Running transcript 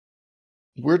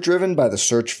We're driven by the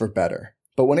search for better.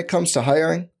 But when it comes to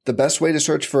hiring, the best way to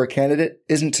search for a candidate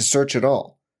isn't to search at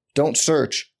all. Don't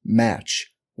search,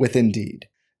 match with Indeed.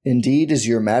 Indeed is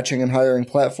your matching and hiring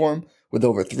platform with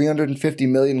over 350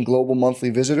 million global monthly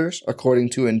visitors,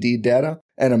 according to Indeed data,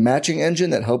 and a matching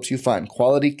engine that helps you find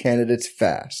quality candidates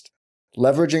fast.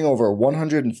 Leveraging over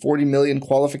 140 million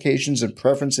qualifications and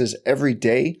preferences every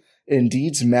day,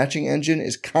 Indeed's matching engine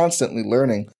is constantly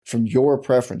learning from your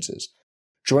preferences.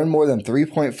 Join more than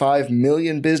 3.5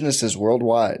 million businesses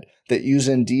worldwide that use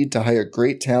Indeed to hire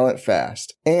great talent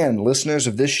fast. And listeners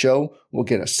of this show will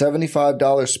get a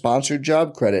 $75 sponsored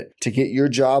job credit to get your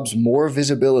jobs more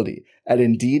visibility at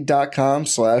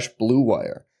Indeed.com/Blue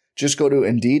Wire. Just go to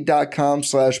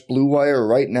Indeed.com/Blue Wire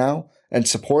right now and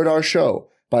support our show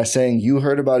by saying you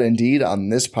heard about Indeed on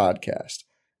this podcast.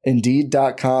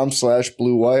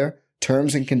 Indeed.com/Blue Wire.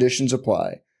 Terms and conditions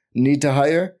apply. Need to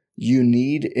hire? You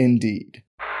need Indeed.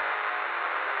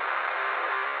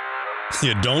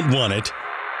 You don't want it,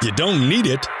 you don't need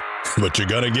it, but you're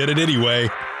going to get it anyway.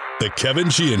 The Kevin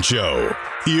Sheehan Show.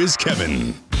 Here's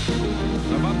Kevin.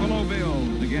 The Buffalo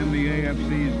Bills, again the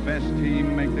AFC's best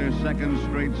team, make their second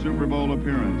straight Super Bowl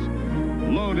appearance,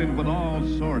 loaded with all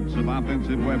sorts of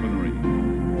offensive weaponry.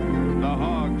 The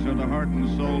Hogs are the heart and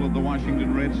soul of the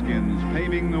Washington Redskins,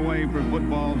 paving the way for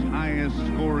football's highest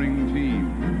scoring team.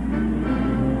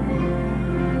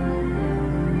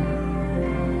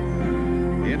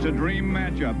 It's a dream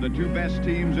matchup, the two best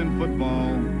teams in football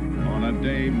on a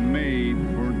day made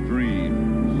for dreams.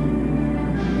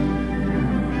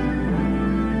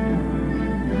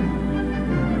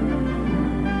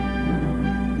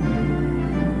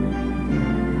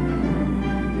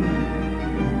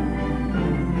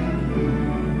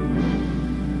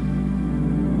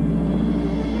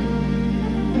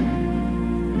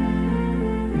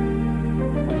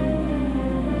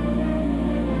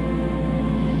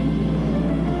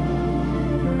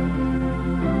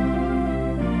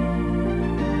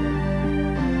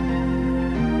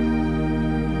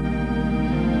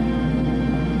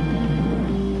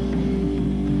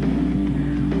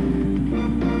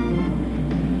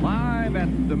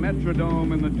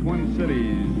 Metrodome in the Twin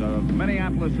Cities of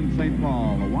Minneapolis and St.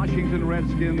 Paul, the Washington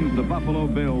Redskins, the Buffalo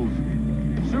Bills,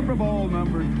 Super Bowl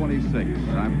number 26.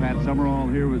 I'm Pat Summerall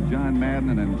here with John Madden,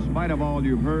 and in spite of all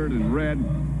you've heard and read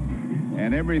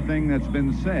and everything that's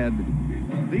been said,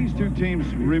 these two teams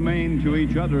remain to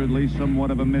each other at least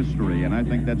somewhat of a mystery, and I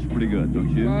think that's pretty good,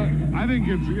 don't you? I think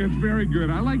it's very good.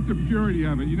 I like the purity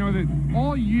of it. You know, that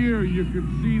all year you could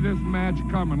see this match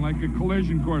coming like a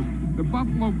collision course. The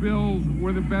Buffalo Bills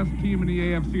were the best team in the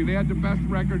AFC. They had the best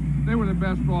record. They were the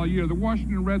best all year. The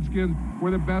Washington Redskins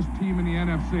were the best team in the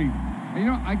NFC. And, you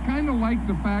know, I kind of like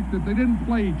the fact that they didn't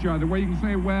play each other, where you can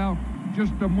say, well,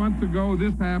 just a month ago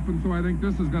this happened, so I think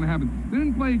this is going to happen. They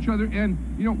didn't play each other, and,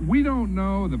 you know, we don't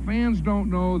know, the fans don't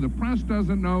know, the press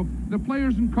doesn't know, the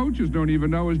players and coaches don't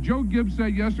even know. As Joe Gibbs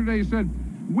said yesterday, he said,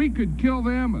 we could kill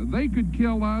them, they could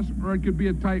kill us, or it could be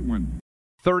a tight one.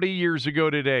 30 years ago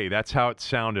today, that's how it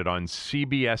sounded on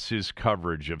CBS's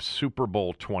coverage of Super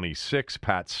Bowl 26.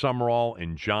 Pat Summerall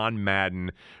and John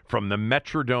Madden from the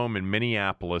Metrodome in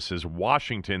Minneapolis as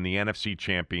Washington, the NFC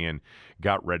champion,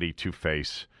 got ready to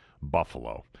face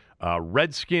Buffalo.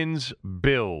 Redskins,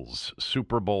 Bills,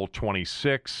 Super Bowl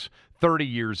 26, 30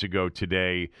 years ago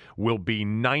today, will be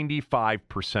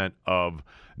 95% of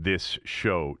this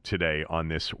show today on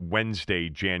this Wednesday,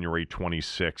 January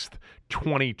 26th,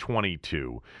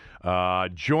 2022.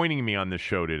 Joining me on the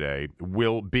show today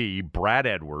will be Brad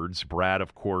Edwards. Brad,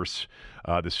 of course,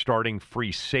 the starting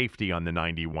free safety on the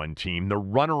 91 team, the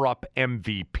runner-up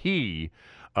MVP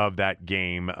of that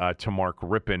game to Mark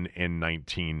Rippon in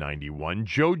 1991.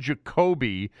 Joe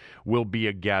Jacoby will be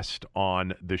a guest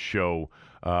on the show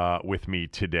with me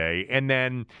today. And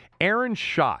then Aaron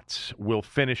Schatz will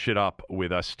finish it up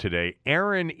with us today.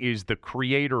 Aaron is the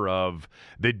creator of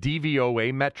the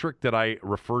DVOA metric that I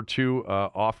refer to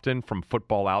often from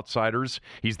Football Outsiders.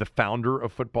 He's the founder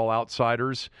of Football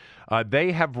Outsiders.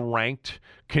 They have ranked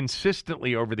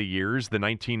consistently over the years the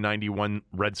 1991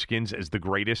 Redskins as the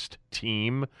greatest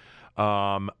team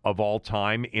of all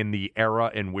time in the era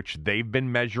in which they've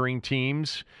been measuring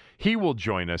teams. He will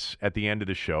join us at the end of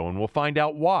the show, and we'll find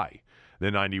out why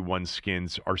the 91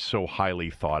 Skins are so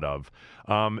highly thought of.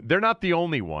 They're not the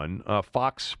only one.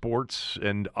 Fox Sports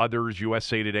and others,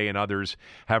 USA Today and others,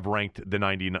 have ranked the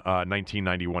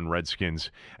 1991 Redskins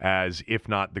as, if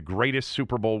not the greatest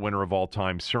Super Bowl winner of all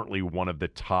time, certainly one of the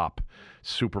top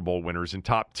Super Bowl winners and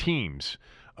top teams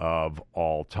of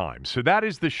all time. So that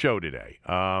is the show today.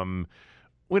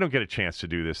 we don't get a chance to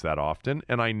do this that often,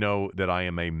 and I know that I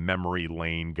am a memory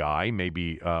lane guy,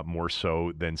 maybe more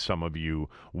so than some of you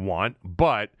want,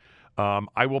 but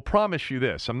I will promise you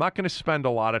this. I'm not going to spend a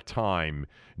lot of time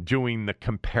doing the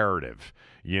comparative,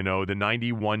 the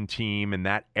 91 team and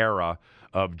that era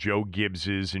of Joe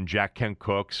Gibbs's and Jack Kent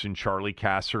Cook's and Charlie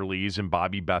Casserly's and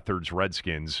Bobby Beathard's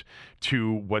Redskins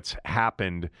to what's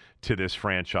happened to this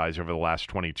franchise over the last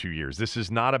 22 years. This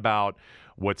is not about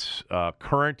what's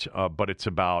current, but it's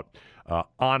about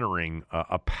honoring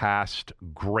a past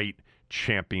great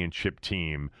championship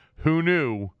team. Who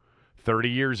knew 30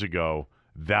 years ago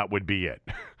that would be it?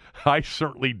 I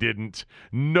certainly didn't.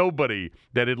 Nobody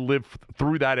that had lived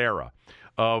through that era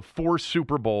of 4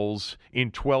 Super Bowls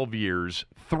in 12 years,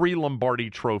 3 Lombardi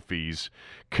trophies,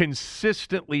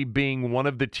 consistently being one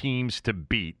of the teams to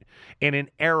beat in an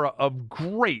era of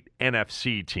great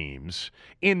NFC teams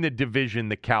in the division,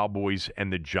 the Cowboys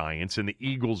and the Giants, and the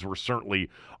Eagles were certainly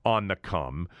on the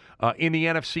come. In the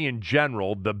NFC in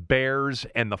general, the Bears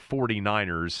and the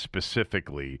 49ers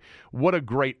specifically. What a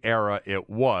great era it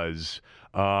was.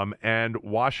 And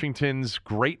Washington's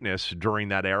greatness during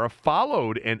that era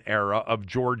followed an era of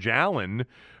George Allen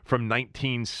from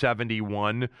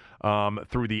 1971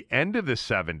 through the end of the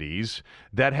 70s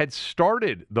that had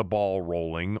started the ball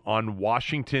rolling on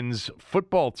Washington's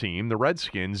football team, the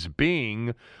Redskins,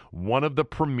 being one of the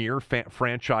premier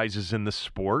franchises in the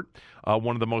sport,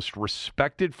 one of the most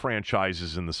respected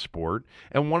franchises in the sport,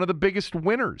 and one of the biggest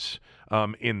winners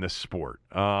in the sport.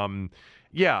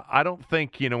 Yeah, I don't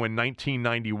think, in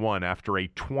 1991, after a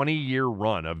 20-year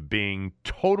run of being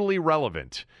totally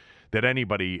relevant, that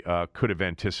anybody could have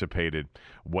anticipated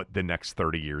what the next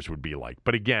 30 years would be like.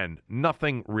 But again,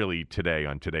 nothing really today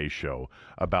on today's show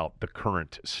about the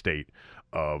current state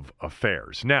of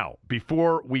affairs. Now,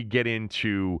 before we get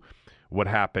into what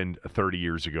happened 30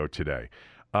 years ago today,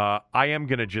 I am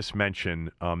going to just mention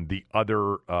the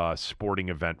other sporting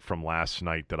event from last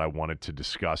night that I wanted to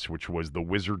discuss, which was the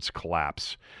Wizards'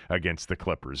 collapse against the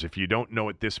Clippers. If you don't know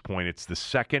at this point, it's the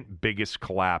second biggest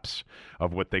collapse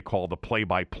of what they call the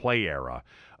play-by-play era.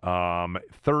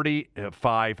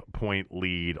 35-point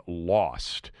lead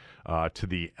lost to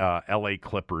the L.A.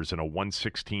 Clippers in a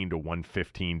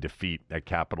 116-115 defeat at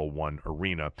Capital One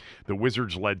Arena. The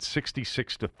Wizards led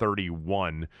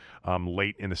 66-31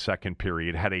 late in the second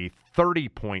period, had a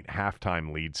 30-point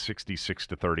halftime lead,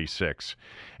 66-36,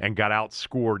 and got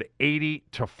outscored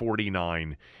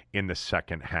 80-49 in the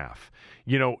second half.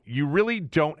 You really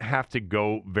don't have to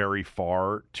go very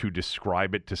far to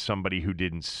describe it to somebody who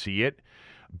didn't see it,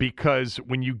 because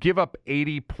when you give up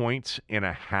 80 points in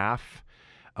a half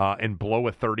and blow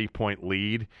a 30-point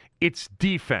lead, it's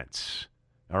defense.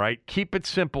 All right? Keep it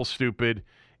simple, stupid.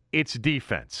 It's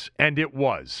defense. And it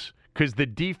was, because the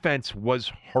defense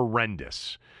was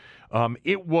horrendous.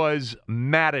 It was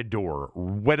Matador.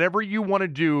 Whatever you want to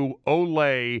do,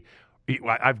 Olay,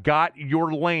 I've got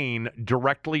your lane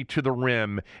directly to the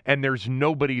rim, and there's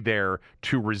nobody there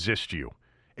to resist you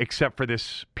except for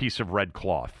this piece of red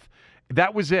cloth.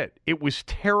 That was it. It was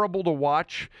terrible to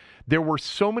watch. There were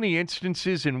so many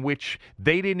instances in which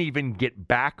they didn't even get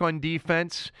back on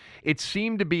defense. It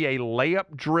seemed to be a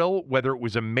layup drill, whether it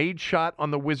was a made shot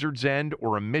on the Wizards' end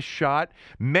or a missed shot.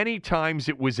 Many times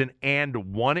it was an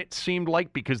and one, it seemed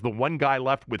like, because the one guy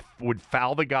left would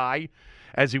foul the guy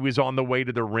as he was on the way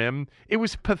to the rim. It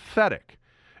was pathetic.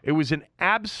 It was an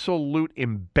absolute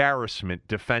embarrassment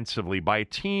defensively by a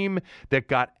team that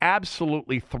got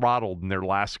absolutely throttled in their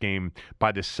last game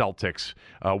by the Celtics,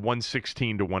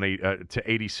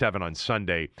 116-87 on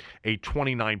Sunday, a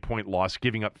 29-point loss,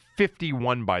 giving up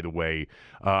 51, by the way,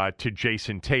 to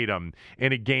Jason Tatum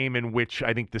in a game in which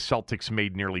I think the Celtics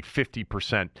made nearly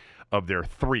 50% of their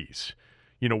threes.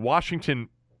 Washington,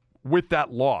 with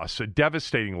that loss, a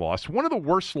devastating loss, one of the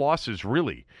worst losses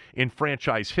really in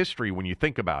franchise history when you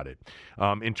think about it,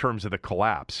 in terms of the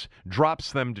collapse,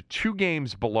 drops them to 2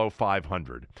 games below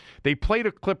 500. They played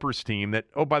a Clippers team that,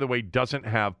 oh, by the way, doesn't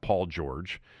have Paul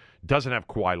George, doesn't have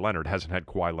Kawhi Leonard, hasn't had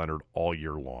Kawhi Leonard all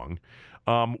year long.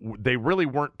 They really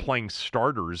weren't playing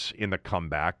starters in the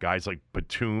comeback, guys like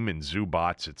Batum and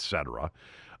Zubats, etc.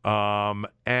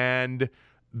 And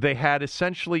they had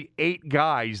essentially 8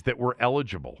 guys that were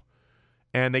eligible.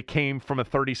 And they came from a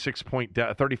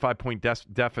 35-point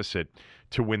deficit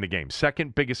to win the game.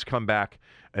 Second biggest comeback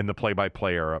in the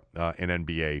play-by-play era in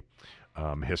NBA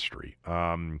history.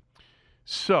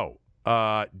 So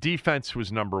defense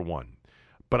was number one.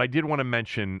 But I did want to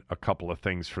mention a couple of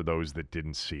things for those that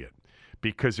didn't see it,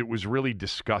 because it was really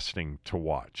disgusting to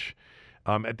watch.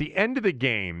 At the end of the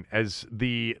game, as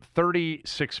the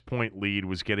 36-point lead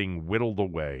was getting whittled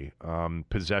away,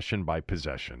 possession by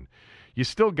possession, you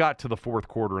still got to the fourth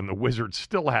quarter, and the Wizards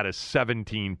still had a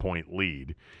 17-point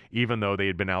lead, even though they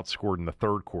had been outscored in the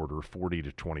third quarter,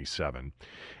 40-27.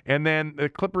 And then the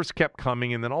Clippers kept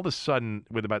coming, and then all of a sudden,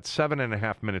 with about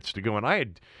 7.5 minutes to go,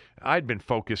 and I'd been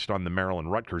focused on the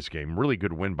Maryland-Rutgers game. Really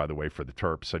good win, by the way, for the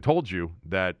Terps. I told you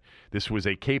that this was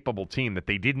a capable team, that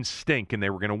they didn't stink, and they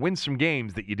were going to win some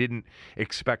games that you didn't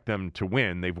expect them to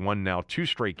win. They've won now 2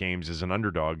 straight games as an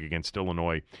underdog against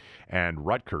Illinois and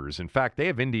Rutgers. In fact, they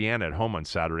have Indiana at home on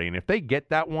Saturday, and if they get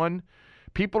that one,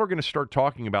 people are going to start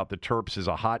talking about the Terps as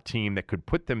a hot team that could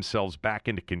put themselves back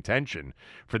into contention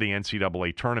for the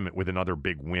NCAA tournament with another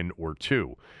big win or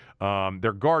two.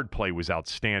 Their guard play was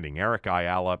outstanding. Eric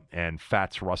Ayala and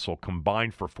Fats Russell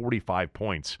combined for 45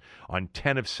 points on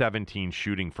 10 of 17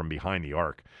 shooting from behind the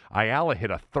arc. Ayala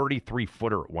hit a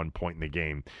 33-footer at one point in the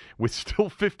game. With still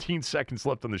 15 seconds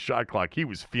left on the shot clock, he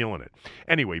was feeling it.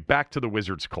 Anyway, back to the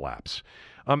Wizards' collapse.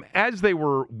 As they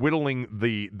were whittling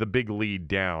the big lead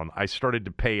down, I started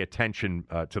to pay attention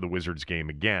to the Wizards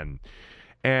game again,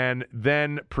 and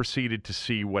then proceeded to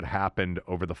see what happened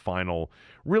over the final,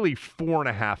 really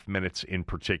 4.5 minutes in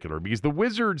particular. Because the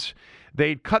Wizards,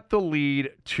 they'd cut the lead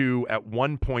to, at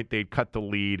one point, they'd cut the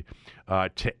lead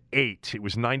to 8. It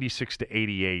was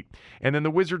 96-88. And then the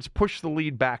Wizards pushed the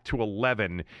lead back to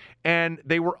 11, and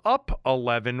they were up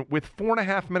 11 with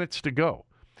 4.5 minutes to go.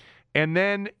 And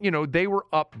then, they were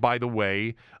up, by the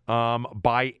way,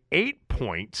 by 8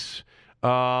 points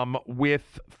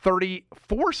with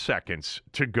 34 seconds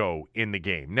to go in the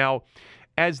game. Now,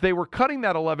 as they were cutting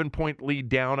that 11-point lead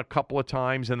down a couple of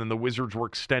times and then the Wizards were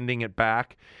extending it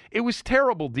back, it was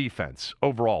terrible defense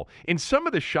overall. In some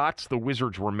of the shots the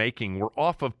Wizards were making were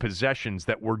off of possessions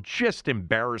that were just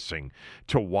embarrassing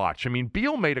to watch. I mean,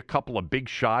 Beal made a couple of big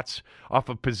shots off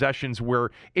of possessions where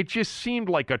it just seemed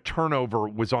like a turnover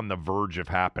was on the verge of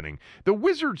happening. The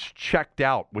Wizards checked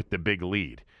out with the big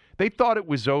lead. They thought it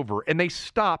was over, and they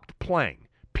stopped playing,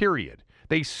 period.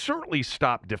 They certainly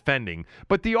stopped defending,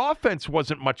 but the offense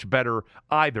wasn't much better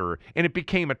either, and it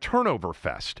became a turnover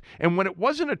fest. And when it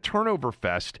wasn't a turnover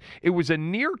fest, it was a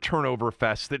near turnover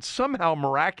fest that somehow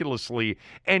miraculously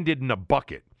ended in a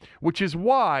bucket, which is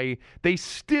why they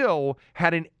still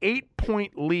had an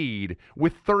 8-point lead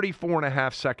with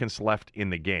 34.5 seconds left in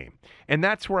the game. And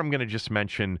that's where I'm going to just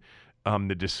mention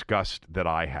the disgust that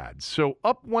I had. So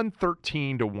up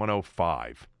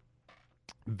 113-105,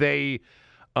 they...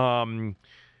 Montrezl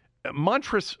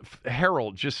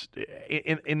Harrell just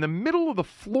in the middle of the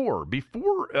floor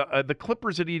before the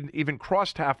Clippers had even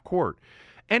crossed half court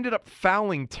ended up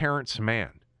fouling Terrence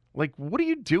Mann. Like, what are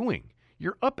you doing?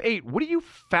 You're up 8. What are you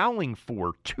fouling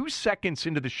for 2 seconds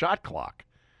into the shot clock?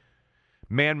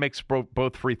 Mann makes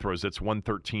both free throws. That's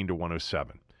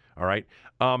 113-107. All right.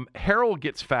 Harrell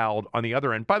gets fouled on the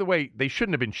other end. By the way, they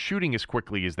shouldn't have been shooting as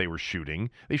quickly as they were shooting.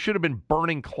 They should have been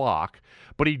burning clock.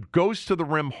 But he goes to the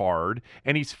rim hard,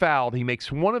 and he's fouled. He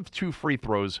makes one of 2 free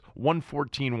throws,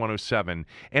 114-107.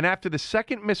 And after the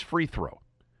second missed free throw,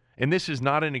 and this is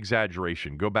not an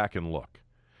exaggeration, go back and look,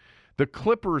 the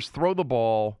Clippers throw the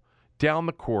ball down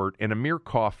the court, and Amir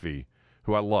Coffey,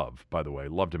 who I love, by the way,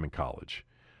 loved him in college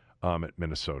at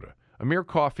Minnesota. Amir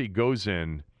Coffey goes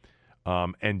in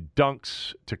and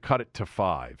dunks to cut it to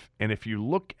 5. And if you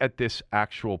look at this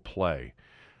actual play,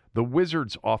 the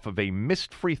Wizards, off of a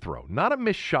missed free throw, not a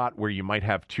missed shot where you might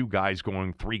have 3 guys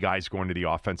going to the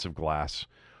offensive glass,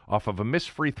 off of a missed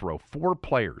free throw, 4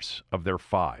 players of their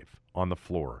 5 on the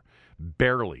floor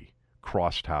barely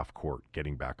crossed half court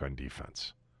getting back on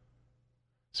defense.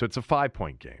 So it's a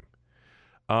 5-point game.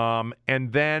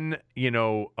 And then,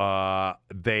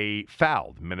 they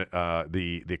fouled.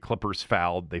 The Clippers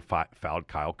fouled. They fouled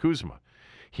Kyle Kuzma.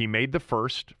 He made the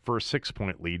first for a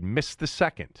 6-point lead, missed the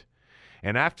second.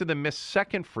 And after the missed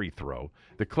second free throw,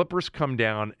 the Clippers come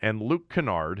down, and Luke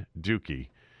Kennard, Dookie,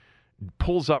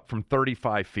 pulls up from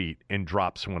 35 feet and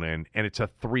drops one in, and it's a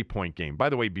 3-point game. By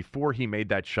the way, before he made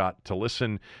that shot, to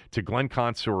listen to Glenn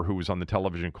Consor, who was on the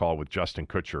television call with Justin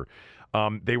Kutcher,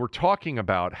 they were talking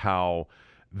about how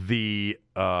the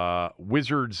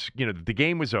Wizards, the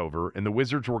game was over and the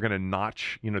Wizards were going to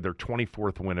notch, their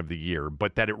 24th win of the year,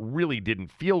 but that it really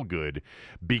didn't feel good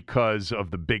because of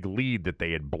the big lead that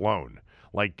they had blown.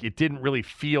 Like, it didn't really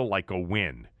feel like a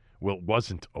win. Well, it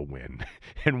wasn't a win.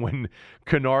 And when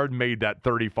Kennard made that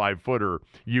 35-footer,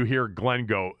 you hear Glenn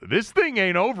go, "This thing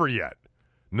ain't over yet."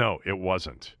 No, it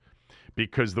wasn't.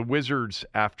 Because the Wizards,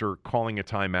 after calling a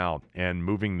timeout and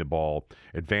moving the ball,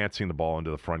 advancing the ball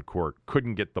into the front court,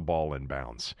 couldn't get the ball in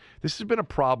bounds. This has been a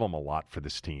problem a lot for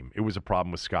this team. It was a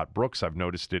problem with Scott Brooks. I've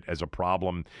noticed it as a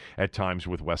problem at times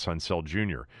with Wes Unseld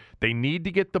Jr. They need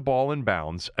to get the ball in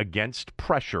bounds against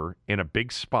pressure in a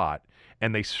big spot,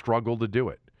 and they struggle to do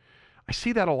it. I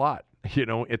see that a lot,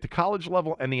 at the college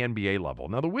level and the NBA level.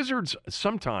 Now, the Wizards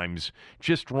sometimes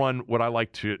just run what I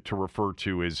like to refer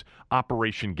to as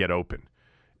Operation Get Open.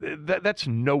 That's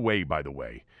no way, by the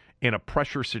way, in a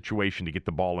pressure situation to get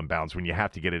the ball in bounds when you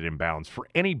have to get it in bounds for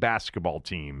any basketball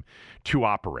team to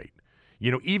operate.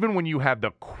 Even when you have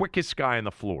the quickest guy on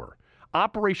the floor,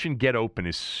 Operation Get Open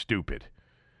is stupid.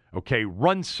 Okay,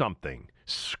 run something.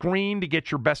 Screen to get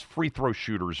your best free throw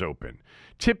shooters open.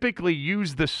 Typically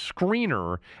use the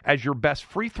screener as your best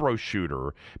free throw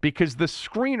shooter because the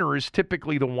screener is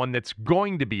typically the one that's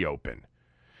going to be open.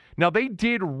 Now, they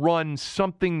did run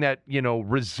something that,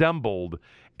 resembled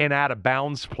an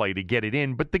out-of-bounds play to get it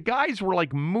in, but the guys were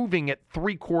like moving at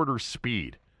three-quarter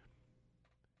speed.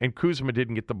 And Kuzma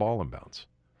didn't get the ball in bounds.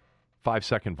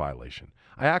 5-second violation.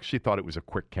 I actually thought it was a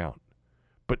quick count.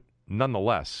 But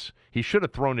nonetheless, he should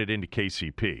have thrown it into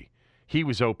KCP. He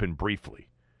was open briefly.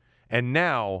 And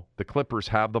now the Clippers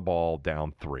have the ball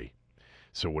down 3.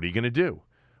 So what are you going to do?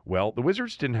 Well, the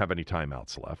Wizards didn't have any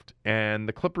timeouts left, and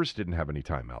the Clippers didn't have any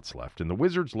timeouts left. And the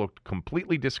Wizards looked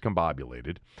completely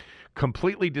discombobulated,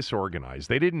 completely disorganized.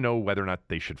 They didn't know whether or not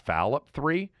they should foul up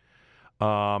 3.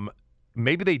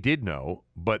 Maybe they did know,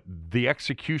 but the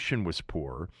execution was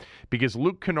poor because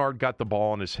Luke Kennard got the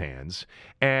ball in his hands,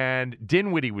 and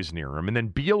Dinwiddie was near him, and then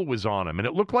Beal was on him. And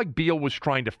it looked like Beal was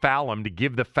trying to foul him to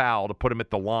give the foul to put him at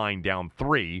the line down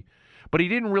 3, but he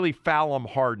didn't really foul him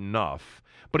hard enough.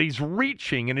 But he's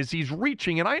reaching, and as he's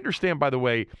reaching, and I understand, by the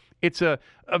way, it's a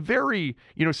very,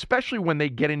 especially when they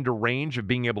get into range of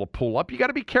being able to pull up, you got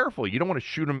to be careful. You don't want to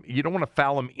shoot them. You don't want to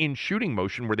foul them in shooting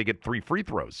motion where they get 3 free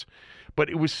throws. But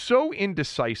it was so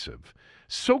indecisive,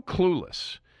 so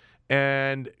clueless.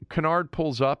 And Kennard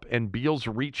pulls up, and Beal's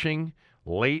reaching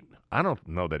late. I don't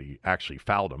know that he actually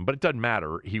fouled him, but it doesn't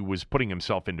matter. He was putting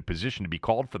himself into position to be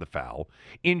called for the foul.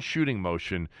 In shooting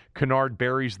motion, Kennard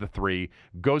buries the 3,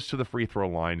 goes to the free throw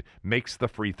line, makes the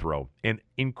free throw. And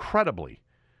incredibly,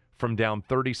 from down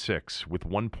 36 with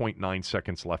 1.9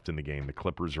 seconds left in the game, the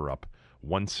Clippers are up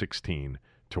 116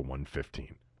 to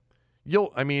 115.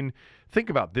 Think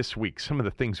about this week, some of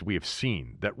the things we have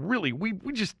seen that really we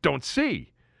just don't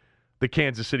see. The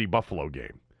Kansas City-Buffalo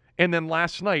game. And then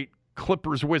last night,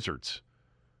 Clippers-Wizards.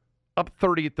 Up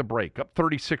 30 at the break, up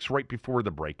 36 right before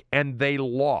the break, and they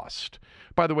lost.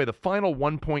 By the way, the final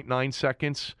 1.9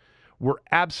 seconds were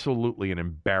absolutely an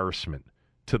embarrassment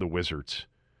to the Wizards.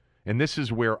 And this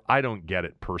is where I don't get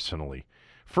it personally.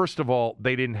 First of all,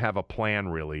 they didn't have a plan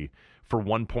really for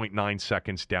 1.9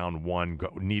 seconds down 1,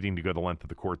 needing to go the length of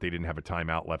the court. They didn't have a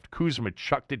timeout left. Kuzma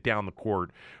chucked it down the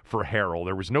court for Harrell.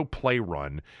 There was no play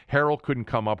run. Harrell couldn't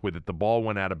come up with it. The ball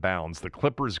went out of bounds. The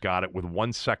Clippers got it with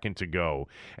 1 second to go,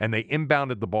 and they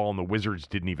inbounded the ball, and the Wizards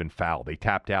didn't even foul. They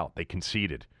tapped out. They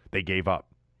conceded. They gave up.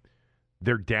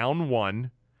 They're down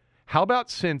 1. How about,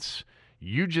 since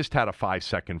you just had a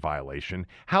 5-second violation,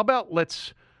 how about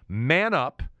let's man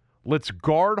up, let's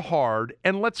guard hard,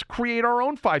 and let's create our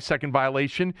own 5-second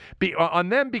violation on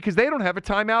them because they don't have a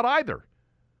timeout either.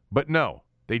 But no,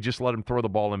 they just let them throw the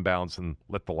ball in bounds and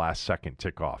let the last second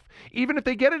tick off. Even if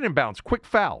they get it in bounds, quick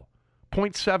foul.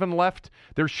 0.7 left,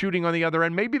 they're shooting on the other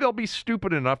end. Maybe they'll be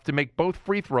stupid enough to make both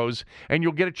free throws, and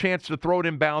you'll get a chance to throw it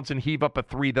in bounds and heave up a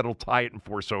 3 that'll tie it and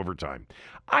force overtime.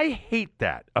 I hate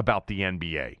that about the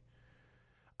NBA.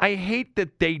 I hate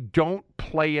that they don't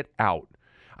play it out.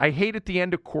 I hate at the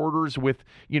end of quarters with,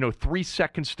 3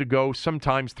 seconds to go,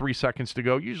 sometimes 3 seconds to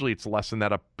go. Usually it's less than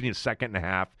that, a second and a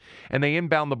half. And they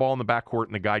inbound the ball in the backcourt,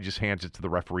 and the guy just hands it to the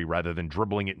referee rather than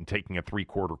dribbling it and taking a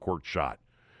 3/4 court shot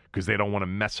because they don't want to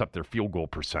mess up their field goal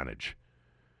percentage.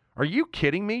 Are you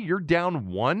kidding me? You're down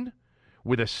 1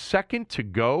 with a second to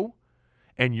go,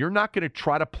 and you're not going to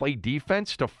try to play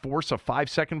defense to force a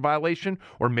 5-second violation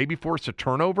or maybe force a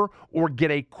turnover or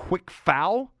get a quick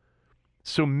foul?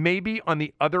 So maybe on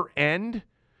the other end,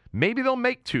 maybe they'll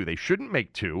make 2. They shouldn't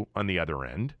make 2 on the other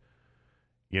end.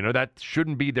 That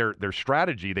shouldn't be their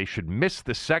strategy. They should miss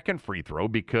the second free throw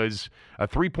because a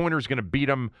 3-pointer is going to beat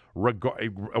them.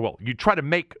 You try to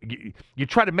make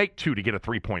 2 to get a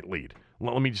 3-point lead.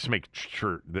 Let me just make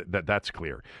sure that's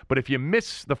clear. But if you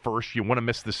miss the first, you want to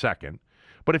miss the second.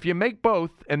 But if you make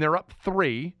both and they're up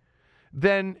 3,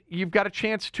 then you've got a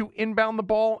chance to inbound the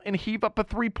ball and heave up a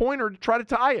 3-pointer to try to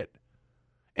tie it.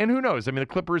 And who knows? The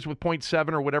Clippers with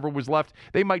 0.7 or whatever was left,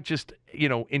 they might just,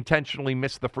 intentionally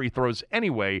miss the free throws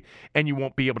anyway, and you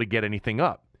won't be able to get anything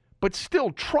up. But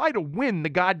still, try to win the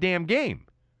goddamn game.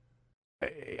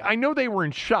 I know they were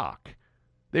in shock.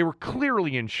 They were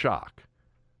clearly in shock.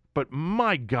 But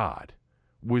my God,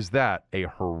 was that a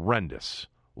horrendous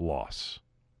loss.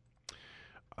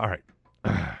 All right,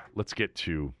 let's get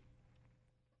to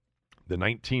the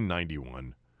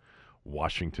 1991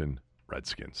 Washington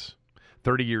Redskins.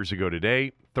 30 years ago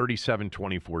today,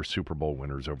 37-24 Super Bowl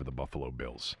winners over the Buffalo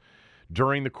Bills.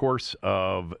 During the course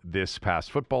of this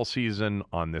past football season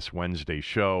on this Wednesday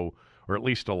show, or at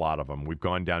least a lot of them, we've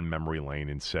gone down memory lane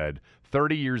and said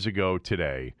 30 years ago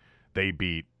today, they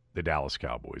beat the Dallas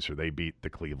Cowboys or they beat the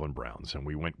Cleveland Browns, and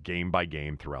we went game by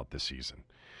game throughout the season.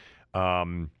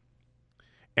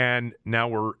 And now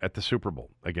we're at the Super Bowl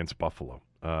against Buffalo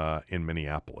in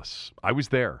Minneapolis. I was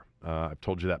there. I've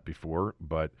told you that before,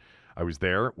 but I was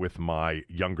there with my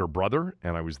younger brother,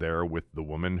 and I was there with the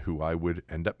woman who I would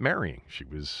end up marrying. She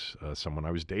was someone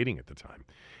I was dating at the time.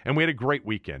 And we had a great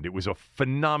weekend. It was a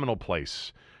phenomenal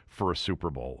place for a Super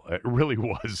Bowl. It really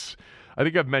was. I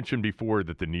think I've mentioned before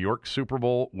that the New York Super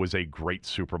Bowl was a great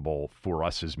Super Bowl for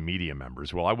us as media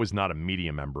members. Well, I was not a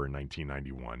media member in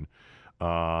 1991.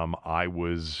 I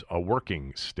was a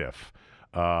working stiff,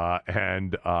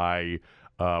 and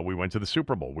we went to the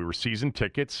Super Bowl. We were season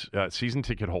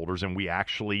ticket holders, and we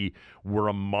actually were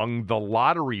among the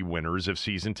lottery winners of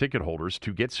season ticket holders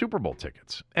to get Super Bowl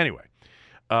tickets. Anyway,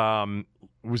 it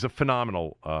was a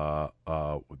phenomenal,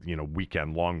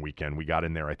 long weekend. We got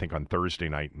in there, I think, on Thursday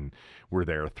night, and were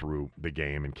there through the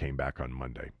game and came back on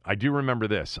Monday. I do remember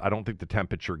this. I don't think the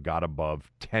temperature got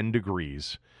above 10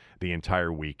 degrees the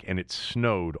entire week, and it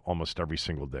snowed almost every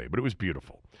single day, but it was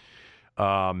beautiful.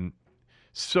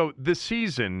 So the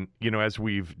season, as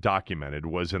we've documented,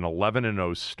 was an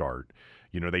 11-0 start.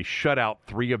 They shut out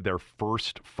 3 of their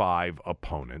first 5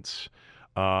 opponents.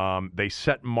 They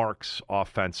set marks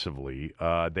offensively.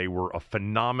 They were a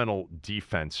phenomenal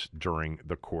defense during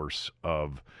the course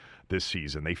of this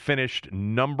season. They finished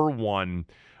number 1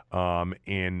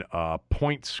 in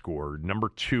points scored, number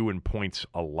 2 in points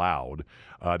allowed.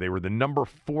 They were the number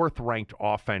 4th ranked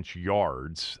offense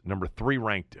yards, number 3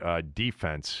 ranked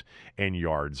defense in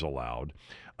yards allowed.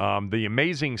 The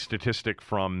amazing statistic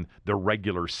from the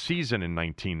regular season in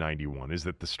 1991 is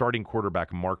that the starting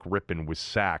quarterback, Mark Rippon, was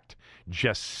sacked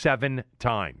just 7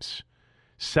 times.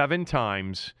 7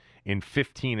 times in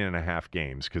 15 and a half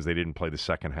games because they didn't play the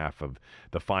second half of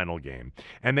the final game.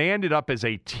 And they ended up as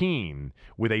a team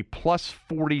with a plus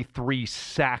 43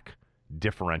 sack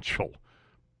differential.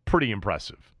 Pretty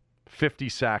impressive. 50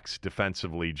 sacks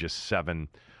defensively, just 7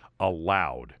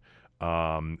 allowed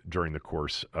during the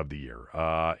course of the year.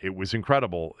 It was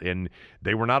incredible. And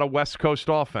they were not a West Coast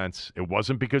offense. It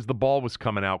wasn't because the ball was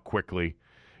coming out quickly.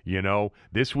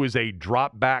 This was a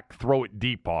drop back, throw it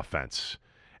deep offense.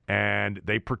 And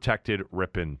they protected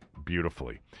Rippon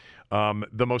beautifully.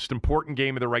 The most important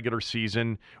game of the regular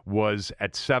season was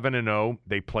at 7-0.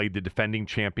 They played the defending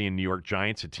champion New York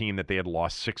Giants, a team that they had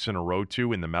lost 6 in a row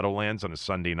to in the Meadowlands on a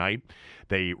Sunday night.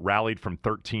 They rallied from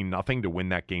 13-0 to win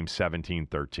that game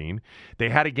 17-13. They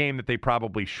had a game that they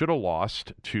probably should have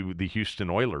lost to the Houston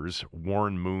Oilers.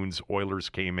 Warren Moon's Oilers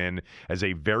came in as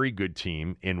a very good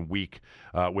team in week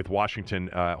with Washington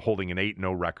holding an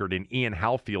 8-0 record. And Ian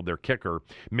Halfield, their kicker,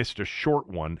 missed a short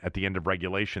one at the end of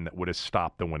regulation that would have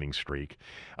stopped the winning streak.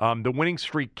 The winning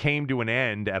streak came to an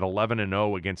end at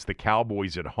 11-0 against the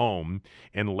Cowboys at home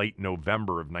in late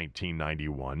November of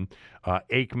 1991.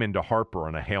 Aikman to Harper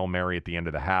on a Hail Mary at the end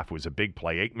of the half was a big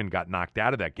play. Aikman got knocked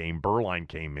out of that game. Berline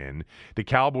came in. The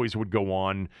Cowboys would go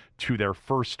on to their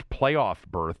first playoff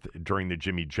berth during the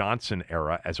Jimmy Johnson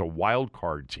era as a wild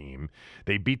card team.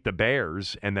 They beat the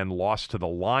Bears and then lost to the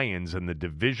Lions in the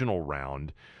divisional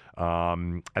round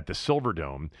at the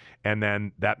Silverdome, and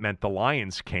then that meant the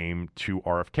Lions came to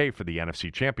RFK for the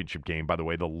NFC Championship game. By the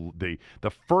way,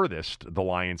 the furthest the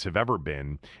Lions have ever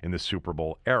been in the Super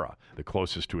Bowl era, the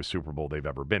closest to a Super Bowl they've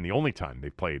ever been, the only time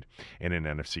they've played in an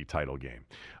NFC title game.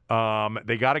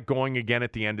 They got it going again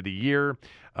at the end of the year.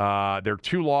 Their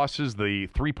 2 losses, the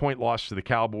 3-point loss to the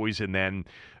Cowboys, and then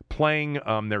playing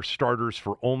their starters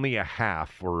for only a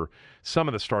half, or some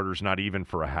of the starters not even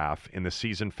for a half, in the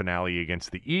season finale against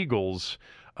the Eagles.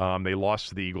 They lost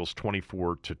to the Eagles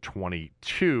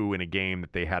 24-22 in a game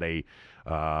that they had at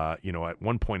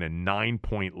one point a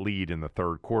 9-point lead in the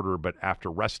third quarter, but after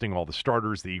resting all the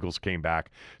starters, the Eagles came back.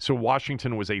 So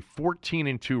Washington was a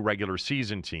 14-2 regular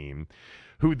season team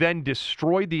who then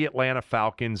destroyed the Atlanta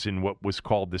Falcons in what was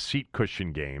called the seat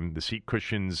cushion game. The seat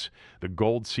cushions, the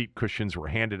gold seat cushions, were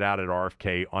handed out at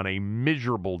RFK on a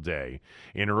miserable day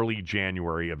in early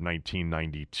January of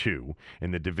 1992 in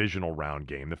the divisional round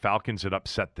game. The Falcons had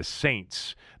upset the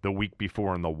Saints the week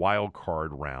before in the wild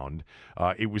card round.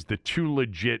 It was the 2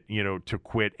 legit, to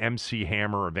quit MC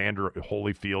Hammer, Evander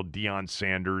Holyfield, Deion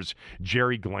Sanders,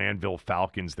 Jerry Glanville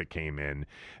Falcons that came in.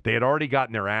 They had already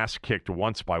gotten their ass kicked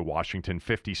once by Washington,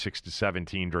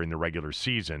 56-17 during the regular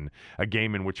season, a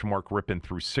game in which Mark Rypien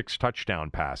threw 6 touchdown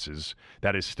passes.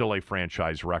 That is still a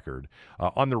franchise record.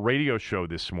 On the radio show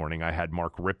this morning, I had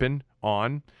Mark Rypien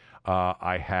on.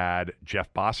 I had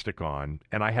Jeff Bostic on,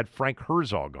 and I had Frank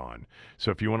Herzog on.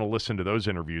 So if you want to listen to those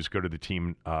interviews, go to the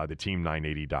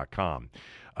team980.com.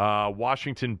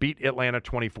 Washington beat Atlanta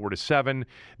 24-7,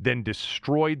 then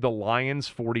destroyed the Lions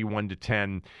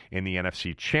 41-10 in the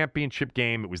NFC Championship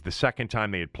game. It was the second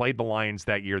time they had played the Lions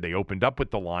that year. They opened up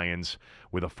with the Lions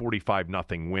with a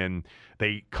 45-0 win.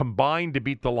 They combined to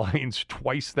beat the Lions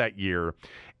twice that year,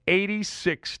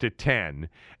 86-10,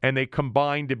 and they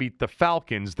combined to beat the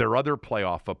Falcons, their other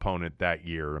playoff opponent that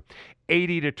year,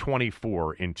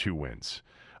 80-24 in 2 wins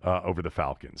over the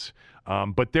Falcons.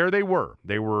 But there they were.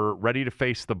 They were ready to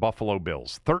face the Buffalo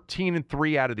Bills.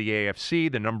 13-3 out of the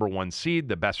AFC, the number 1 seed,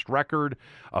 the best record,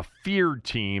 a feared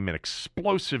team, an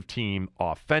explosive team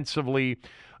offensively.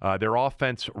 Their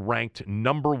offense ranked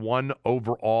number 1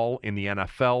 overall in the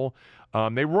NFL.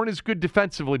 They weren't as good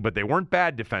defensively, but they weren't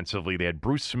bad defensively. They had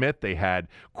Bruce Smith. They had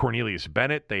Cornelius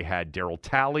Bennett. They had Darryl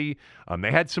Talley.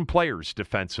 They had some players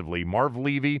defensively. Marv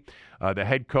Levy, the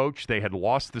head coach, they had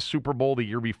lost the Super Bowl the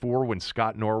year before when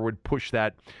Scott Norwood pushed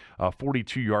that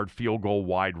 42-yard field goal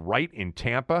wide right in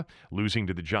Tampa, losing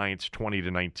to the Giants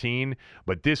 20-19.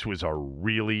 But this was a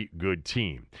really good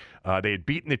team. They had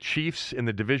beaten the Chiefs in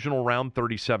the divisional round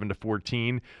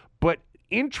 37-14, but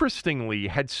interestingly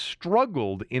had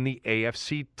struggled in the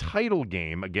AFC title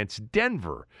game against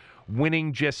Denver,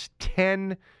 winning just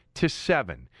 10-7.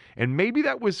 And maybe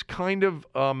that was kind of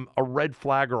a red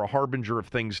flag or a harbinger of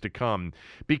things to come,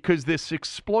 because this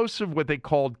explosive, what they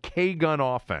called K-gun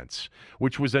offense,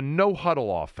 which was a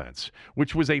no-huddle offense,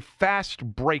 which was a fast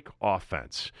break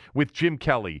offense with Jim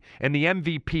Kelly and the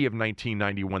MVP of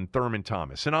 1991, Thurman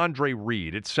Thomas, and Andre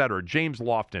Reed, etc., James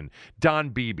Lofton, Don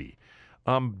Beebe.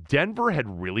 Denver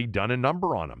had really done a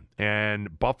number on them,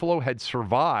 and Buffalo had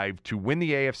survived to win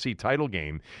the AFC title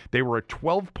game. They were a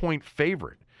 12-point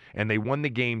favorite, and they won the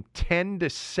game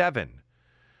 10-7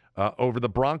 over the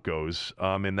Broncos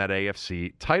in that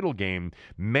AFC title game,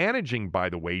 managing, by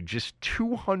the way, just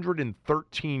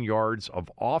 213 yards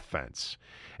of offense.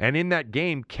 And in that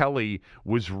game, Kelly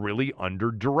was really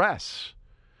under duress.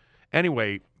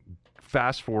 Anyway,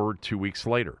 fast forward 2 weeks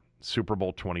later, Super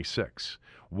Bowl 26.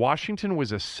 Washington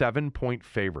was a 7-point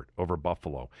favorite over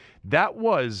Buffalo. That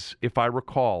was, if I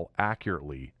recall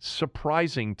accurately,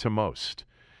 surprising to most.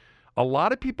 A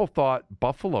lot of people thought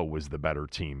Buffalo was the better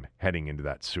team heading into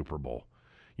that Super Bowl.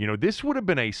 You know, this would have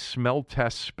been a smell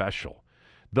test special.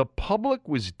 The public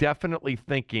was definitely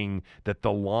thinking that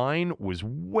the line was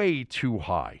way too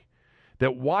high,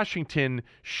 that Washington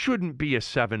shouldn't be a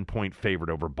 7-point favorite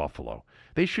over Buffalo.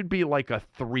 They should be like a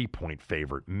 3-point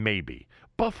favorite, maybe.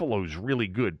 Buffalo's really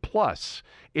good. Plus,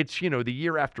 it's, the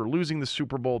year after losing the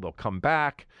Super Bowl, they'll come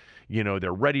back.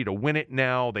 They're ready to win it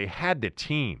now. They had the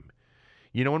team.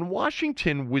 And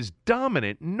Washington was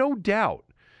dominant, no doubt,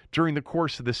 during the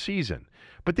course of the season.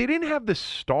 But they didn't have the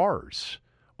stars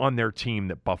on their team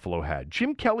that Buffalo had.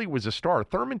 Jim Kelly was a star.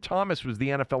 Thurman Thomas was the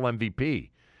NFL MVP.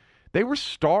 They were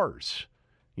stars.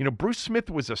 Bruce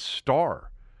Smith was a star.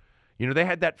 They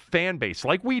had that fan base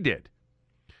like we did.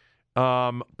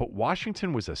 But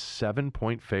Washington was a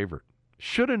 7-point favorite.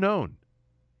 Should have known.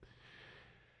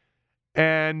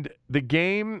 And the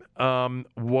game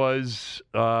was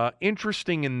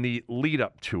interesting in the lead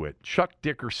up to it. Chuck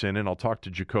Dickerson, and I'll talk to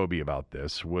Jacoby about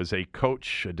this, was a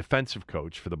coach, a defensive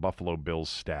coach for the Buffalo Bills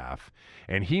staff.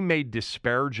 And he made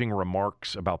disparaging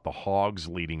remarks about the Hogs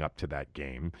leading up to that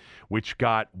game, which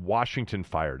got Washington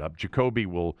fired up. Jacoby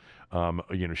will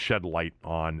shed light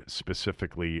on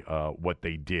specifically what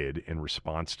they did in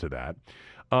response to that.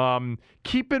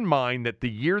 Keep in mind that the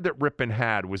year that Rypien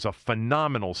had was a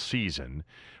phenomenal season,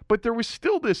 but there was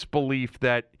still this belief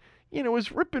that, is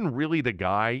Rypien really the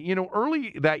guy?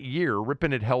 Early that year,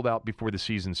 Rypien had held out before the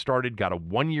season started, got a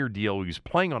 1-year deal. He was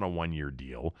playing on a 1-year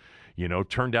deal.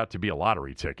 Turned out to be a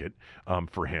lottery ticket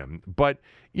for him. But,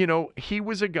 he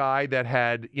was a guy that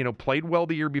had, played well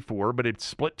the year before, but had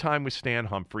split time with Stan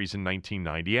Humphries in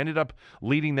 1990. Ended up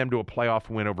leading them to a playoff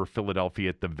win over Philadelphia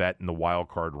at the Vet in the wild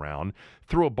card round.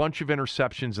 Threw a bunch of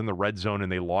interceptions in the red zone,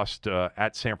 and they lost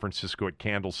at San Francisco at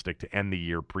Candlestick to end the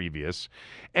year previous.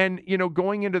 And,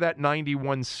 going into that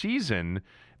 91 season,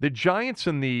 the Giants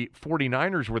and the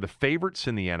 49ers were the favorites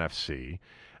in the NFC.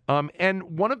 And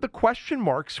one of the question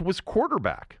marks was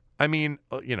quarterback. I mean,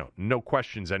 no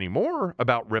questions anymore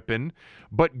about Rypien,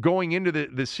 but going into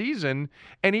the season,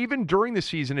 and even during the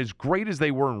season, as great as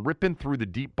they were, and Rypien threw the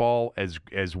deep ball as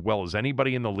well as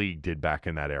anybody in the league did back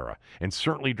in that era, and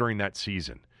certainly during that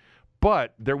season.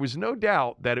 But there was no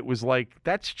doubt that it was like,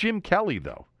 that's Jim Kelly,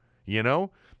 though.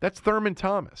 That's Thurman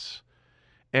Thomas.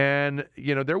 And,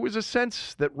 there was a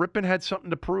sense that Rippon had something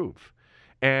to prove.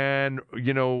 And,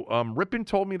 Rippon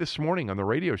told me this morning on the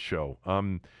radio show,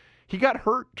 he got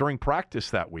hurt during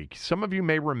practice that week. Some of you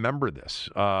may remember this.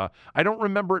 I don't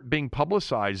remember it being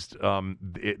publicized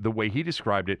the way he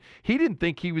described it. He didn't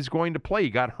think he was going to play. He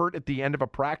got hurt at the end of a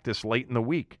practice late in the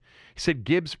week. He said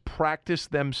Gibbs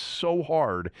practiced them so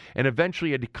hard and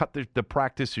eventually had to cut the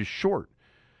practices short.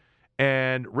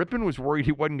 And Rippon was worried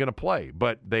he wasn't going to play,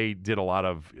 but they did a lot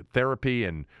of therapy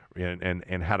and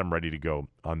had him ready to go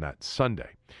on that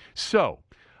Sunday. So,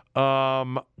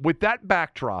 with that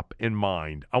backdrop in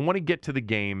mind, I want to get to the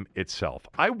game itself.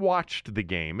 I watched the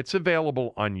game. It's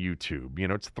available on YouTube.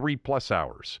 It's 3+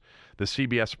 hours, the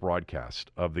CBS broadcast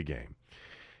of the game.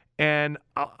 And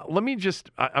let me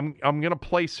just, I'm going to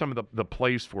play some of the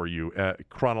plays for you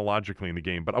chronologically in the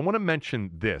game, but I want to mention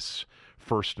this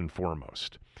first and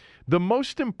foremost. The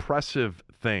most impressive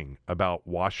thing about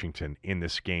Washington in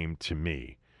this game to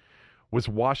me was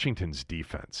Washington's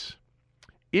defense.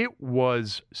 It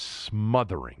was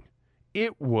smothering.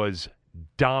 It was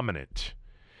dominant.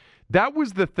 That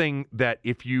was the thing that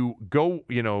if you go,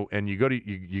 and you go to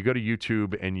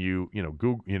YouTube and you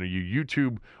Google, you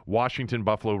YouTube Washington,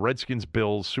 Buffalo, Redskins,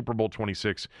 Bills, Super Bowl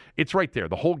 26, it's right there.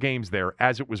 The whole game's there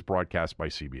as it was broadcast by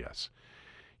CBS.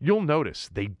 You'll notice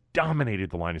they dominated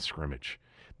the line of scrimmage.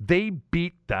 They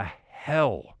beat the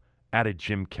hell out of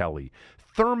Jim Kelly.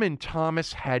 Thurman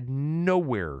Thomas had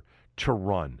nowhere to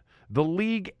run. The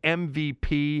league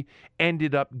MVP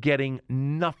ended up getting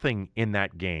nothing in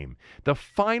that game. The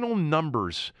final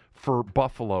numbers for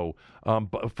Buffalo,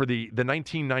 for the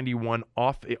 1991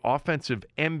 offensive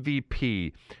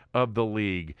MVP of the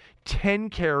league, 10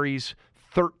 carries,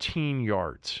 13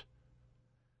 yards.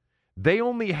 They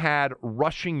only had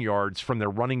rushing yards from their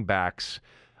running backs,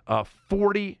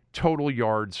 40 total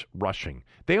yards rushing.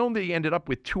 They only ended up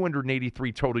with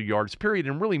 283 total yards, period.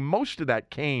 And really, most of that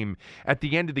came at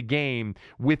the end of the game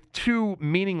with 2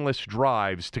 meaningless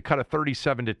drives to cut a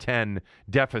 37-10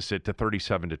 deficit to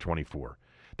 37-24.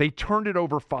 They turned it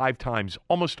over 5 times,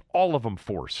 almost all of them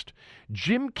forced.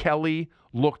 Jim Kelly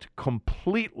looked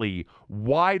completely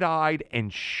wide-eyed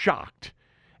and shocked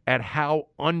at how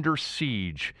under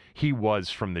siege he was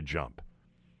from the jump.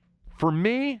 For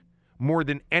me, more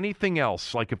than anything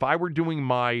else, like if I were doing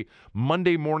my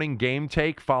Monday morning game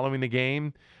take following the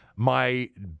game,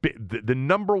 the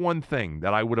number one thing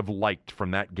that I would have liked from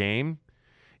that game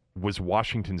was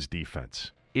Washington's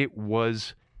defense. It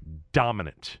was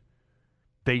dominant.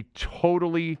 They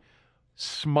totally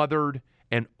smothered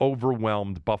and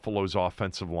overwhelmed Buffalo's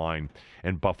offensive line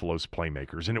and Buffalo's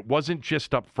playmakers. And it wasn't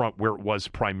just up front where it was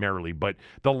primarily, but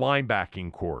the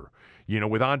linebacking core,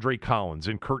 with Andre Collins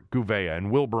and Kurt Gouveia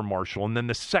and Wilbur Marshall, and then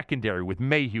the secondary with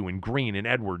Mayhew and Green and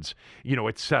Edwards,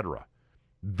 et cetera.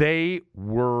 They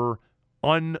were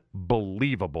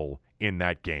unbelievable in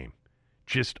that game.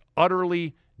 Just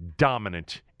utterly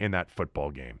dominant in that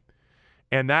football game.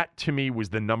 And that, to me, was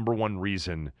the number one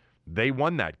reason they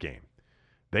won that game.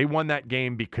 They won that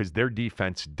game because their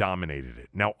defense dominated it.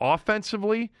 Now,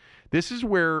 offensively, this is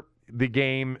where the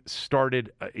game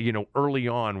started, early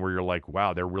on, where you're like,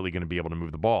 wow, they're really going to be able to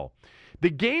move the ball. The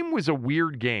game was a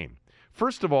weird game.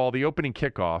 First of all, the opening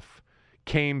kickoff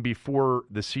came before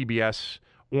the CBS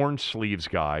orange sleeves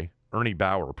guy, Ernie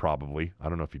Bauer probably, I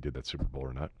don't know if he did that Super Bowl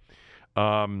or not,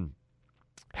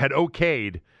 had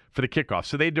okayed for the kickoff.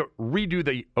 So they had to redo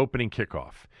the opening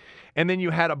kickoff. And then you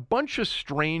had a bunch of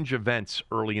strange events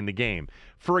early in the game.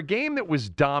 For a game that was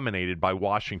dominated by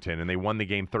Washington, and they won the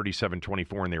game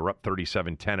 37-24, and they were up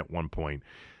 37-10 at one point,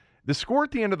 the score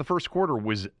at the end of the first quarter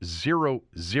was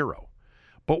 0-0.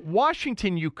 But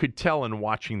Washington, you could tell in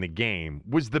watching the game,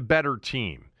 was the better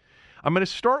team. I'm going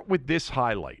to start with this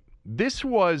highlight. This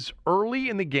was early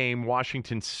in the game,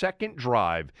 Washington's second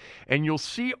drive, and you'll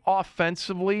see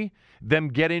offensively them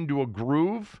get into a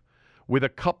groove with a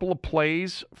couple of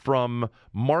plays from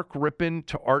Mark Rippon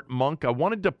to Art Monk. I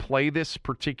wanted to play this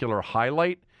particular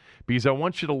highlight because I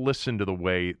want you to listen to the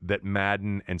way that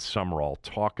Madden and Summerall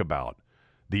talk about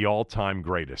the all-time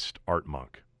greatest, Art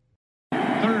Monk.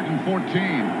 3rd and 14.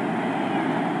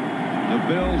 The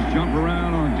Bills jump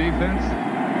around on defense.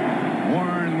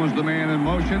 Warren was the man in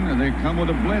motion, and they come with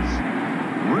a blitz.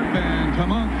 Rippon to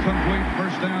Monk, complete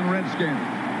first down, Redskins.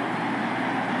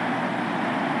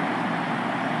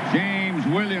 James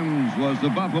Williams was the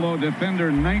Buffalo defender.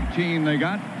 19 they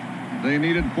got. They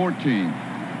needed 14.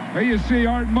 Hey, you see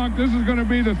Art Monk, this is going to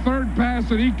be the 3rd pass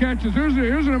that he catches. Here's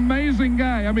an amazing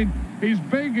guy. I mean, He's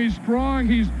big, he's strong,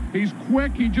 he's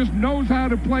quick. He just knows how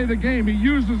to play the game. He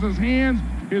uses his hands,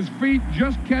 his feet,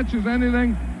 just catches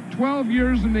anything. 12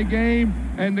 years in the game,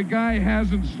 and the guy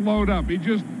hasn't slowed up. He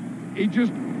just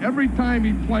every time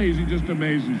he plays, he just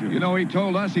amazes you. You know, he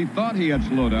told us he thought he had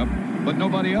slowed up, but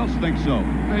nobody else thinks so.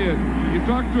 Hey, you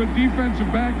talk to a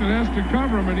defensive back that has to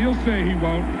cover him, and he'll say he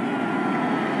won't.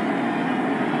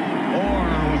 Or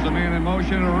was the man in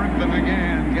motion, Rippon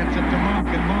again, gets it to Monk,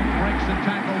 and Monk breaks the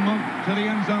tackle. Monk to the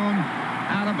end zone,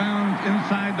 out of bounds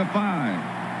inside the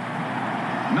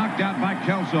 5. Knocked out by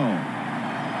Kelso.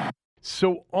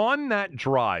 So on that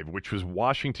drive, which was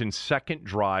Washington's second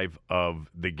drive of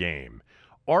the game,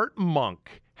 Art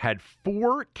Monk had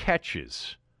 4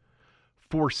 catches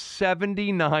for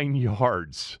 79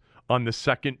 yards on the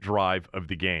second drive of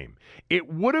the game.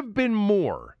 It would have been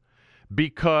more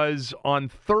because on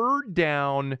 3rd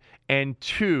down and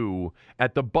 2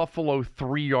 at the Buffalo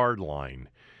 3-yard line,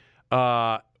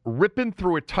 Rippon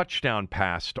threw a touchdown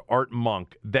pass to Art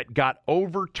Monk that got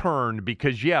overturned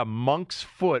because, Monk's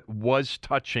foot was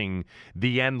touching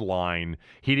the end line.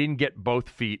 He didn't get both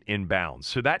feet in bounds.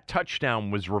 So that touchdown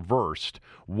was reversed.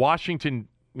 Washington,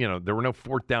 there were no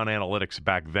 4th down analytics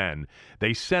back then.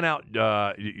 They sent out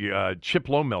Chip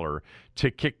Lohmiller to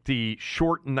kick the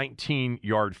short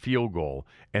 19-yard field goal,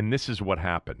 and this is what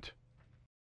happened.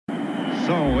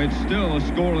 So it's still a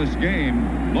scoreless game.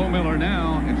 Lohmiller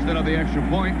now, instead of the extra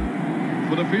point,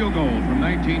 for the field goal from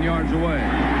 19 yards away.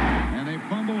 And a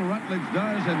fumble Rutledge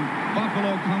does, and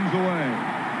Buffalo comes away.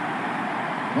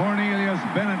 Cornelius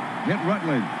Bennett hit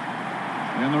Rutledge.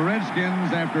 And the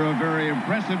Redskins, after a very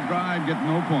impressive drive, get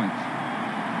no points.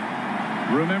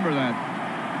 Remember that.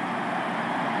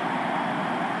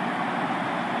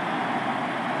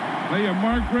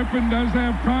 Mark Rippon does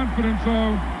have confidence,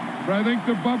 though. But I think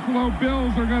the Buffalo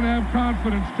Bills are going to have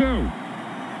confidence, too.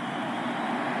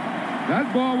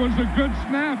 That ball was a good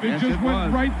snap. It just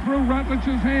went right through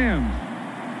Rutledge's hands.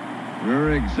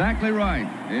 You're exactly right.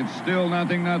 It's still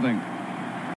 0-0.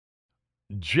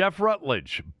 Jeff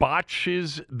Rutledge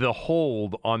botches the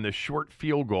hold on the short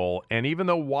field goal, and even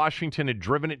though Washington had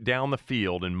driven it down the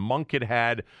field and Monk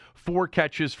had 4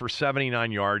 catches for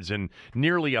 79 yards and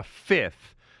nearly a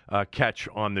 5th catch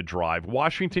on the drive,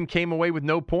 Washington came away with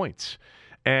no points.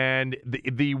 And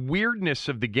the weirdness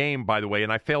of the game, by the way,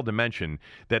 and I failed to mention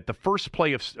that the first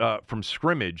play of from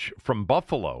scrimmage from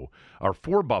Buffalo, or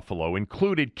for Buffalo,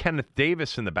 included Kenneth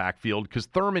Davis in the backfield because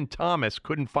Thurman Thomas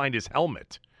couldn't find his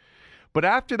helmet. But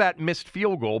after that missed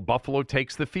field goal, Buffalo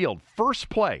takes the field. First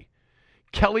play,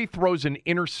 Kelly throws an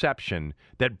interception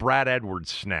that Brad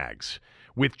Edwards snags,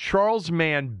 with Charles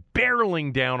Mann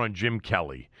barreling down on Jim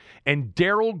Kelly and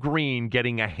Darrell Green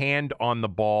getting a hand on the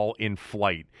ball in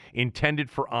flight intended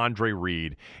for Andre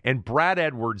Reed. And Brad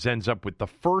Edwards ends up with the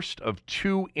first of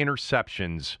 2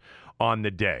 interceptions on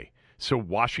the day. So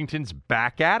Washington's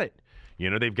back at it.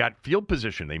 They've got field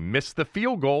position. They missed the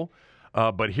field goal,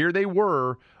 but here they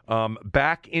were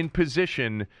back in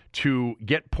position to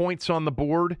get points on the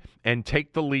board and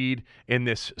take the lead in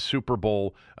this Super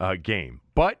Bowl game.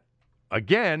 But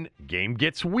again, game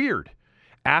gets weird.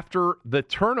 After the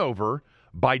turnover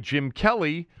by Jim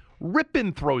Kelly,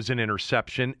 Rippon throws an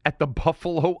interception at the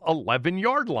Buffalo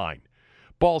 11-yard line.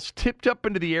 Ball's tipped up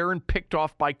into the air and picked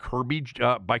off by Kirby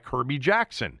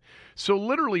Jackson. So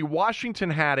literally,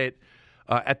 Washington had it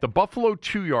at the Buffalo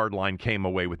 2-yard line, came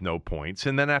away with no points,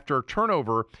 and then after a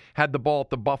turnover, had the ball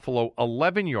at the Buffalo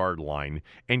 11-yard line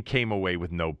and came away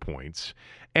with no points.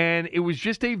 And it was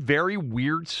just a very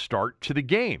weird start to the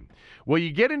game. Well,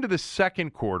 you get into the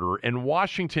second quarter, and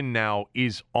Washington now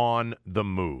is on the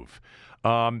move.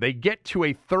 They get to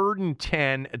a 3rd and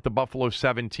 10 at the Buffalo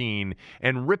 17,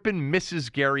 and Rippon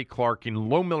misses Gary Clark, and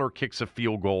Lohmiller kicks a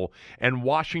field goal, and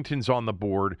Washington's on the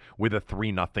board with a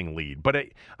 3-0 lead. But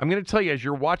I'm going to tell you, as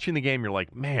you're watching the game, you're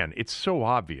like, man, it's so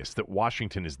obvious that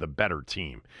Washington is the better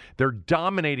team. They're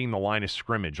dominating the line of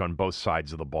scrimmage on both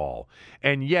sides of the ball,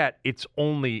 and yet it's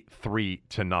only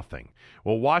 3-0.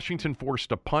 Well, Washington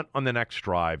forced a punt on the next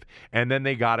drive, and then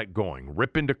they got it going.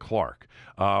 Rippon to Clark,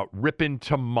 Rippon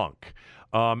to Monk.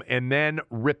 And then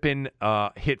Rippon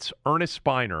hits Ernest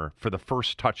Spiner for the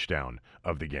first touchdown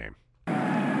of the game.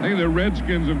 I think the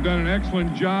Redskins have done an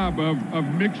excellent job of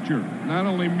mixture. Not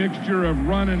only mixture of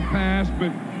run and pass, but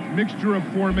mixture of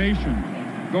formation.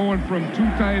 Going from 2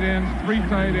 tight ends, 3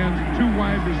 tight ends, 2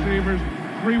 wide receivers,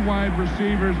 3 wide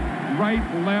receivers, right,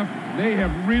 left. They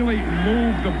have really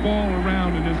moved the ball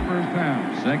around in this first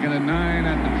half. 2nd and 9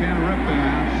 at the 10. Rippon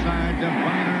outside to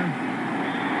Spiner.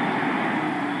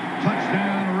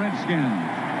 Touchdown,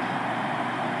 Redskins.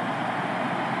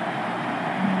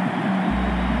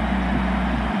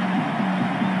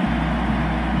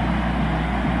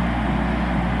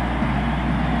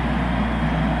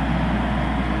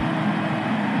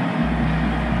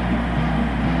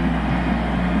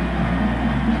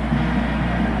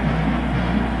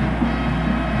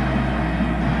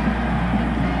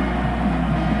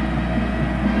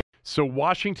 So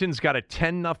Washington's got a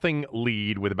 10-0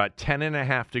 lead with about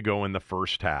 10.5 to go in the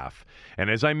first half. And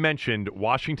as I mentioned,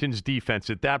 Washington's defense,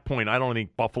 at that point, I don't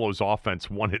think Buffalo's offense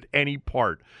wanted any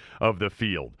part of the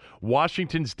field.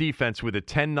 Washington's defense with a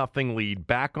 10-0 lead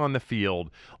back on the field.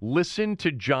 Listen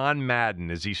to John Madden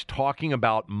as he's talking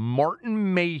about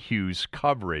Martin Mayhew's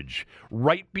coverage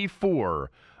right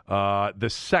before the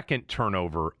second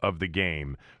turnover of the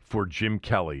game for Jim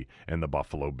Kelly and the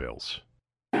Buffalo Bills.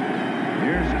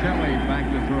 Here's Kelly back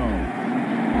to throw.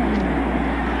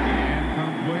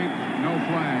 Incomplete, no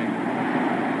flag.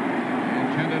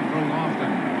 Intended for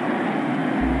Lofton.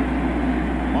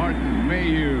 Martin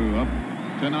Mayhew up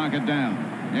to knock it down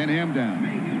and him down.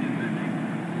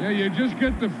 Yeah, you just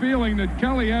get the feeling that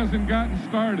Kelly hasn't gotten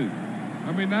started.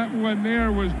 I mean, that one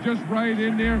there was just right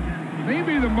in there.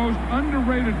 Maybe the most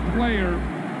underrated player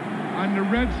on the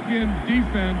Redskin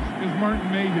defense is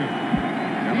Martin Mayhew.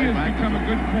 He has become a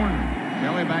good corner.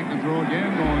 Kelly back to throw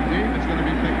again, going deep. It's going to be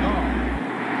picked off.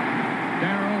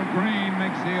 Darrell Green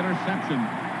makes the interception.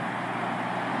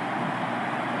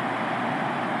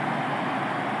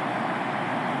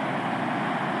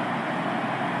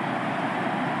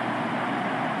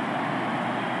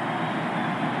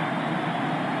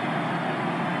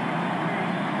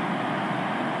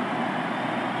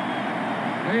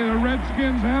 Hey, the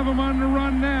Redskins have them on the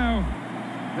run now.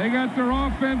 They got their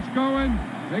offense going.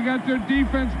 They got their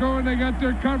defense going. They got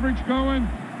their coverage going.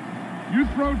 You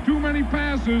throw too many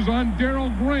passes on Darrell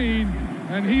Green,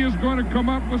 and he is going to come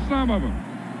up with some of them.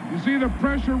 You see the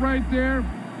pressure right there?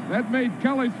 That made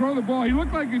Kelly throw the ball. He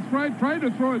looked like he tried to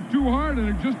throw it too hard, and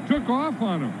it just took off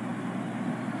on him.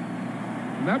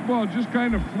 And that ball just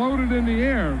kind of floated in the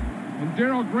air. And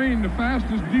Darrell Green, the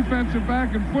fastest defensive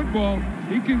back in football,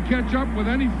 he can catch up with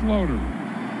any floater.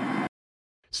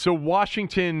 So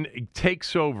Washington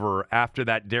takes over after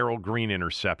that Darrell Green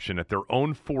interception at their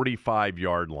own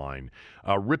 45-yard line.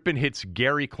 Rippon hits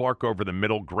Gary Clark over the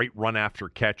middle. Great run after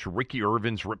catch. Ricky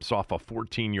Irvins rips off a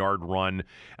 14-yard run.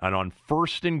 And on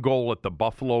 1st and goal at the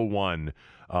Buffalo 1,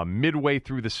 midway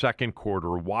through the second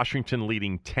quarter, Washington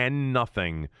leading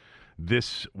 10-0.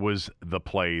 This was the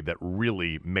play that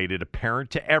really made it apparent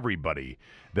to everybody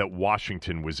that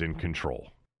Washington was in control.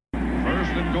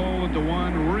 1st and goal at the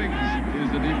 1. Riggs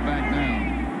is the deep back now.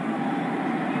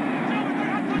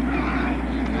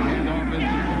 The handoff is to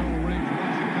Darrell Riggs.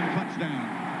 Washington touchdown.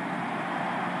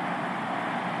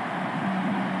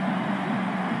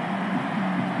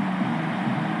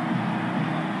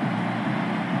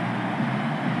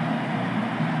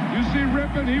 You see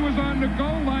Rippon, he was on the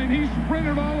goal line. He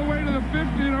sprinted all the way to the 50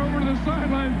 and over to the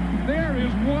sideline. There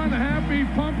is one happy,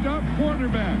 pumped-up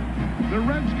quarterback. The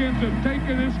Redskins have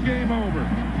taken this game over.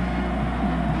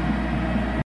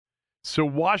 So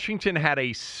Washington had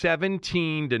a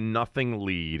 17-0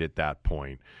 lead at that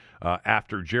point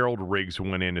after Gerald Riggs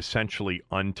went in essentially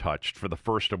untouched for the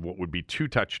first of what would be 2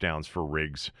 touchdowns for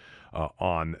Riggs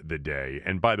on the day.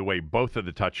 And by the way, both of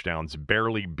the touchdowns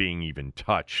barely being even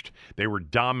touched. They were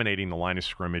dominating the line of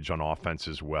scrimmage on offense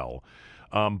as well.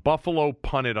 Buffalo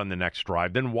punted on the next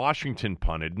drive, then Washington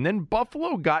punted, and then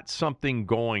Buffalo got something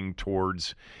going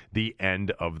towards the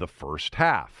end of the first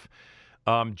half.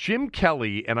 Jim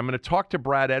Kelly, and I'm going to talk to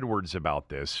Brad Edwards about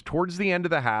this, towards the end of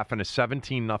the half in a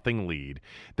 17-0 lead,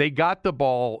 they got the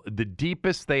ball the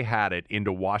deepest they had it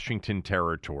into Washington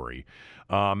territory.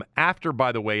 After,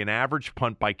 by the way, an average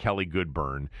punt by Kelly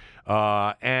Goodburn.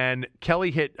 And Kelly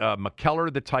hit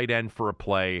McKellar, the tight end, for a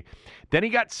play. Then he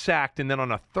got sacked, and then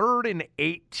on a 3rd and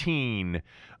 18,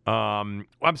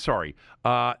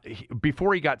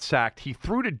 before he got sacked, he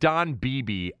threw to Don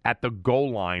Beebe at the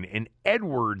goal line, and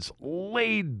Edwards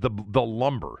laid the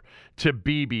lumber to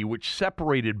Beebe, which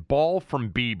separated ball from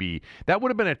Beebe. That would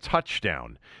have been a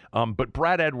touchdown. But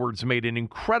Brad Edwards made an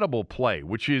incredible play,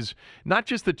 which is not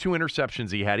just the 2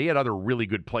 interceptions he had. He had other really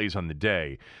good plays on the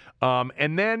day.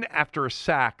 And then after a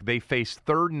sack, they faced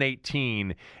 3rd and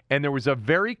 18, and there was a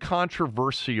very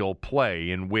controversial play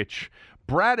in which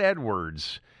Brad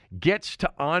Edwards gets to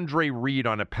Andre Reed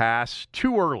on a pass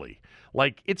too early.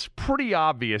 Like, it's pretty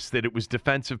obvious that it was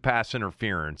defensive pass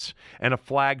interference and a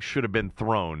flag should have been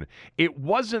thrown. It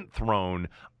wasn't thrown.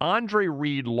 Andre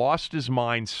Reed lost his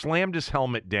mind, slammed his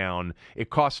helmet down. It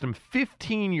cost him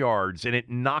 15 yards, and it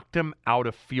knocked him out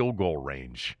of field goal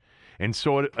range. And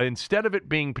so instead of it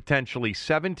being potentially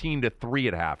 17-3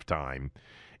 at halftime,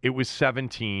 it was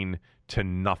 17-0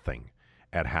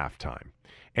 at halftime.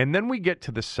 And then we get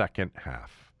to the second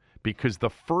half, because the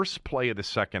first play of the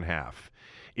second half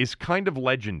is kind of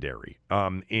legendary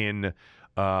in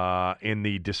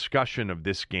the discussion of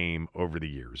this game over the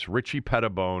years. Richie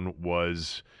Pettibone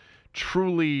was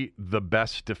truly the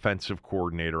best defensive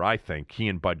coordinator, I think, he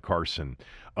and Bud Carson,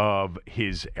 of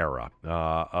his era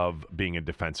of being a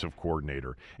defensive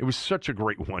coordinator. It was such a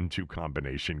great 1-2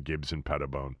 combination, Gibbs and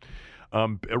Pettibone.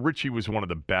 Richie was one of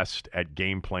the best at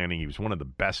game planning. He was one of the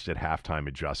best at halftime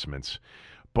adjustments.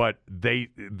 But the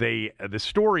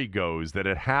story goes that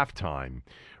at halftime,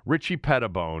 Richie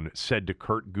Pettibone said to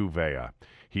Kurt Gouveia,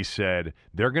 he said,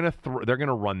 they're going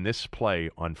to run this play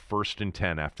on 1st and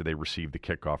 10 after they receive the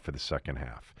kickoff for the second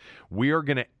half. We are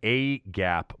going to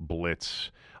A-gap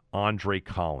blitz Andre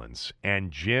Collins,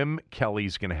 and Jim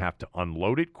Kelly's going to have to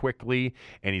unload it quickly,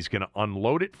 and he's going to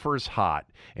unload it for his hot,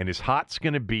 and his hot's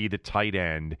going to be the tight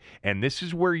end, and this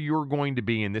is where you're going to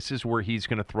be, and this is where he's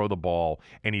going to throw the ball,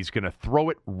 and he's going to throw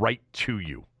it right to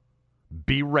you.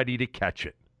 Be ready to catch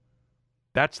it.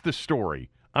 That's the story.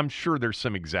 I'm sure there's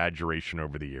some exaggeration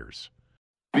over the years.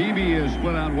 Beebe is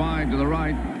split out wide to the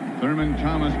right. Thurman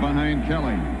Thomas behind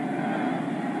Kelly.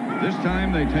 This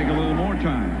time they take a little more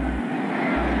time.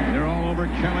 They're all over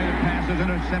Kelly. The pass is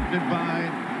intercepted by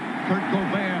Kurt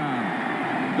Gouveia.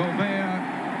 Gouveia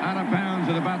out of bounds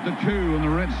at about the 2, and the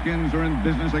Redskins are in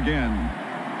business again.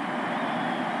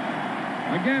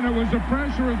 Again, it was the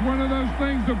pressure. It's one of those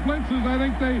things, the blitzes. I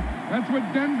think that's what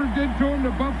Denver did to them.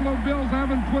 The Buffalo Bills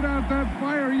haven't put out that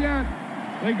fire yet.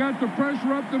 They got the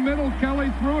pressure up the middle.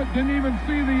 Kelly threw it, didn't even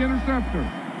see the interceptor.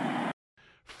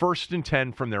 1st and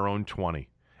 10 from their own 20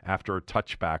 after a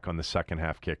touchback on the second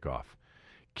half kickoff.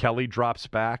 Kelly drops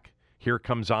back. Here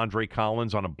comes Andre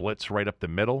Collins on a blitz right up the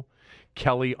middle.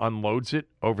 Kelly unloads it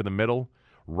over the middle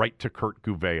right to Kurt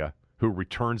Gouveia, who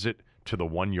returns it to the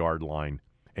 1-yard line.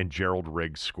 And Gerald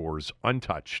Riggs scores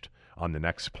untouched on the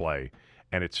next play,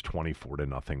 and it's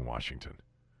 24-0 Washington.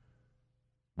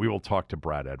 We will talk to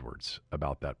Brad Edwards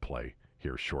about that play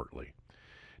here shortly.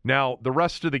 Now, the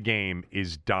rest of the game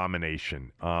is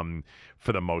domination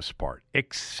for the most part,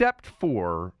 except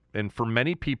for, and for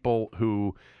many people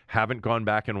who haven't gone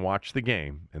back and watched the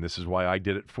game, and this is why I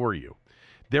did it for you,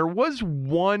 there was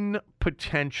one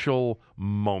potential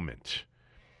moment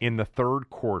in the third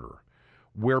quarter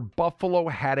where Buffalo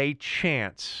had a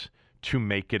chance to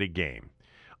make it a game.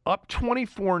 Up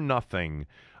 24-0,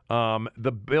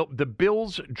 the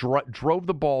Bills drove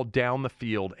the ball down the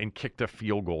field and kicked a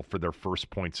field goal for their first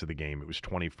points of the game. It was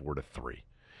 24-3.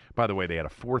 By the way, they had a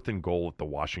 4th and goal at the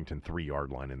Washington 3-yard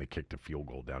line, and they kicked a field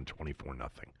goal down 24-0.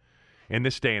 In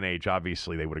this day and age,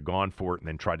 obviously, they would have gone for it and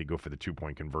then tried to go for the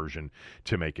 2-point conversion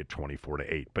to make it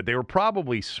 24-8. But they were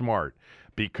probably smart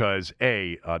because,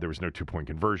 A, there was no 2-point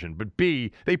conversion, but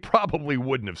B, they probably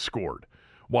wouldn't have scored.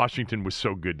 Washington was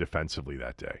so good defensively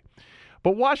that day.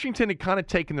 But Washington had kind of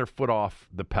taken their foot off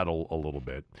the pedal a little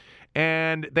bit,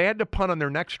 and they had to punt on their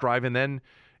next drive, and then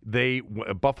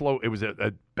Buffalo, it was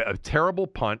a terrible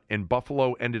punt, and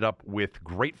Buffalo ended up with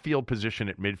great field position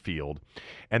at midfield,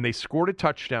 and they scored a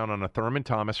touchdown on a Thurman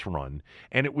Thomas run,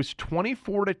 and it was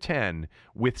 24-10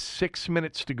 with 6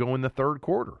 minutes to go in the third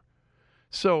quarter.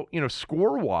 So,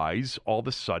 score-wise, all of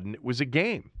a sudden, it was a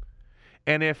game.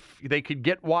 And if they could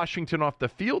get Washington off the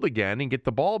field again and get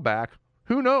the ball back,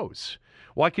 who knows?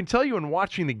 Well, I can tell you in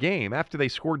watching the game, after they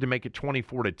scored to make it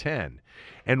 24-10,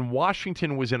 and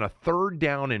Washington was in a 3rd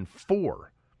down and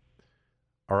 4,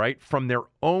 all right, from their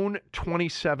own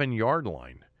 27-yard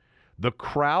line, the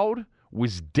crowd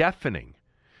was deafening.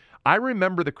 I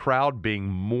remember the crowd being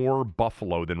more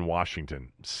Buffalo than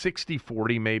Washington,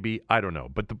 60-40 maybe, I don't know.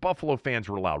 But the Buffalo fans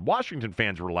were loud. Washington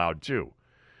fans were loud too.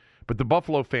 But the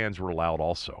Buffalo fans were loud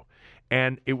also.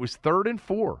 And it was 3rd and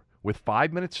 4 with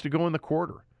 5 minutes to go in the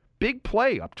quarter. Big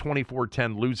play up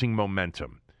 24-10, losing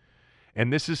momentum.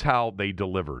 And this is how they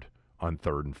delivered on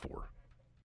 3rd and 4.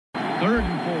 3rd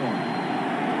and 4.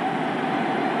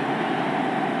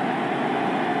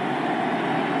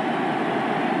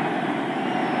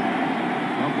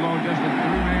 Buffalo just a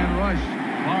 3-man rush.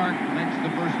 Clark makes the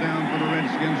first down for the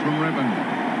Redskins from Rippon.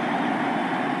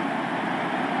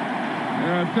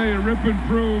 Yeah, I tell you, Rippon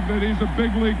proved that he's a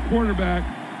big league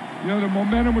quarterback. The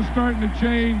momentum was starting to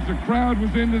change. The crowd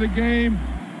was into the game.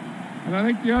 And I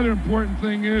think the other important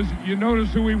thing is you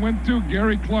notice who he went to,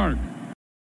 Gary Clark.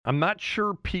 I'm not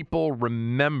sure people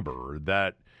remember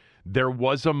that there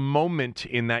was a moment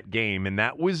in that game, and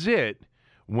that was it,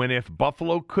 when if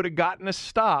Buffalo could have gotten a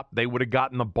stop, they would have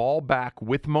gotten the ball back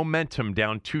with momentum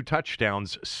down 2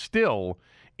 touchdowns still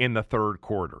in the third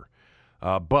quarter.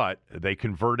 But they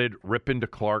converted Rippon to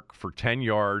Clark for 10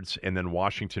 yards, and then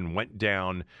Washington went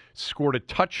down, scored a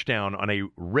touchdown on a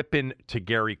Rippon to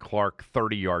Gary Clark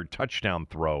 30-yard touchdown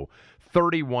throw,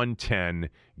 31-10,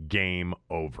 game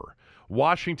over.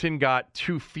 Washington got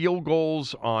 2 field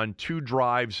goals on 2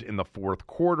 drives in the fourth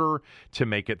quarter to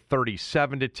make it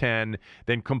 37-10,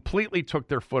 then completely took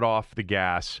their foot off the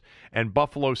gas, and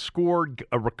Buffalo scored,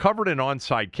 recovered an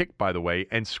onside kick, by the way,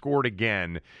 and scored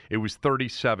again. It was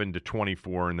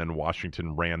 37-24, and then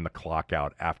Washington ran the clock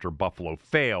out after Buffalo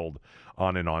failed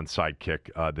on an onside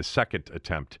kick, the second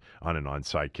attempt on an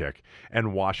onside kick,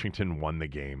 and Washington won the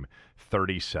game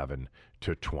 37-24.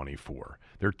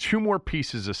 There are 2 more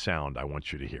pieces of sound I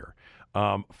want you to hear.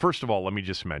 First of all, let me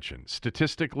just mention,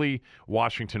 statistically,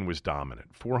 Washington was dominant.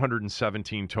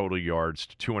 417 total yards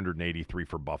to 283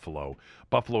 for Buffalo.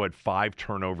 Buffalo had 5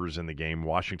 turnovers in the game.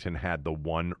 Washington had the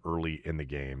 1 early in the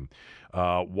game.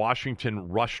 Washington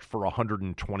rushed for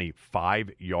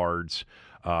 125 yards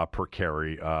per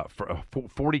carry, for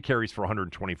 40 carries for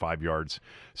 125 yards.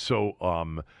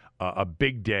 So a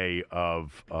big day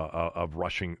of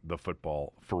rushing the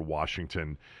football for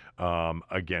Washington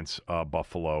against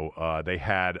Buffalo. They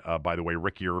had, by the way,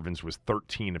 Ricky Irvins was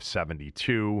 13 of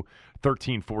 72,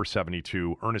 13 for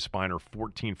 72. Ernest Biner,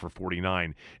 14 for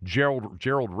 49.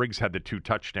 Gerald Riggs had the 2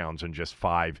 touchdowns and just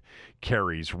 5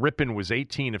 carries. Rippon was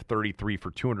 18 of 33 for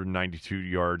 292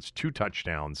 yards, 2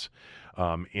 touchdowns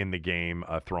in the game,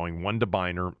 throwing 1 to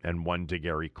Biner and 1 to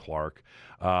Gary Clark.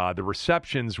 The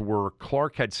receptions were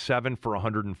Clark had 7 for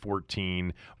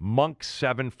 114, Monk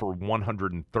 7 for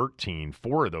 113,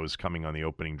 4 of those coming on the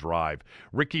opening drive.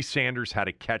 Ricky Sanders had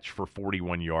a catch for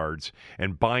 41 yards,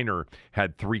 and Biner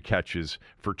had 3 catches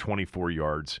for 24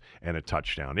 yards and a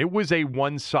touchdown. It was a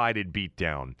one-sided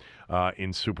beatdown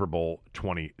in Super Bowl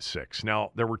 26.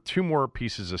 Now, there were 2 more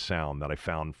pieces of sound that I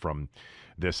found from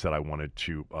this that I wanted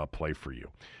to play for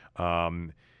you.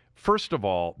 First of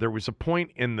all, there was a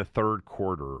point in the third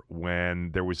quarter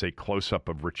when there was a close-up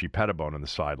of Richie Pettibone on the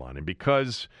sideline. And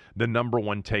because the number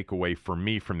one takeaway for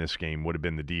me from this game would have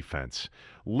been the defense,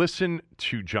 listen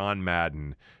to John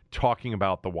Madden talking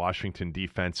about the Washington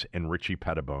defense and Richie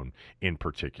Pettibone in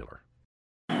particular.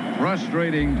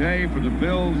 Frustrating day for the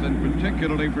Bills and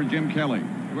particularly for Jim Kelly.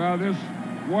 Well, this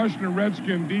Washington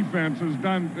Redskin defense has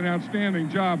done an outstanding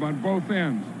job on both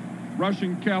ends,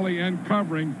 rushing Kelly and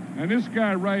covering. And this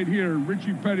guy right here,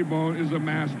 Richie Pettibone, is a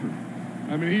master.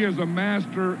 I mean, he is a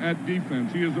master at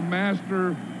defense. He is a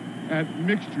master at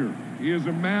mixture. He is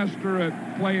a master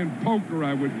at playing poker,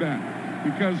 I would bet,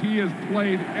 because he has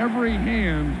played every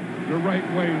hand the right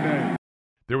way today.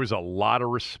 There was a lot of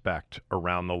respect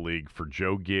around the league for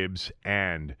Joe Gibbs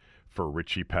and for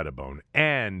Richie Pettibone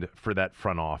and for that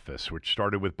front office, which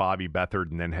started with Bobby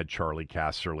Beathard and then had Charlie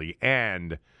Casserly,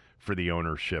 and for the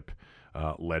ownership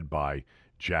led by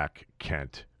Jack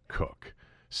Kent Cooke.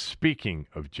 Speaking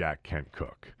of Jack Kent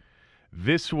Cooke,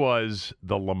 this was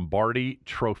the Lombardi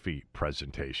Trophy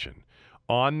presentation.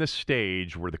 On the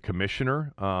stage were the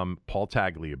commissioner, Paul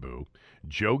Tagliabue,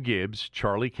 Joe Gibbs,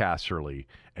 Charlie Casserly,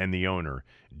 and the owner,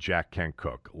 Jack Kent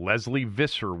Cooke. Leslie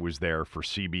Visser was there for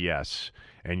CBS,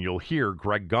 and you'll hear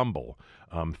Greg Gumbel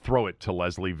throw it to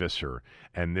Leslie Visser,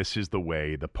 and this is the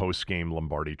way the post-game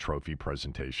Lombardi Trophy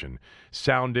presentation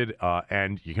sounded,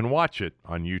 and you can watch it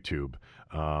on YouTube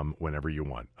whenever you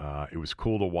want. It was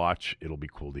cool to watch. It'll be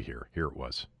cool to hear. Here it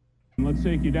was. Let's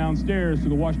take you downstairs to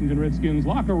the Washington Redskins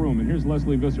locker room, and here's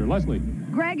Leslie Visser. Leslie.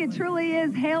 Greg, it truly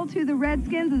is hail to the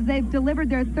Redskins as they've delivered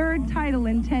their 3rd title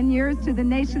in 10 years to the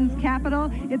nation's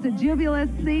capital. It's a jubilous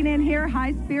scene in here,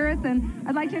 high spirits, and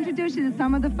I'd like to introduce you to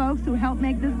some of the folks who helped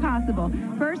make this possible.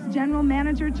 First, General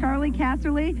Manager Charlie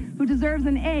Casserly, who deserves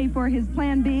an A for his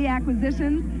Plan B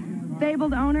acquisitions.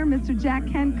 Fabled owner, Mr. Jack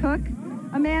Kent Cooke.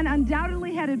 A man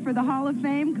undoubtedly headed for the Hall of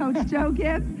Fame, Coach Joe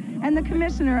Gibbs. And the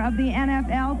commissioner of the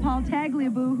NFL, Paul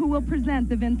Tagliabue, who will present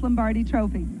the Vince Lombardi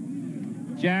Trophy.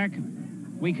 Jack,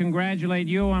 we congratulate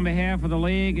you on behalf of the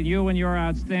league and you and your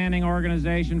outstanding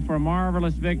organization for a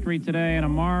marvelous victory today and a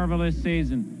marvelous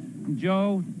season.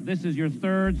 Joe, this is your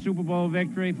 3rd Super Bowl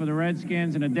victory for the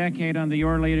Redskins in a decade under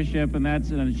your leadership, and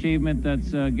that's an achievement that's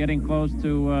getting close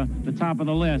to the top of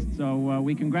the list. So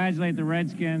we congratulate the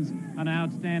Redskins on an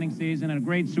outstanding season and a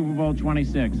great Super Bowl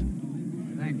 26.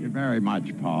 Thank you very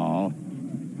much, Paul.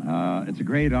 It's a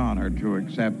great honor to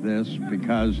accept this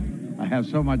because I have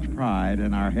so much pride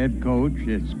in our head coach,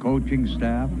 his coaching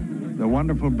staff, the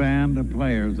wonderful band of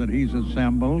players that he's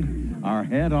assembled, our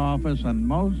head office, and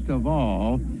most of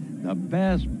all, the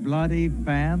best bloody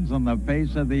fans on the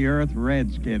face of the earth,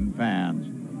 Redskin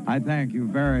fans. I thank you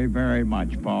very, very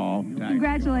much, Paul.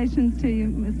 Congratulations to you,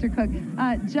 Mr. Cooke.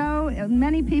 Joe,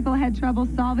 many people had trouble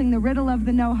solving the riddle of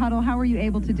the no-huddle. How were you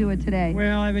able to do it today?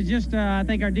 Well, it was just, I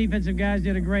think our defensive guys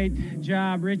did a great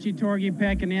job. Richie, Torgy,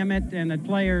 Peck, and Emmett, and the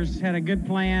players had a good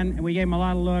plan, and we gave them a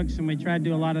lot of looks, and we tried to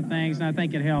do a lot of things, and I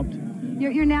think it helped.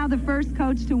 You're now the first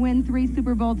coach to win 3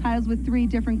 Super Bowl titles with 3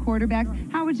 different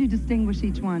quarterbacks. How would you distinguish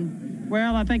each one?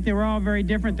 Well, I think they were all very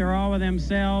different. They're all with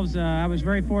themselves. I was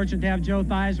very fortunate to have Joe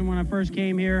Theismann when I first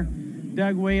came here.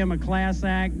 Doug William, a class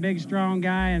act, big, strong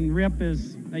guy, and Rip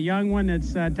is a young one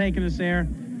that's taken us there.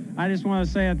 I just want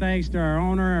to say a thanks to our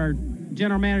owner, our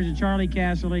general manager, Charlie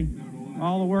Casserly,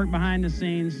 all the work behind the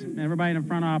scenes, everybody in the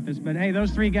front office. But, hey,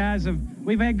 those 3 guys,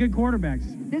 we've had good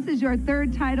quarterbacks. This is your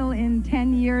 3rd title in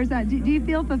 10 years. Do you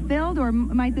feel fulfilled, or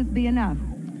might this be enough?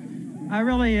 I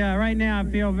really, right now, I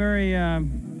feel very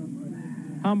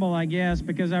humble, I guess,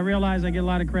 because I realize I get a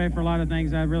lot of credit for a lot of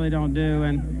things I really don't do.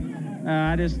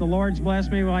 And the Lord's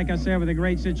blessed me, like I said, with a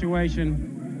great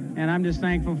situation. And I'm just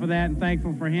thankful for that and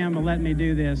thankful for him to let me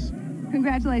do this.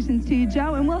 Congratulations to you,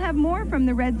 Joe. And we'll have more from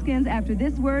the Redskins after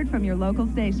this word from your local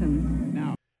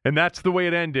stations. And that's the way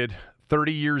it ended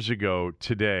 30 years ago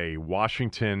today.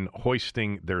 Washington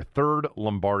hoisting their 3rd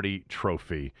Lombardi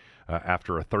trophy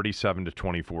after a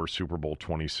 37-24 Super Bowl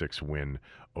 26 win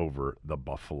over the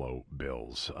Buffalo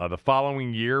Bills. The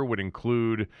following year would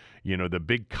include, the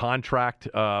big contract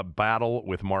battle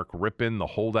with Mark Rippon, the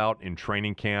holdout in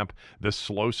training camp, the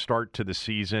slow start to the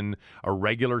season, a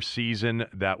regular season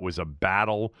that was a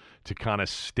battle to kind of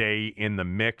stay in the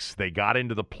mix. They got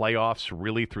into the playoffs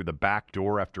really through the back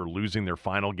door after losing their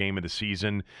final game of the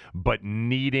season, but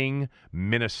needing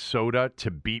Minnesota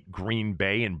to beat Green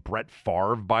Bay and Brett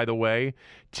Favre, by the way,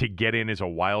 to get in as a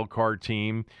wild card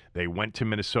team. They went to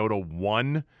Minnesota,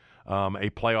 won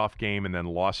a playoff game, and then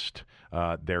lost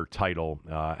their title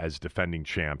as defending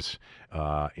champs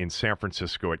in San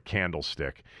Francisco at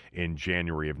Candlestick in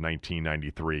January of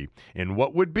 1993 in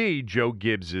what would be Joe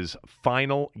Gibbs's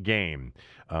final game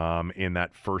in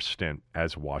that first stint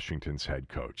as Washington's head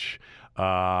coach.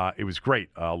 It was great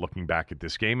looking back at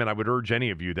this game, and I would urge any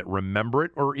of you that remember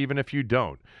it, or even if you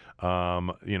don't,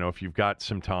 if you've got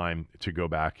some time to go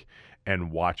back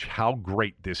and watch how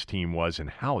great this team was and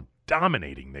how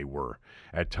dominating they were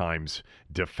at times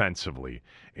defensively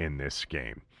in this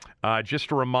game.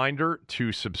 Just a reminder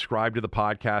to subscribe to the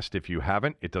podcast if you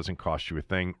haven't. It doesn't cost you a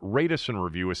thing. Rate us and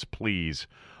review us, please,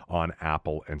 on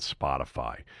Apple and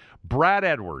Spotify. Brad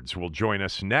Edwards will join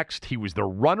us next. He was the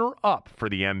runner-up for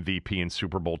the MVP in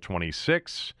Super Bowl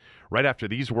 26, right after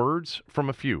these words from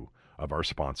a few of our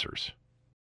sponsors.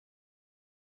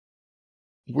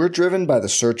 We're driven by the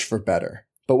search for better.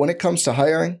 But when it comes to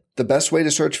hiring, the best way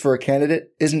to search for a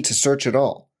candidate isn't to search at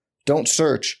all. Don't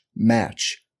search,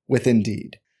 match with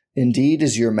Indeed. Indeed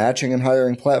is your matching and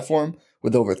hiring platform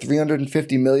with over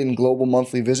 350 million global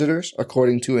monthly visitors,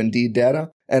 according to Indeed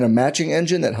data, and a matching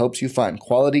engine that helps you find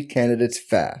quality candidates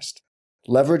fast.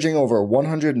 Leveraging over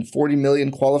 140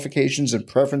 million qualifications and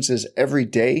preferences every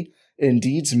day,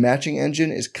 Indeed's matching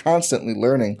engine is constantly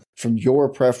learning from your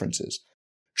preferences.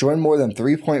 Join more than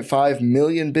 3.5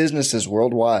 million businesses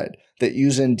worldwide that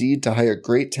use Indeed to hire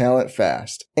great talent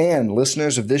fast. And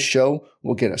listeners of this show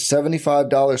will get a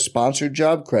 $75 sponsored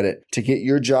job credit to get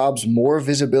your jobs more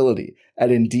visibility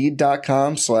at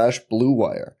Indeed.com/Blue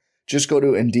Wire. Just go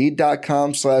to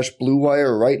Indeed.com/Blue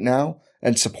Wire right now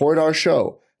and support our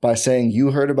show by saying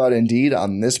you heard about Indeed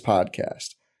on this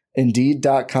podcast.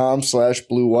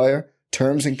 Indeed.com/Blue Wire.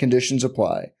 Terms and conditions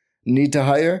apply. Need to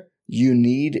hire? You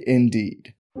need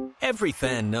Indeed. Every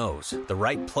fan knows the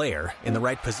right player in the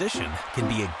right position can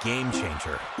be a game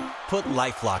changer. Put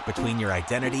LifeLock between your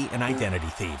identity and identity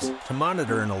thieves to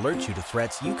monitor and alert you to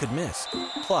threats you could miss.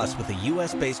 Plus, with a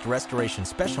U.S.-based restoration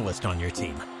specialist on your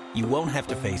team, you won't have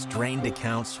to face drained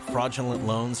accounts, fraudulent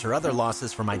loans, or other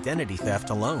losses from identity theft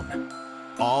alone.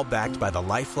 All backed by the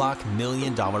LifeLock $1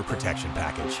 Million Protection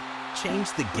Package.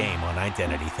 Change the game on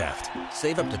identity theft.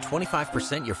 Save up to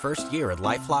 25% your first year at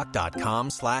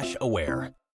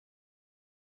LifeLock.com/aware.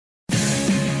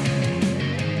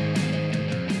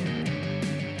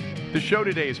 The show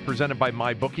today is presented by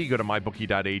MyBookie. Go to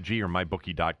MyBookie.ag or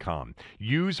MyBookie.com.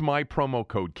 Use my promo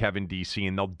code KevinDC,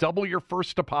 and they'll double your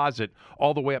first deposit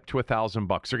all the way up to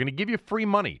 $1,000. They're going to give you free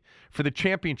money for the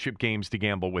championship games to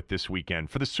gamble with this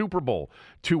weekend, for the Super Bowl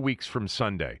 2 weeks from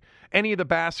Sunday, any of the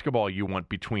basketball you want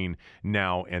between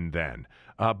now and then.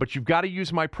 But you've got to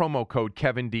use my promo code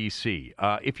KevinDC.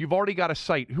 If you've already got a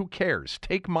site, who cares?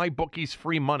 Take MyBookie's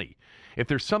free money. If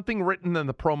there's something written in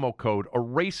the promo code,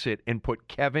 erase it and put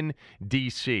Kevin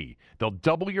DC. They'll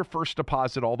double your first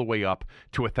deposit all the way up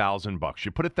to $1,000.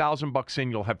 You put $1,000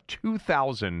 in, you'll have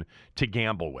 $2,000 to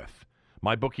gamble with.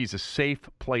 MyBookie's a safe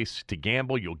place to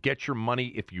gamble. You'll get your money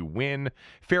if you win.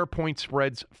 Fair point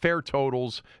spreads, fair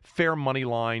totals, fair money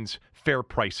lines, fair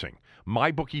pricing.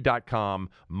 MyBookie.com,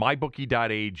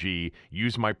 MyBookie.ag.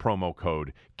 Use my promo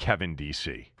code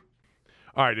KevinDC.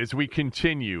 All right, as we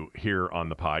continue here on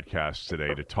the podcast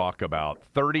today to talk about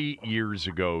 30 years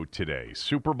ago today,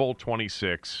 Super Bowl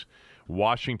 26,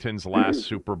 Washington's last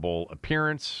Super Bowl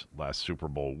appearance, last Super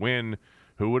Bowl win.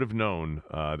 Who would have known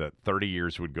that 30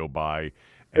 years would go by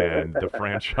and the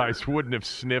franchise wouldn't have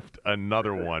sniffed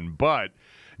another one? But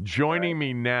joining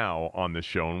me now on the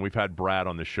show, and we've had Brad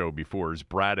on the show before, is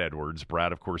Brad Edwards.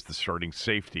 Brad, of course, the starting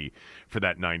safety for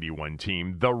that 91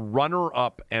 team, the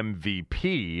runner-up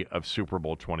MVP of Super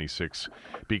Bowl 26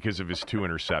 because of his 2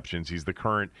 interceptions. He's the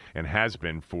current and has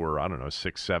been for,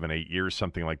 6, 7, 8 years,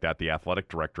 something like that, the athletic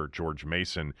director at George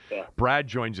Mason. Yeah. Brad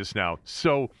joins us now.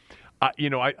 So,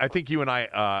 I think you and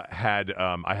I had you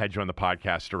on the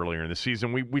podcast earlier in the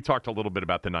season. We talked a little bit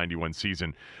about the 91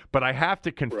 season, but I have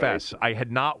to confess, I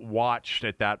had not watched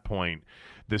at that point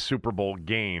the Super Bowl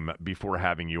game before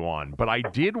having you on. But I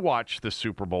did watch the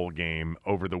Super Bowl game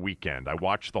over the weekend. I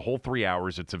watched the whole 3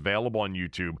 hours. It's available on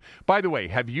YouTube. By the way,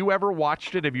 have you ever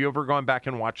watched it? Have you ever gone back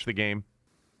and watched the game?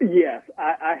 Yes,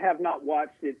 I have not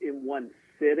watched it in one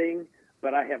sitting,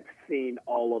 but I have seen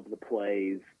all of the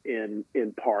plays in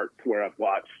parts where I've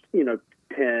watched,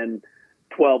 10,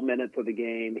 12 minutes of the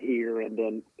game here, and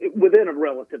then within a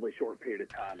relatively short period of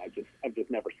time. I've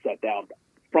just never sat down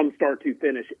from start to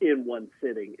finish in one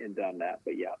sitting and done that.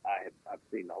 But yeah, I've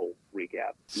seen the whole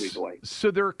replay. So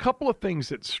there are a couple of things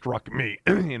that struck me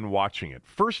in watching it.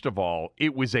 First of all,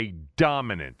 it was a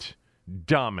dominant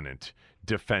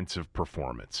defensive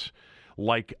performance.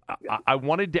 Like, I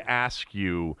wanted to ask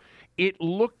you, it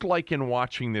looked like in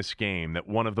watching this game that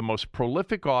one of the most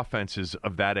prolific offenses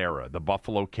of that era, the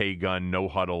Buffalo K-Gun,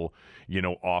 no-huddle,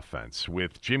 offense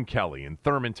with Jim Kelly and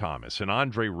Thurman Thomas and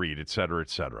Andre Reed, et cetera,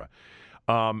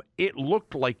 it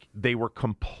looked like they were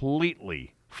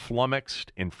completely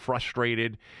flummoxed and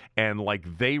frustrated and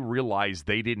like they realized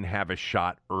they didn't have a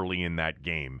shot early in that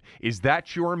game. Is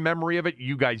that your memory of it?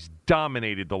 You guys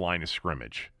dominated the line of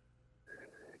scrimmage.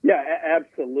 Yeah,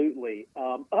 absolutely.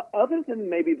 Other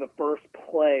than maybe the first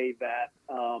play that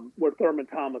where Thurman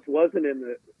Thomas wasn't in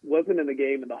the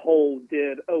game and the hole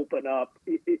did open up,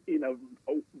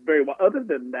 very well. Other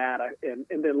than that, and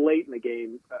then late in the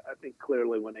game, I think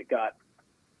clearly when it got,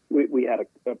 we had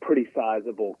a pretty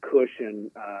sizable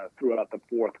cushion throughout the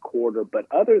fourth quarter. But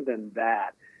other than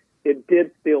that, it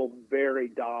did feel very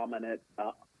dominant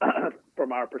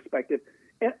from our perspective,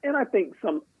 and I think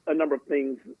a number of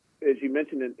things, as you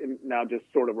mentioned, and now just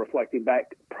sort of reflecting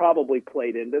back, probably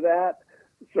played into that.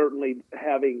 Certainly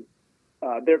having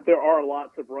there are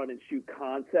lots of run and shoot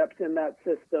concepts in that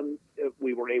system.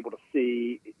 We were able to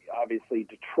see, obviously,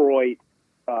 Detroit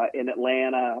in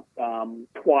Atlanta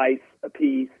twice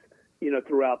apiece,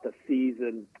 throughout the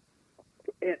season,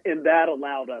 and that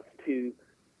allowed us to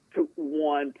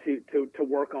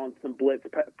work on some blitz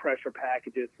pressure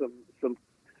packages, some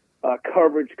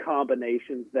coverage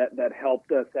combinations that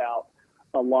helped us out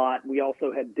a lot. We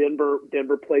also had Denver.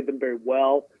 Denver played them very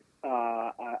well.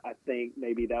 I think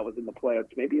maybe that was in the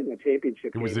playoffs, maybe in the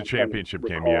championship game. It was the championship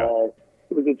game, yeah.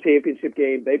 It was a championship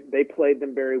game. They played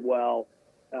them very well.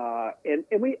 And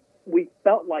we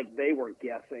felt like they were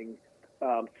guessing,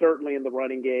 certainly in the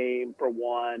running game, for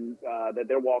one, that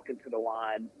they're walking to the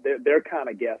line. They're kind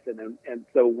of guessing. And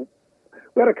so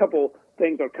we had a couple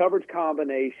things. Our coverage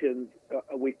combinations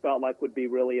we felt like would be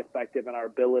really effective in our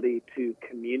ability to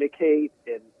communicate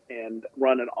and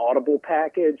run an audible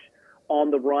package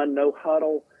on the run, no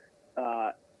huddle,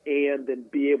 and then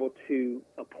be able to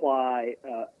apply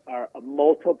a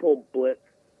multiple blitz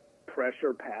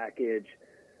pressure package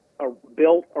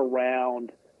built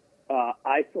around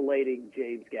isolating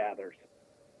James Gathers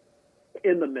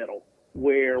in the middle,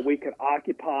 where we could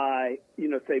occupy,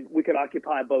 we could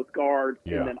occupy both guards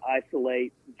and then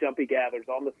isolate Jumpy Gathers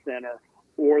on the center,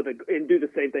 and do the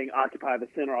same thing, occupy the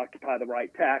center, occupy the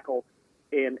right tackle,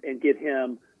 and get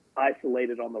him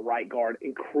isolated on the right guard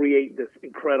and create this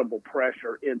incredible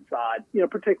pressure inside,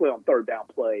 particularly on third down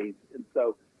plays. And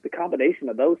so the combination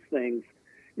of those things,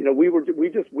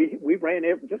 we ran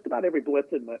just about every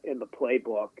blitz in the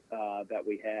playbook that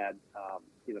we had,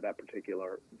 that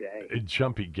particular day.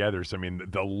 Jumpy Gathers,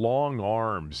 the long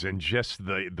arms and just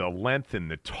the length and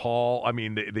the tall.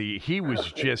 He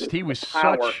was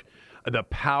such the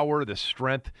power, the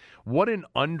strength. What an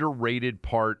underrated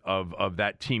part of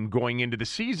that team going into the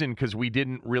season, because we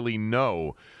didn't really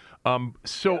know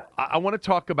I want to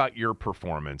talk about your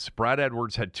performance. Brad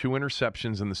Edwards had 2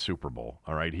 interceptions in the Super Bowl.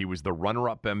 All right, he was the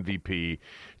runner-up MVP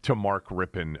to Mark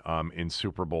Rippon in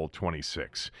Super Bowl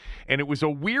 26, and it was a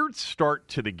weird start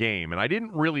to the game. And I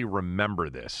didn't really remember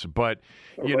this, but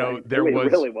there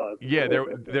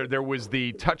was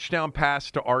the touchdown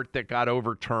pass to Art that got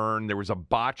overturned. There was a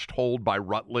botched hold by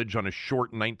Rutledge on a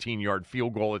short 19-yard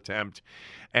field goal attempt.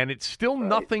 And it's still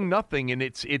nothing, and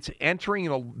it's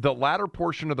entering the latter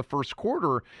portion of the first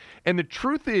quarter. And the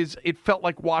truth is, it felt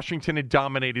like Washington had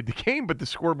dominated the game, but the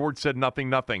scoreboard said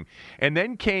nothing. And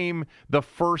then came the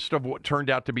first of what turned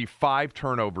out to be 5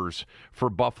 turnovers for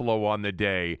Buffalo on the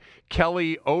day.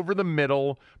 Kelly over the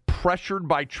middle, pressured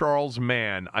by Charles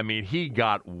Mann. I mean, he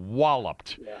got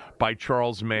walloped by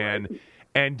Charles Mann. Right.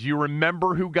 And do you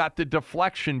remember who got the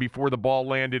deflection before the ball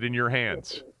landed in your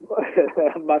hands?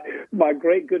 my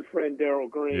great good friend Darryl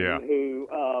Green, who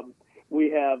we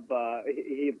have.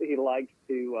 He likes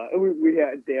to. We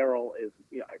had Darryl is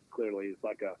clearly is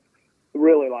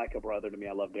really like a brother to me.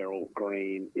 I love Darryl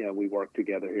Green. We work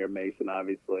together here at Mason,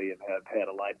 obviously, and have had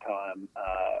a lifetime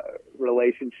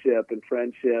relationship and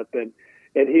friendship.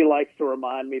 And he likes to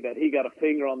remind me that he got a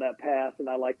finger on that pass, and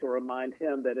I like to remind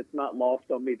him that it's not lost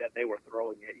on me that they were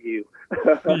throwing at you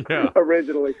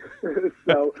originally.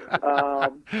 So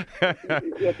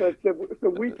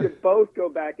we could both go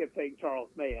back and thank Charles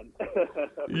Mann.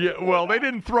 Well, they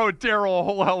didn't throw at Darryl a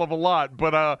whole hell of a lot,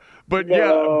 but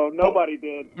nobody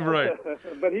did. Right.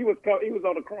 But he was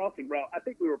on a crossing route. I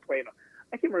think we were playing.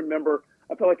 I can't remember.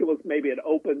 I felt like it was maybe an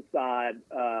open side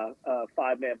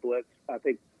 5-man blitz. I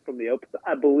think. From the open,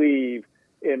 I believe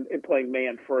in playing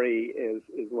man free is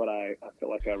what I feel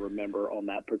like I remember on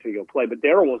that particular play. But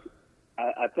Darryl was,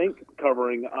 I think,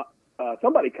 covering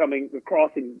somebody coming the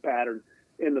crossing pattern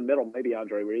in the middle, maybe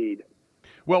Andre Reed.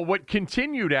 Well, what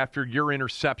continued after your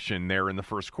interception there in the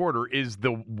first quarter is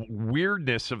the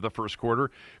weirdness of the first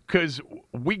quarter because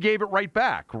we gave it right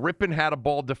back. Rippon had a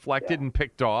ball deflected and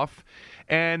picked off.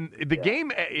 And the game,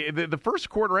 the first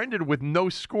quarter ended with no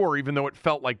score, even though it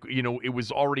felt like, it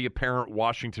was already apparent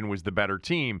Washington was the better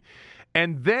team.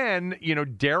 And then,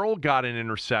 Darryl got an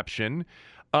interception.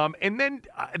 And then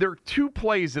there are 2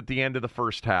 plays at the end of the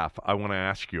first half I want to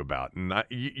ask you about. And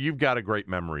you've got a great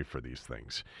memory for these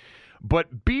things.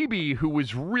 But Beebe, who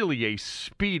was really a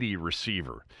speedy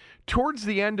receiver, towards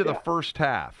the end of the first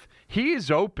half, he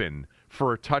is open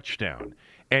for a touchdown.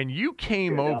 And you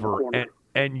came over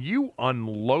and you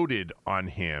unloaded on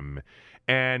him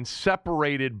and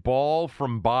separated ball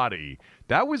from body.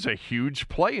 That was a huge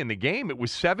play in the game. It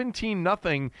was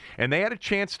 17-0, and they had a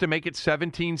chance to make it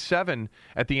 17-7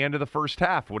 at the end of the first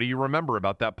half. What do you remember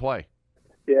about that play?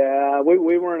 Yeah, we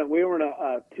were in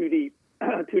a too deep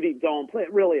zone,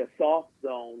 really a soft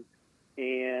zone,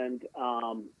 and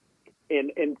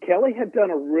Kelly had done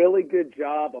a really good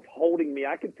job of holding me.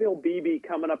 I could feel BB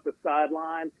coming up the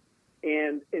sideline,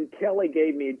 and Kelly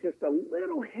gave me just a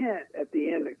little hint at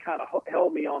the end that kind of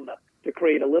held me to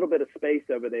create a little bit of space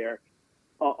over there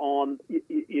on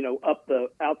up the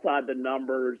outside the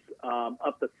numbers,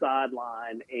 up the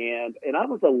sideline, and I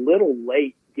was a little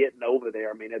late getting over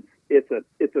there. I mean, it's a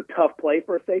tough play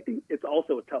for a safety. It's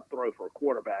also a tough throw for a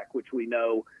quarterback, which we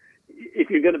know if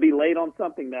you're going to be late on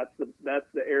something, that's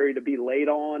the area to be late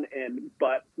on.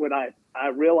 But when I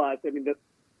realized,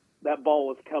 that ball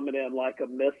was coming in like a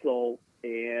missile,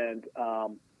 and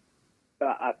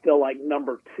I feel like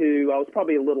number 2. I was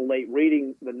probably a little late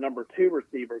reading the number 2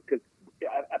 receiver because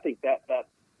I think that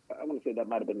I want to say that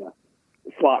might have been the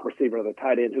slot receiver, the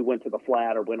tight end who went to the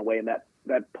flat or went away, and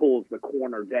that pulls the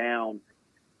corner down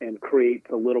and creates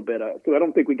a little bit of. So I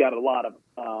don't think we got a lot of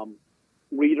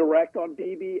redirect on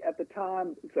BB at the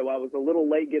time. So I was a little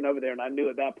late getting over there, and I knew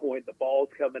at that point the ball's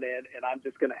coming in, and I'm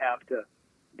just going to have to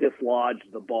dislodge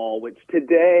the ball. Which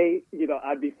today,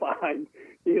 I'd be fine.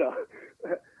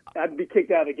 I'd be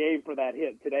kicked out of the game for that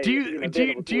hit today.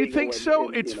 Do you think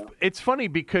so? It's funny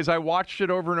because I watched it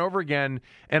over and over again,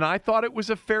 and I thought it was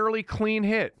a fairly clean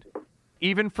hit,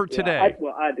 even for today.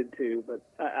 I did too, but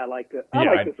I like the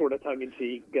sort of tongue in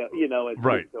cheek.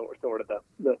 Right. Sort of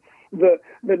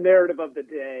the narrative of the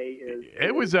day is.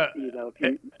 It was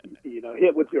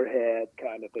hit with your head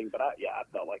kind of thing. But I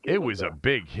felt like it was a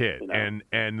big hit,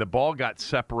 and the ball got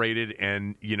separated,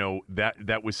 and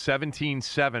that was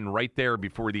 17-7 right there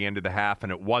before the end of the half,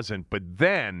 and it wasn't. But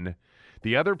then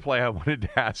the other play I wanted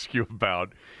to ask you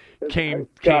about came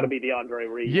got to be the Andre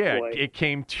Reed play. It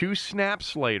came 2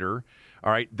 snaps later.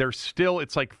 All right,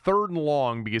 it's like 3rd and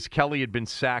long because Kelly had been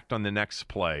sacked on the next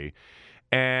play.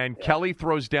 And Kelly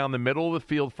throws down the middle of the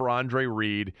field for Andre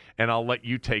Reed, and I'll let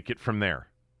you take it from there.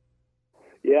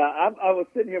 Yeah, I was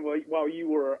sitting here while you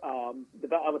were. I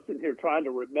was sitting here trying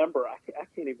to remember. I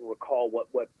can't even recall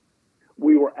what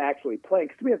we were actually playing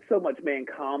because we had so much man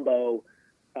combo,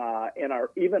 and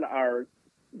our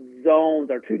zones,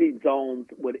 our 2 deep zones,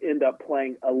 would end up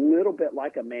playing a little bit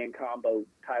like a man combo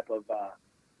type of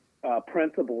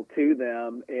principle to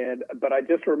them. But I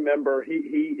just remember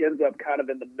he ends up kind of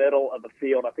in the middle of the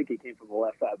field. I think he came from the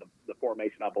left side of the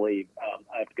formation, I believe.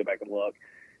 I have to go back and look.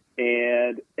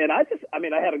 And I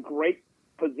had a great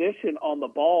position on the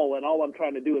ball, and all I'm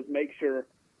trying to do is make sure.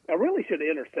 I really should have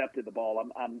intercepted the ball.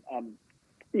 I'm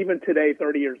even today,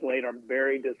 30 years later, I'm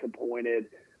very disappointed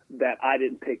that I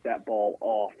didn't pick that ball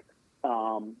off.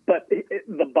 But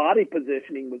the body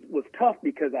positioning was tough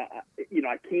because I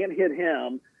can't hit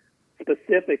him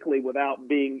specifically without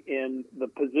being in the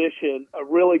position, a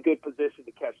really good position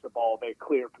to catch the ball, a very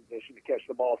clear position to catch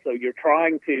the ball. So you're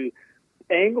trying to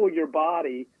angle your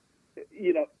body,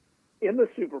 in the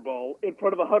Super Bowl in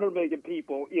front of 100 million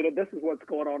people. This is what's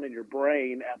going on in your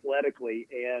brain athletically.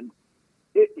 And,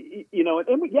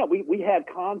 we had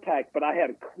contact, but I had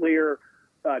a clear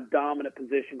dominant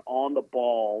position on the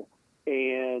ball.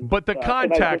 But the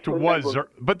contact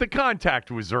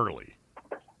was early.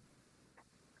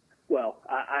 Well,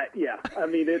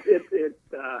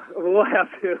 we'll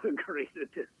have to agree to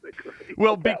disagree.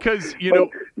 Well, because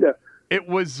it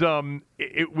was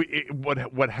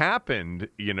what happened,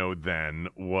 then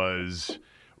was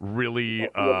really.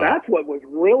 That's what was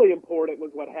really important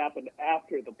was what happened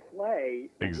after the play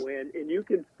and you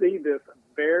can see this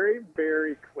very,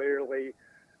 very clearly.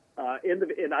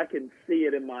 And I can see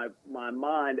it in my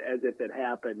mind as if it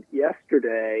happened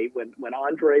yesterday when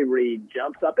Andre Reed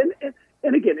jumps up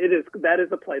and again that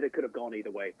is a play that could have gone either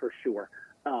way for sure.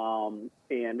 And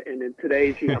in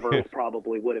today's universe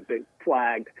probably would have been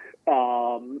flagged.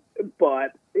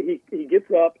 But he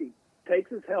gets up, he takes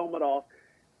his helmet off,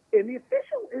 and the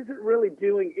official isn't really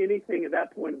doing anything at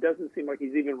that point. It doesn't seem like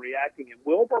he's even reacting. And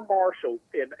Wilbur Marshall,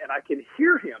 and I can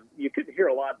hear him. You couldn't hear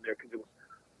a lot in there because it was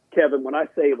Kevin. When I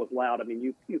say it was loud, I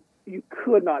mean you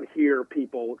could not hear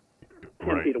people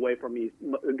 10 feet away from me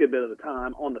a good bit of the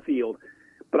time on the field.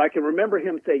 But I can remember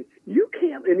him saying, "You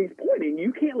can't," and he's pointing.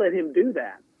 You can't let him do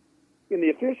that. And the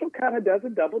official kind of does a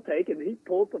double take, and he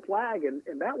pulls the flag, and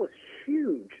that was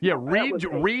huge. Yeah,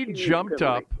 Reed jumped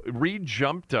up. Reed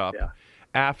jumped up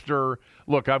after.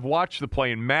 Look, I've watched the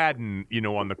play, and Madden,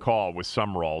 on the call with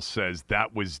Summerall says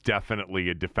that was definitely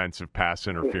a defensive pass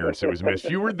interference that was missed.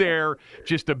 You were there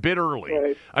just a bit early.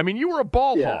 Right. I mean, you were a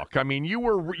ball hawk. I mean, you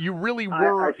really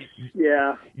were. I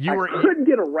couldn't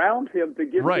get around him to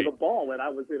give me the ball, and I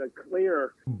was in a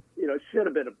clear. I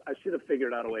should have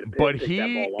figured out a way to pick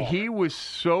that ball off. He was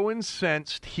so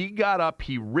incensed. He got up.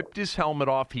 He ripped his helmet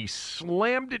off. He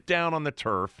slammed it down on the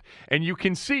turf, and you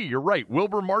can see. You're right.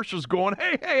 Wilbur Marshall's going,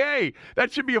 hey.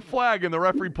 That should be a flag, and the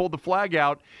referee pulled the flag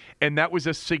out, and that was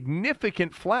a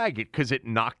significant flag because it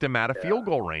knocked them out of field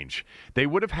goal range. They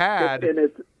would have had,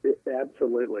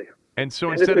 absolutely. And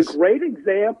so it's a great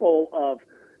example of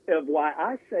why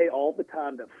I say all the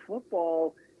time that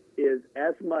football is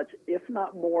as much, if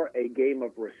not more, a game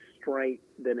of restraint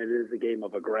than it is a game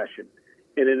of aggression.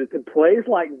 And it's in plays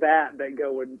like that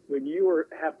go when you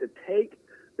have to take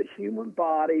the human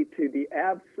body to the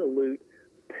absolute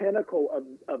pinnacle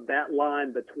of that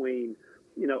line between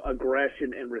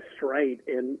aggression and restraint,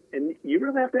 and you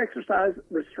really have to exercise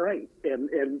restraint,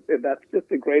 and that's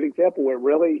just a great example where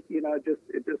really it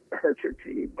just hurts your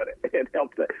team, but it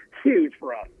helps huge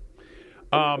for us.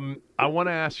 I want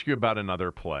to ask you about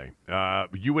another play.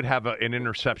 You would have an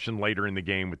interception later in the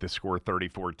game with the score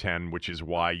 34-10, which is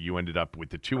why you ended up with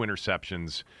the 2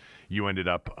 interceptions. You ended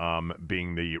up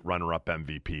being the runner-up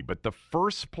MVP. But the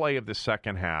first play of the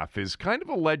second half is kind of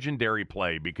a legendary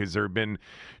play because there have been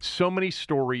so many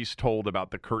stories told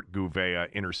about the Kurt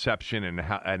Gouveia interception and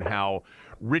how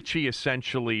Richie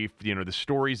essentially, the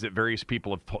stories that various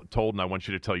people have told, and I want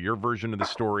you to tell your version of the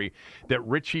story, that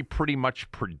Richie pretty much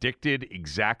predicted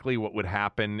exactly what would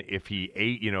happen if he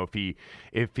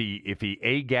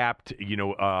A-gapped,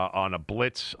 on a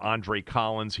blitz, Andre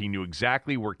Collins. He knew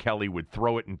exactly where Kelly would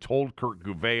throw it and told Kurt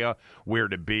Gouveia where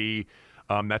to be.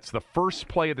 That's the first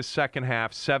play of the second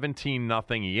half,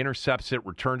 17-0. He intercepts it,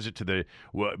 returns it to the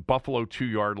Buffalo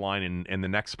 2-yard line, and the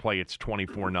next play it's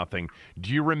 24-0.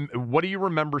 What do you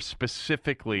remember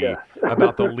specifically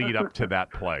about the lead up to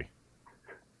that play?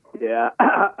 Yeah,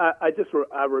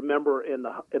 I remember in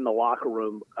the locker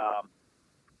room,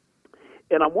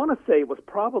 and I want to say it was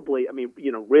probably.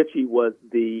 Richie was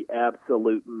the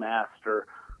absolute master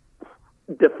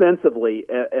defensively,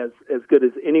 as good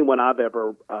as anyone I've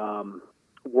ever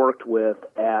worked with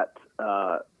at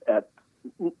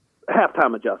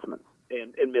halftime adjustments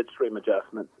and midstream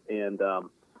adjustments. And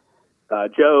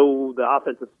Joe, the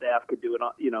offensive staff, could do it,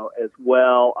 as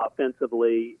well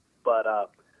offensively. But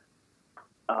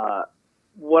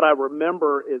what I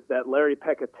remember is that Larry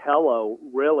Peccatello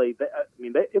really,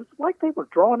 it was like they were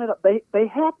drawing it up. They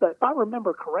had if I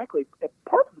remember correctly,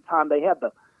 part of the time they had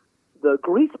the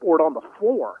grease board on the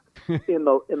floor in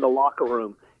the locker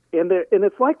room. And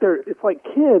it's like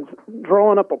kids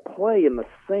drawing up a play in the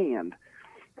sand,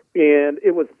 and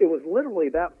it was literally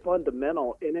that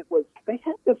fundamental. And they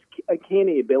had this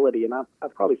uncanny ability, and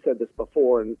I've probably said this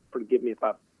before, and forgive me if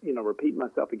I repeat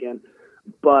myself again,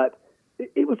 but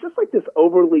it was just like this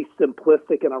overly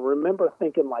simplistic. And I remember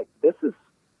thinking like, there's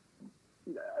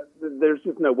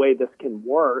just no way this can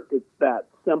work. It's that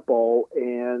simple,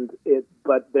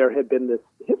 but there had been this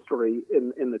history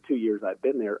in the 2 years I've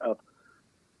been there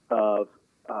of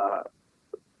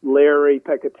Larry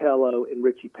Peccatello and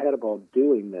Richie Pettibone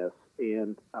doing this,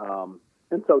 and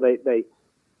so they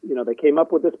came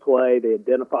up with this play. They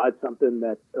identified something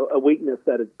a weakness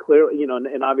that is clearly,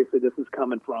 and obviously this is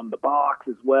coming from the box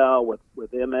as well with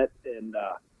Emmett and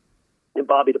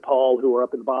Bobby DePaul, who were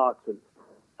up in the box, and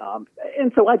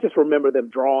so I just remember them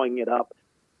drawing it up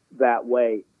that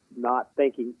way, not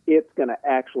thinking it's going to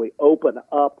actually open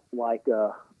up like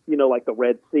the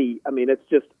Red Sea. I mean, it's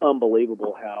just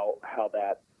unbelievable how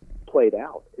that played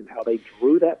out and how they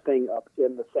drew that thing up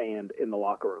in the sand in the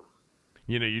locker room.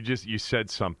 You said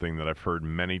something that I've heard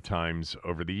many times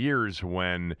over the years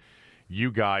when you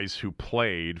guys who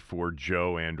played for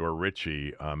Joe and or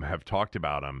Richie have talked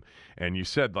about them, and you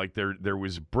said like there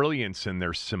was brilliance in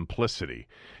their simplicity.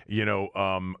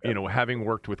 Having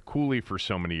worked with Cooley for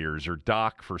so many years, or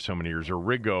Doc for so many years, or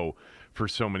Riggo for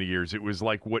so many years, it was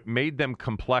like what made them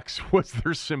complex was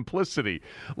their simplicity.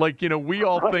 Like, we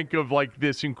all think of like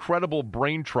this incredible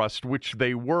brain trust, which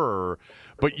they were,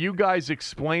 but you guys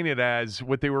explain it as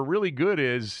what they were really good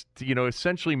is,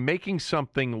 essentially making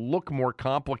something look more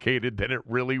complicated than it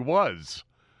really was.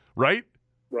 Right?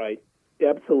 Right.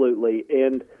 Absolutely.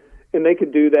 And they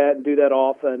could do that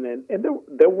often. And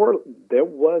there was,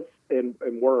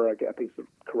 I think the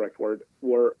correct word,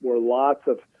 were lots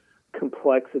of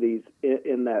complexities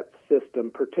in that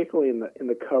system, particularly in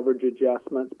the coverage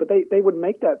adjustments. But they would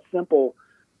make that simple.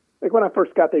 Like when I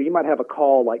first got there, you might have a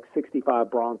call like 65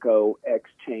 Bronco X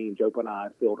change, open eye,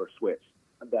 filter switch,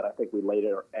 that I think we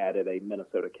later added a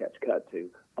Minnesota catch cut to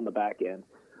on the back end.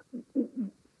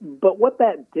 But what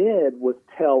that did was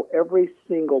tell every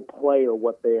single player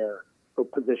what their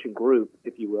position group,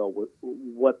 if you will,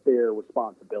 what their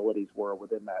responsibilities were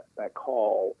within that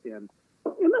call. And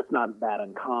that's not that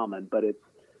uncommon, but it's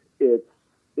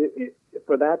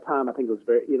for that time, I think it was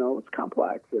very, it's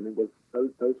complex, and it was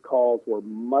those calls were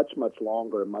much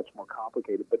longer and much more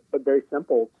complicated, but very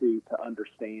simple to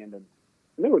understand, and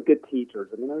they were good teachers.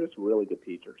 I mean, they're just really good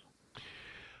teachers.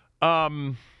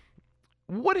 What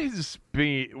has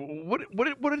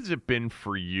it been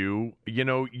for you?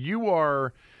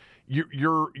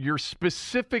 You're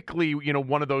specifically,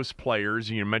 one of those players.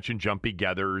 You mentioned Jumpy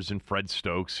Geathers and Fred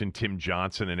Stokes and Tim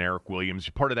Johnson and Eric Williams,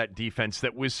 part of that defense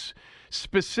that was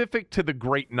specific to the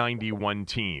great 91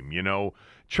 team.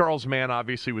 Charles Mann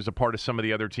obviously was a part of some of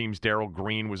the other teams. Darryl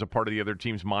Green was a part of the other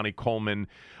teams, Monty Coleman.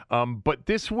 But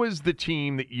this was the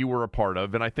team that you were a part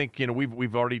of. And I think,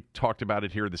 we've already talked about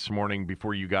it here this morning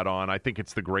before you got on. I think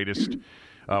it's the greatest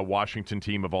Washington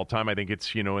team of all time. I think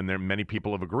it's, and there many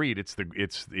people have agreed it's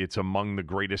among the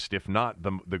greatest, if not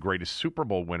the greatest Super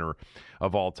Bowl winner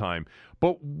of all time.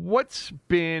 But what has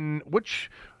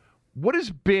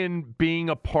been being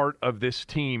a part of this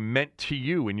team meant to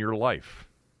you in your life?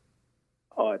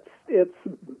 Oh, it's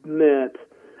meant,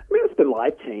 it's been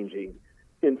life-changing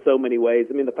in so many ways.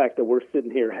 The fact that we're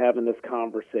sitting here having this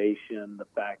conversation, the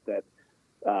fact that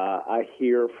I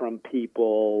hear from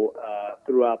people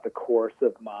throughout the course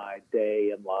of my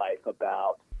day and life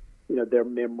about, their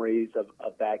memories of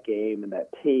that game and that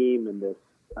team and this,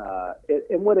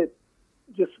 and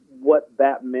what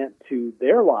that meant to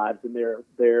their lives and their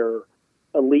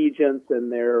allegiance and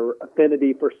their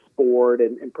affinity for sport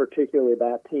and particularly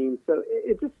that team. So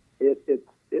it's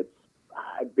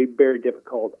it'd be very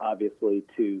difficult, obviously,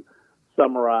 to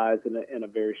summarize in a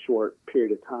very short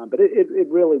period of time, but it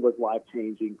really was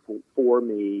life-changing for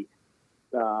me.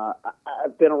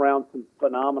 I've been around some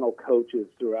phenomenal coaches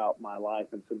throughout my life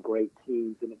and some great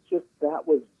teams, and that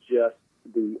was just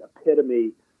the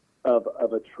epitome of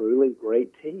a truly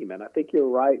great team. And I think you're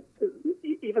right,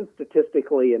 even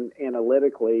statistically and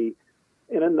analytically,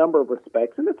 in a number of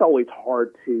respects. And it's always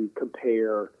hard to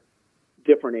compare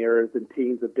different eras and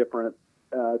teams of different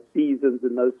seasons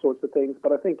and those sorts of things.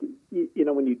 But I think,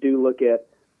 when you do look at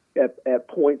at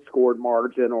points scored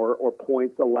margin or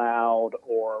points allowed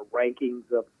or rankings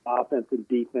of offense and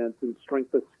defense and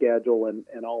strength of schedule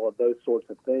and all of those sorts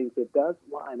of things, it does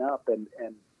line up and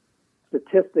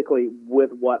statistically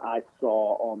with what I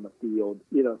saw on the field,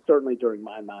 certainly during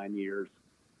my 9 years.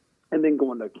 And then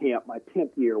going to camp my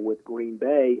 10th year with Green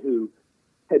Bay, who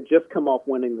had just come off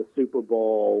winning the Super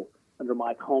Bowl under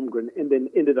Mike Holmgren and then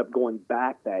ended up going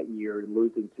back that year and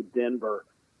losing to Denver.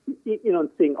 And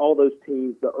seeing all those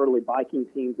teams, the early Viking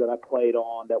teams that I played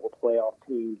on that were playoff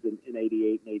teams in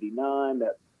 88 and 89,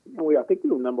 that I think we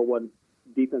were number one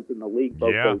defense in the league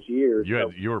both those years.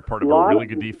 You were part of a really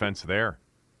good defense there.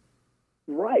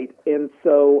 Right. And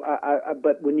so,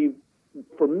 but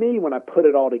for me, when I put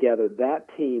it all together, that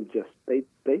team they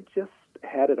just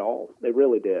had it all. They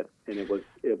really did. And it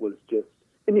was just,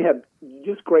 and you had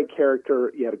just great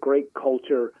character. You had a great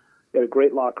culture. You had a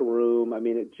great locker room. I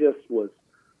mean, it just was,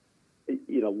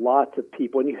 lots of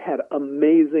people, and you had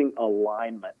amazing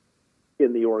alignment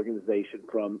in the organization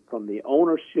from the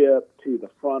ownership to the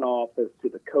front office to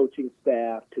the coaching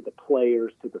staff to the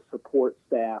players to the support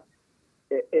staff.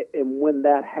 And when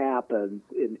that happens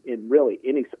in really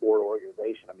any sport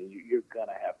organization, I mean, you're going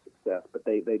to have success, but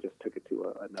they just took it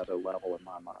to another level in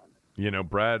my mind.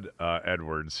 Brad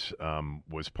Edwards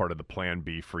was part of the Plan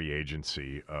B free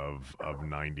agency of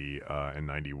 90 and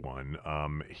 91.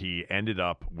 He ended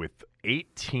up with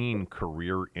 18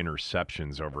 career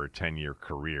interceptions over a 10-year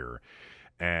career.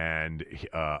 And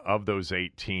of those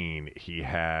 18, he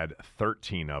had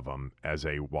 13 of them as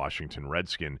a Washington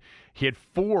Redskin. He had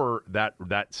 4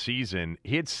 that season.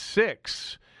 He had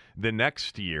 6 the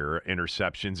next year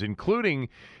interceptions, including,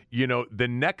 the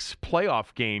next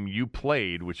playoff game you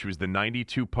played, which was the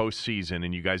 92 postseason,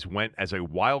 and you guys went as a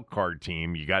wild card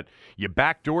team. You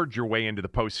backdoored your way into the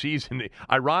postseason,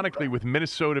 ironically, with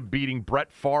Minnesota beating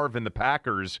Brett Favre and the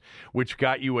Packers, which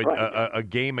got you a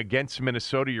game against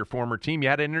Minnesota, your former team. You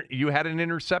had an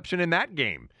interception in that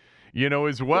game,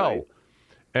 as well. Right.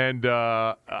 And,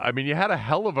 you had a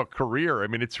hell of a career. I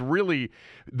mean, it's really,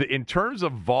 in terms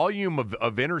of volume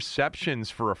of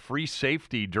interceptions for a free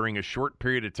safety during a short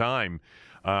period of time,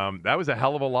 that was a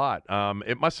hell of a lot.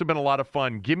 It must have been a lot of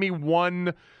fun. Give me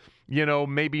one,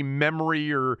 maybe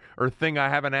memory or thing I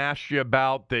haven't asked you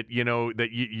about that, that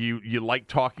you like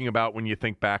talking about when you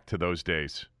think back to those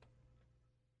days.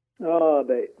 Oh,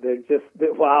 they're just,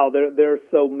 wow, there's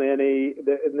so many,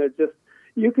 and they're just,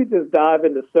 you could just dive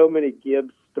into so many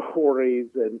Gibbs stories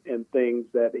and things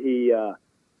that he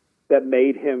that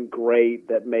made him great,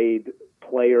 that made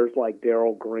players like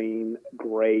Darryl Green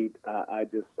great.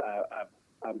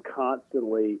 I'm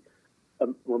constantly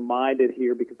reminded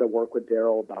here because I work with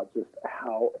Darryl about just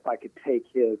how if I could take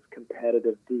his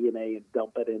competitive DNA and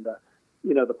dump it into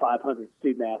the 500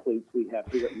 student athletes we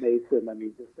have here at Mason. I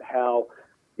mean, just how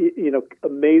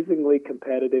amazingly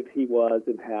competitive he was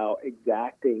and how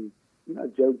exacting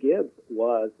Joe Gibbs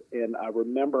was. And I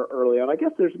remember early on, I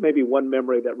guess there's maybe one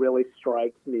memory that really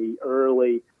strikes me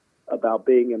early about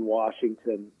being in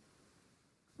Washington,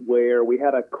 where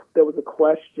there was a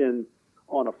question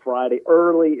on a Friday,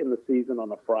 early in the season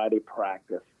on a Friday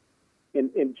practice.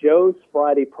 And Joe's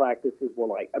Friday practices were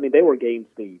they were game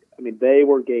speed. They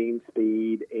were game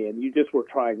speed, and you just were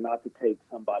trying not to take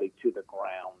somebody to the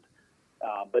ground.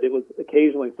 But it was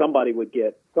occasionally somebody would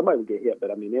get hit. But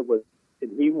it was.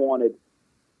 And he wanted,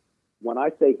 when I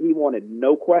say he wanted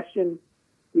no question,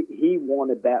 he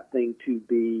wanted that thing to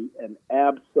be an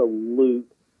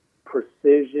absolute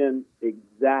precision,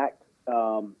 exact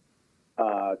trial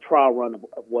run of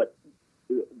what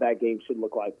that game should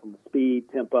look like from speed,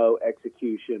 tempo,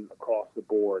 execution across the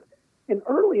board. And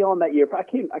early on that year, I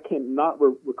cannot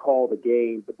recall the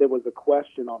game, but there was a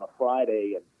question on a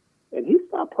Friday, and he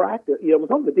stopped practice. It was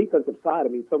on the defensive side.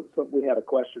 We had a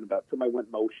question about somebody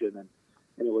went motion, and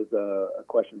it was a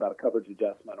question about a coverage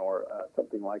adjustment or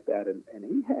something like that. And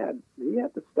he had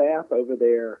the staff over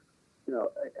there,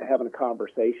 having a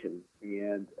conversation,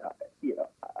 and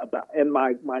and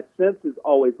my sense is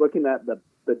always looking at the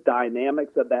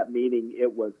dynamics of that meeting.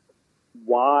 It was,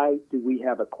 why do we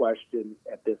have a question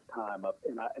at this time?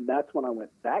 And that's when I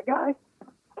went, that guy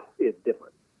is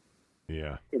different.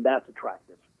 Yeah. And that's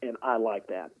attractive. And I like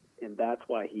that. And that's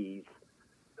why he's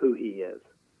who he is.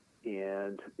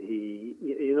 And he,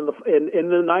 in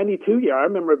the 92 year, I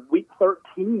remember week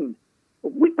 13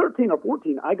 or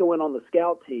 14, I go in on the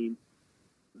scout team.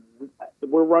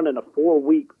 We're running a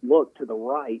 4-week look to the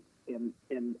right, and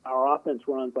our offense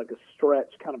runs like a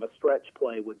stretch, kind of a stretch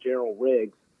play with Gerald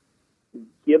Riggs.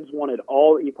 Gibbs wanted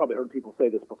you probably heard people say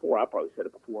this before, I probably said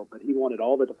it before, but he wanted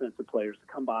all the defensive players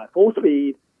to come by full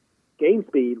speed, game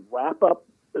speed, wrap up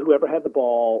whoever had the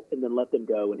ball and then let them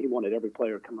go, and he wanted every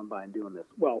player coming by and doing this.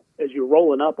 Well, as you're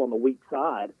rolling up on the weak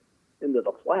side into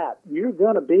the flat, you're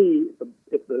going to be,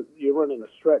 if you're running a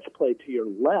stretch play to your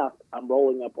left, I'm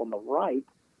rolling up on the right,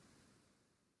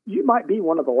 you might be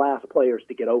one of the last players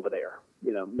to get over there,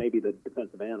 maybe the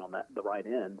defensive end on the right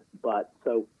end. But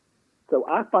so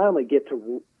I finally get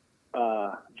to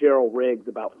Gerald Riggs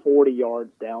about 40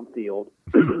 yards downfield.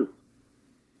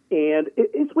 And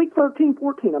it's week 13,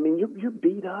 14. I mean, you're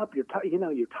beat up. You're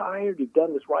tired. You've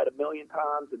done this right a million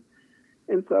times,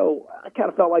 and so I kind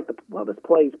of felt like this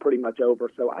play's pretty much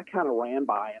over. So I kind of ran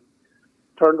by him,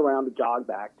 turned around to jog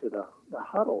back to the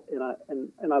huddle,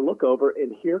 and I look over,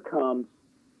 and here comes,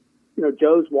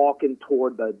 Joe's walking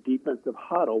toward the defensive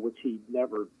huddle, which he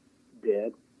never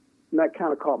did, and that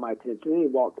kind of caught my attention. And he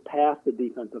walks past the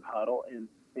defensive huddle, and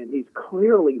he's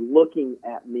clearly looking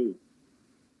at me.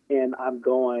 And I'm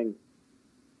going,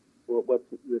 well, what's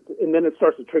this? And then it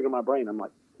starts to trigger my brain. I'm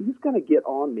like, he's going to get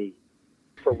on me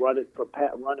for running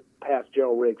past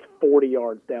Gerald Riggs 40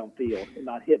 yards downfield and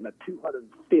not hitting a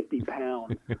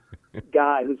 250-pound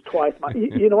guy who's twice my.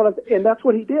 You know what I'm saying? And that's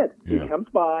what he did. Yeah. He comes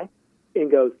by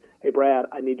and goes, "Hey, Brad,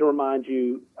 I need to remind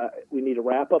you, we need to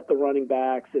wrap up the running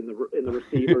backs and the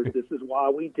receivers. This is why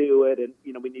we do it, and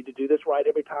we need to do this right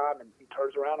every time." And he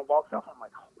turns around and walks off. I'm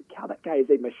like, "Holy cow, that guy is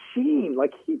a machine!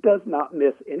 Like, he does not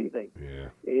miss anything." Yeah.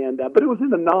 And but it was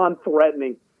in a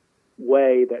non-threatening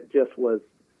way that just was.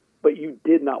 But you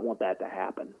did not want that to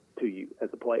happen to you as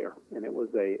a player, and it was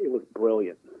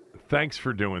brilliant. Thanks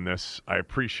for doing this. I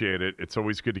appreciate it. It's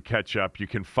always good to catch up. You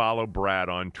can follow Brad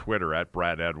on Twitter at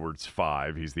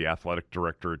BradEdwards5. He's the athletic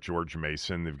director at George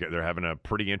Mason. They're having a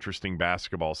pretty interesting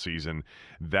basketball season,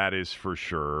 that is for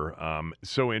sure.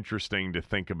 So interesting to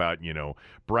think about,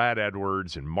 Brad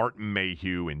Edwards and Martin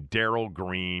Mayhew and Darryl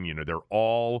Green. They're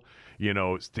all,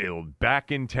 still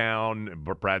back in town.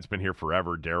 But Brad's been here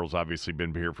forever. Darryl's obviously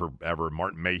been here forever.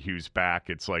 Martin Mayhew's back.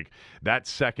 It's like that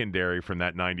secondary from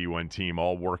that 91 team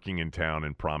all working in town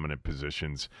in prominent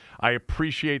positions. I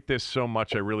appreciate this so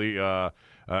much. I really,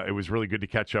 it was really good to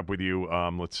catch up with you.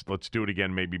 Let's do it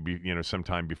again, maybe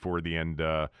sometime before the end,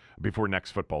 before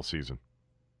next football season.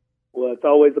 Well, it's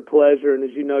always a pleasure, and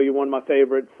as you know, you're one of my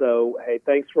favorites. So, hey,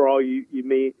 thanks for all you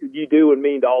do and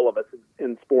mean to all of us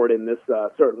in sport in this,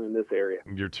 certainly in this area.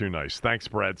 You're too nice. Thanks,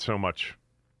 Brad, so much.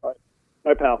 All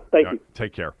right, pal. Thank you.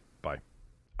 Take care. Bye.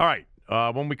 All right.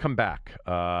 When we come back,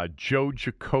 Joe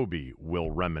Jacoby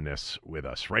will reminisce with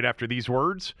us right after these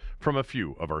words from a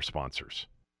few of our sponsors.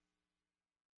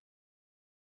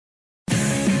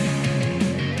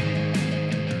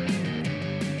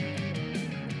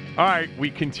 All right, we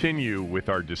continue with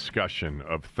our discussion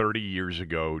of 30 years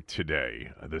ago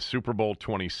today, the Super Bowl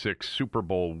 26 Super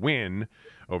Bowl win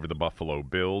over the Buffalo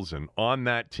Bills. And on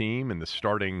that team and the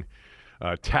starting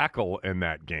tackle in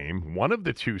that game, one of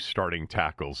the two starting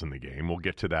tackles in the game, we'll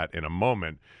get to that in a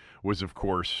moment, was, of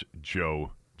course,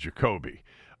 Joe Jacoby.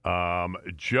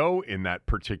 Joe, in that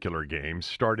particular game,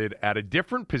 started at a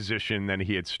different position than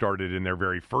he had started in their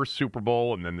very first Super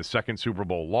Bowl, and then the second Super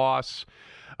Bowl loss,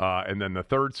 and then the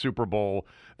third Super Bowl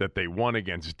that they won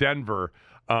against Denver.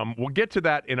 We'll get to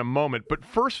that in a moment. But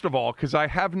first of all, because I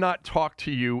have not talked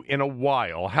to you in a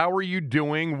while, how are you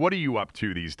doing? What are you up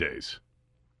to these days?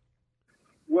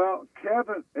 Well,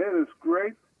 Kevin, it is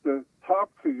great to talk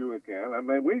to you again. I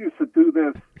mean, we used to do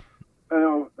this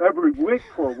every week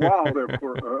for a while there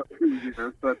for a few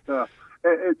years, but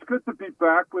it's good to be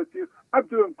back with you. I'm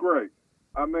doing great.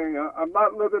 I mean, I'm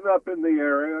not living up in the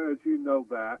area, as you know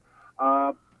that.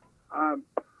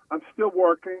 I'm still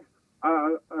working.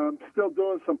 I'm still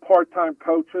doing some part-time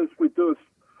coaches. We do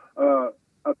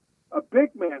a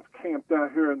big man's camp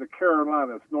down here in the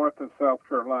Carolinas, North and South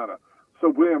Carolina. So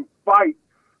we invite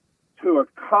to a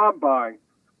combine,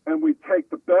 and we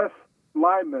take the best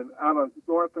linemen out of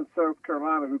North and South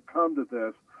Carolina who come to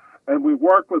this, and we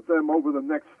work with them over the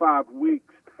next 5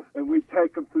 weeks, and we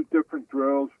take them through different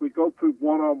drills. We go through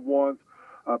one-on-ones,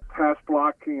 pass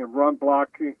blocking and run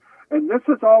blocking, and this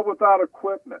is all without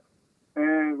equipment.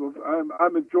 And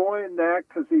I'm enjoying that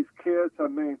because these kids, I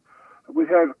mean, we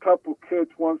had a couple kids,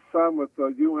 one son with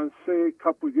UNC a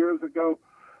couple years ago.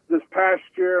 This past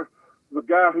year, the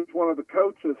guy who's one of the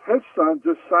coaches, his son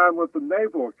just signed with the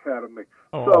Naval Academy.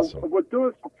 Oh, so awesome. We're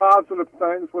doing some positive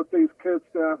things with these kids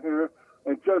down here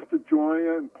and just enjoying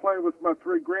it and playing with my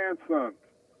 3 grandsons.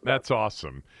 That's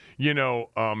awesome.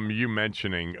 You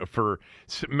mentioning, for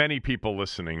many people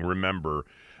listening, remember,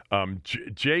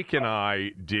 Jake and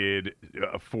I did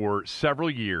for several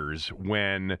years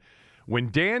when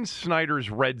when Dan Snyder's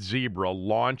Red Zebra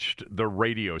launched the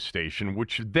radio station,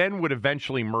 which then would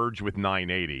eventually merge with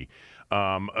 980.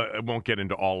 I won't get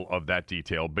into all of that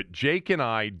detail, but Jake and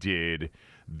I did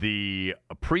the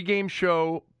pregame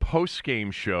show,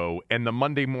 postgame show, and the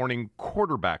Monday morning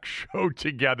quarterback show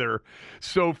together.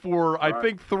 So for, I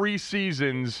think, 3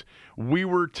 seasons, we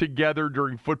were together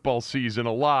during football season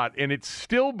a lot. And it's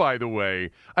still, by the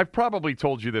way, I've probably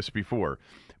told you this before,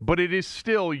 but it is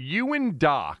still you and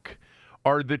Doc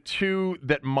are the two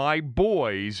that my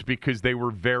boys, because they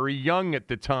were very young at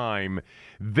the time,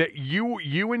 that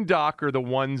you and Doc are the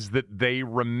ones that they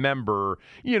remember,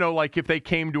 like if they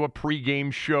came to a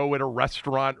pregame show at a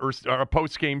restaurant or a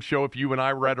postgame show, if you and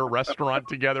I were at a restaurant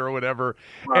together or whatever.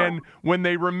 Right. And when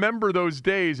they remember those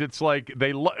days, it's like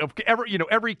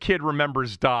every kid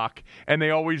remembers Doc, and they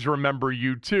always remember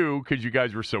you too, because you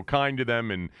guys were so kind to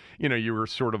them, and you were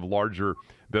sort of larger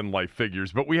than life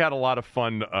figures. But we had a lot of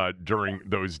fun during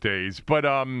those days. But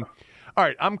all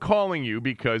right, I'm calling you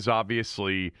because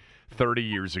obviously 30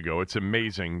 years ago, it's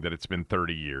amazing that it's been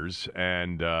 30 years,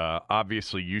 and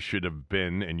obviously you should have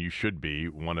been, and you should be,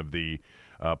 one of the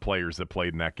players that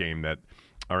played in that game that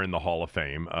are in the Hall of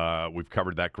Fame. We've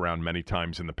covered that ground many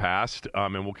times in the past,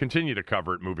 and we'll continue to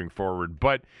cover it moving forward.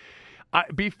 But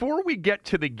before we get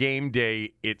to the game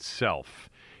day itself,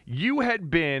 you had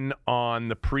been on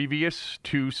the previous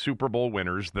 2 Super Bowl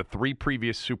winners, the 3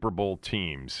 previous Super Bowl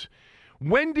teams.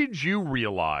 When did you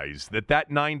realize that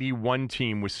 91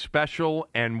 team was special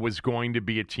and was going to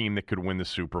be a team that could win the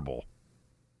Super Bowl?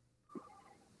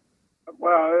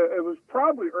 Well, it was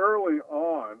probably early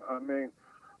on. I mean,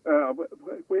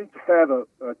 we had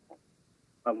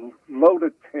a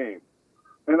loaded team.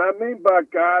 And I mean by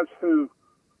guys who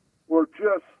were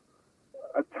just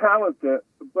talented,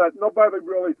 but nobody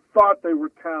really thought they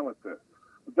were talented.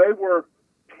 They were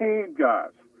team guys.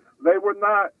 They were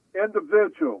not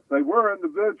individuals. They were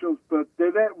individuals, but they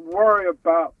didn't worry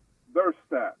about their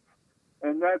stats.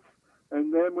 And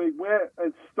then we went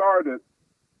and started.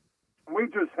 We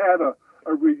just had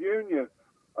a reunion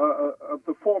of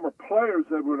the former players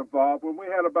that were involved when we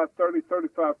had about 30,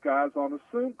 35 guys on a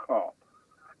Zoom call.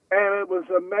 And it was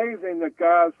amazing that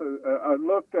guys, I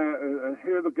looked at and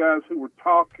hear the guys who were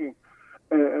talking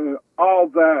and all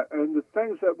that and the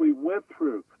things that we went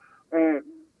through. And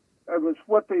it was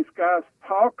what these guys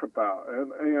talk about.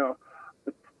 And,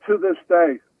 to this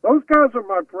day, those guys are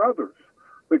my brothers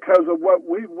because of what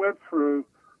we went through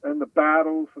and the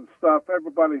battles and stuff.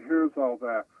 Everybody hears all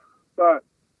that. But,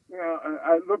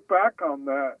 I look back on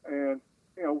that and,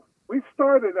 we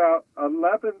started out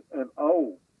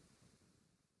 11-0.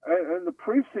 In the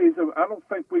preseason, I don't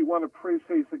think we won a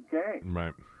preseason game.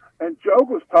 Right. And Joe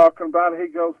was talking about it. He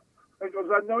goes,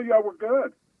 I know y'all were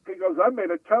good. He goes, I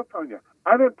made it tough on you.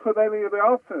 I didn't put any of the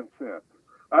offense in.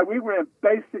 We ran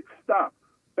basic stuff,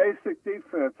 basic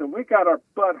defense, and we got our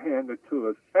butt handed to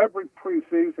us every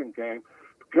preseason game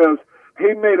because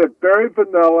he made it very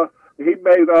vanilla. He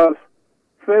made us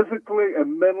physically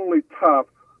and mentally tough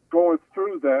going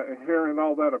through that and hearing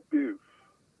all that abuse.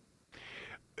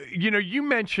 You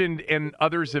mentioned, and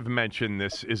others have mentioned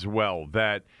this as well,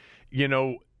 that,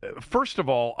 first of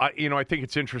all, I think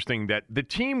it's interesting that the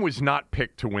team was not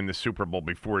picked to win the Super Bowl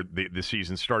before the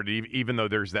season started, even though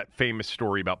there's that famous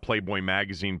story about Playboy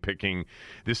magazine picking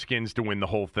the Skins to win the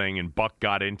whole thing, and Buck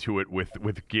got into it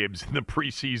with Gibbs in the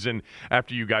preseason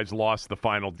after you guys lost the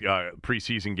final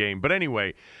preseason game. But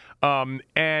anyway, and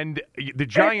the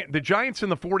Giants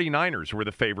and the 49ers were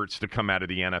the favorites to come out of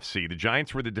the NFC. The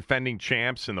Giants were the defending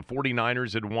champs, and the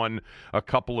 49ers had won a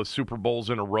couple of Super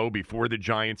Bowls in a row before the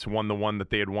Giants won the one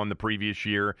that they had won the previous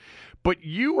year. But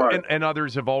you and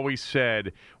others have always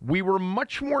said we were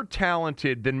much more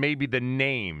talented than maybe the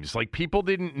names. Like, people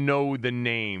didn't know the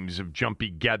names of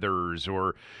Jumpy Gethers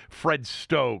or Fred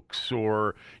Stokes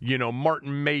or,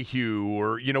 Martin Mayhew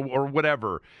or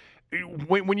whatever.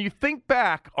 When you think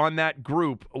back on that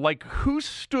group, like, who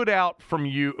stood out for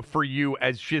you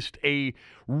as just a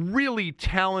really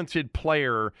talented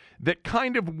player that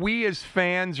kind of we as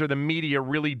fans or the media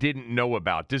really didn't know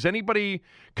about? Does anybody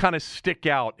kind of stick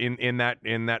out in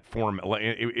that form,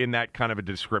 in that kind of a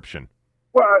description?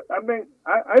 Well, I mean,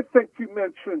 I think you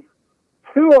mentioned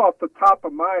 2 off the top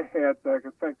of my head that I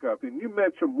can think of, and you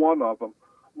mentioned one of them.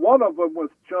 One of them was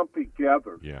Jumpy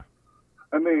Gethers. Yeah.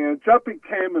 I mean, Jumpy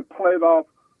came and played off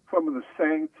some of the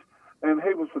Saints, and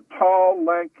he was a tall,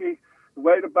 lanky,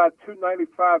 weighed about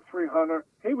 295, 300.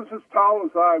 He was as tall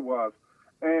as I was,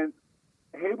 and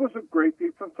he was a great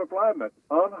defensive lineman.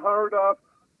 Unheard of,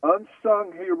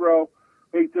 unsung hero.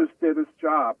 He just did his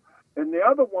job. And the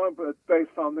other one, but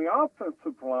based on the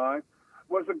offensive line,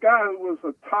 was a guy who was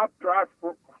a top draft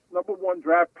number one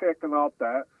draft pick and all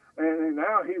that. And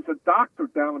now he's a doctor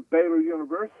down at Baylor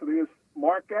University as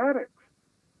Mark Addix.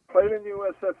 Played in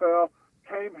USFL,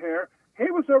 came here.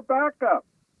 He was our backup.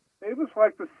 He was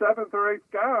like the 7th or 8th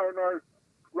guy in our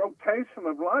rotation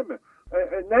of linemen.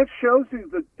 And that shows you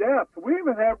the depth. We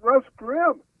even have Russ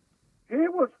Grimm. He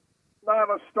was not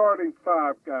a starting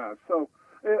 5 guy. So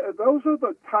those are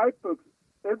the type of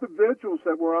individuals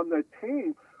that were on that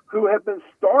team who have been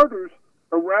starters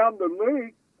around the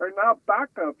league are now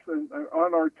backups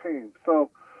on our team.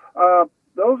 So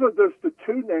those are just the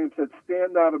 2 names that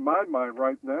stand out in my mind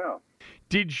right now.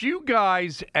 Did you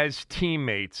guys, as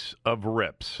teammates of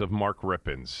Mark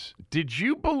Rippon's, did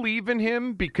you believe in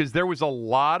him? Because there was a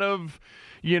lot of,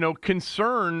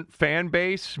 concern, fan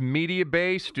base, media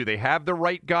base. Do they have the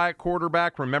right guy at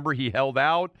quarterback? Remember, he held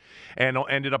out and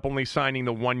ended up only signing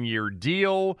the 1-year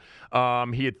deal.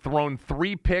 He had thrown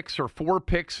 3 picks or 4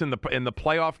 picks in the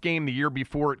playoff game the year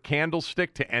before at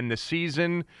Candlestick to end the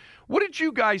season. What did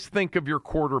you guys think of your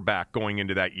quarterback going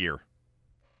into that year?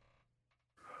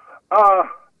 I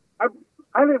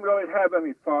didn't really have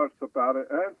any thoughts about it.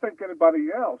 I didn't think anybody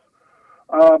else.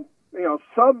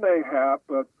 Some may have,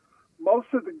 but most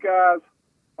of the guys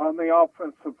on the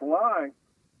offensive line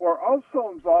were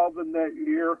also involved in that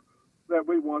year that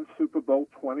we won Super Bowl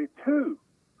 22.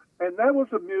 And that was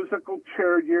a musical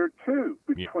chair year, too,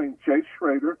 between Jay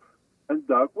Schrader and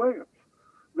Doug Williams.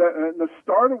 And the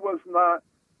starter was not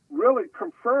really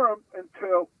confirmed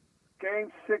until Game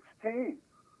 16.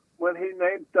 When he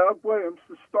named Doug Williams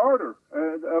the starter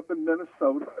up in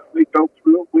Minnesota. We go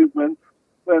through it, we went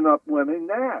up winning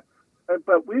that.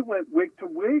 But we went week to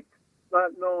week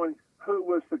not knowing who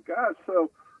was the guy.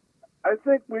 So I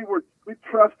think we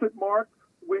trusted Mark.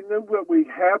 We knew what we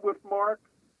had with Mark.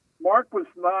 Mark was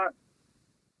not,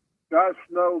 gosh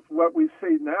knows what we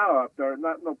see now out there,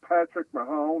 not no Patrick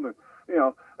Mahone,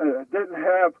 and didn't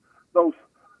have those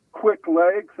quick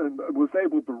legs and was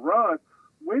able to run.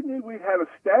 We knew we had a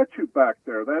statue back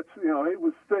there. That's, he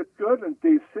was fit good in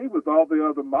D.C. with all the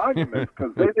other monuments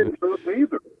because they didn't do it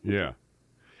either. Yeah.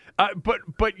 But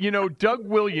Doug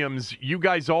Williams, you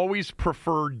guys always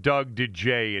preferred Doug to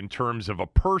Jay in terms of a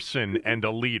person and a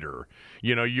leader.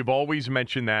 You've always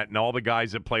mentioned that, and all the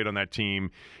guys that played on that team,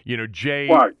 Jay.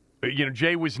 Right.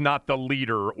 Jay was not the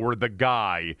leader or the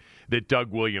guy that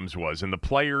Doug Williams was, and the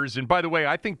players. And by the way,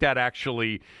 I think that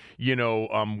actually,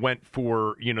 went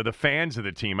for the fans of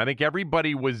the team. I think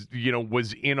everybody was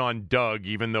in on Doug,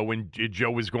 even though when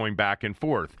Joe was going back and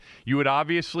forth. You had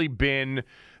obviously been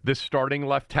the starting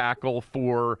left tackle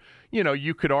for,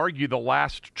 you could argue the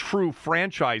last true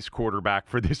franchise quarterback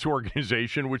for this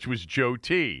organization, which was Joe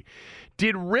T.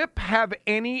 Did Rip have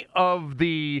any of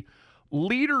the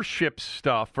leadership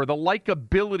stuff or the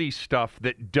likability stuff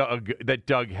that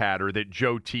Doug had or that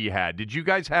Joe T had? Did you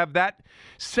guys have that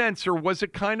sense, or was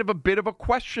it kind of a bit of a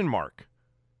question mark?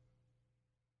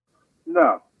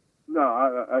 No,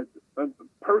 I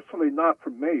personally, not for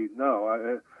me.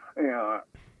 No,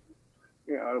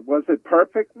 was it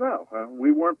perfect? No,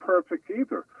 we weren't perfect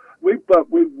either. But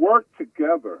we worked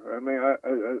together. I mean,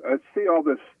 I see all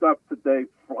this stuff today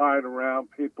flying around,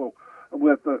 people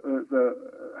with the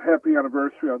happy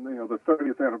anniversary on the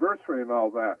 30th anniversary and all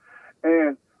that,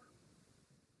 and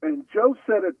Joe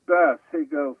said it best. He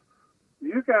goes,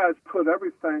 "You guys put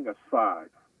everything aside."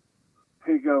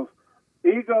 He goes,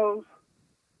 "Egos.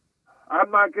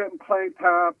 I'm not getting playing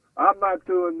time. I'm not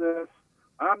doing this.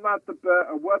 I'm not the best,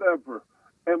 or whatever."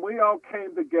 And we all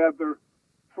came together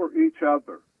for each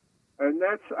other, and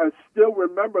I still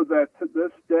remember that to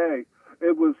this day.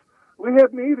 We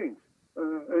had meetings.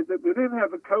 We didn't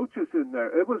have the coaches in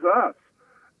there. It was us.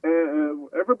 And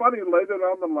everybody laid it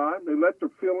on the line. They let their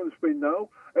feelings be known,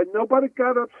 and nobody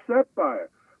got upset by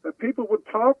it. And people would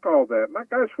talk all that. My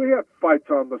gosh, we had fights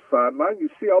on the sideline. You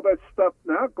see all that stuff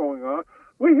now going on.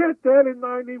 We had that in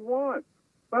 91.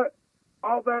 But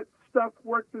all that stuff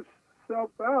worked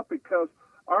itself out because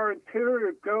our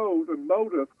interior goal and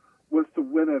motive was to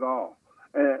win it all.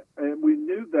 And we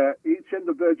knew that each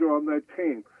individual on that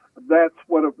team, that's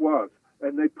what it was.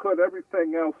 And they put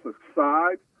everything else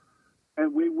aside,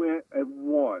 and we went and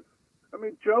won. I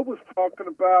mean, Joe was talking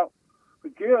about the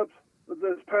Gibbs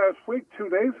this past week, 2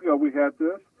 days ago we had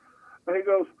this, and he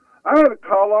goes, "I had to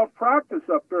call off practice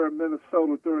up there in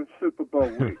Minnesota during Super Bowl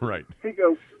week." Right. He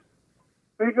goes,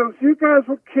 "You guys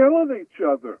were killing each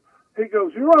other." He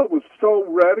goes, "You all was so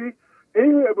ready." He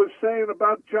was saying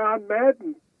about John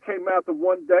Madden came out the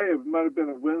one day, it might have been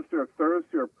a Wednesday or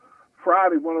Thursday or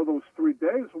Friday, one of those 3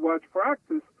 days to watch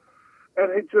practice,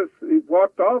 and he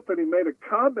walked off and he made a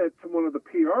comment to one of the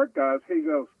PR guys. He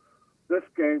goes, "This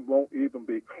game won't even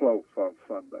be close on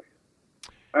Sunday."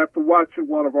 after watching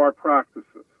one of our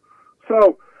practices.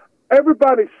 So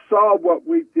everybody saw what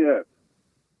we did.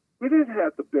 We didn't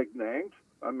have the big names.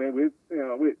 I mean,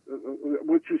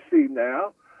 what you see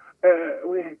now.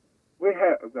 We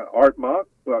had Art Monk,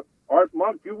 but Art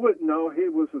Monk, you wouldn't know he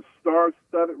was a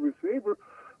star-studded receiver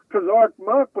because Art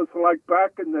Monk was like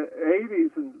back in the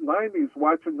 80s and 90s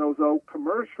watching those old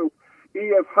commercials.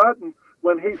 E.F. Hutton,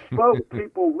 when he spoke,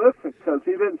 people listened because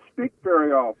he didn't speak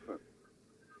very often.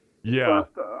 Yeah.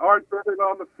 But Art did it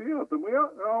on the field, and we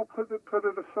all put it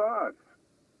aside.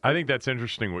 I think that's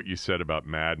interesting what you said about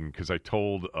Madden because I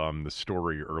told the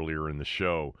story earlier in the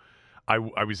show. I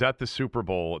was at the Super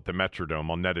Bowl at the Metrodome.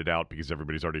 I'll net it out because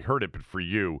everybody's already heard it, but for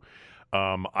you,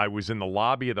 I was in the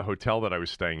lobby of the hotel that I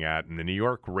was staying at, and the New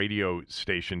York radio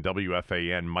station,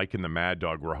 WFAN, Mike and the Mad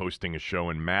Dog were hosting a show,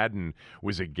 and Madden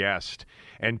was a guest.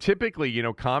 And typically,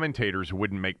 commentators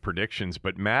wouldn't make predictions,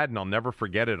 but Madden, I'll never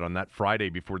forget it, on that Friday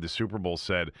before the Super Bowl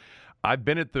said, I've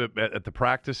been at the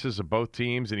practices of both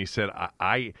teams, and he said,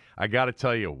 I got to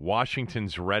tell you,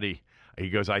 Washington's ready. He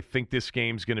goes, I think this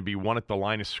game's going to be won at the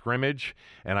line of scrimmage,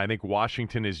 and I think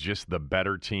Washington is just the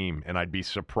better team, and I'd be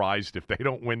surprised if they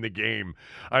don't win the game.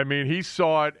 I mean, he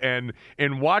saw it, and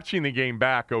in watching the game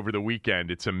back over the weekend,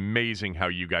 it's amazing how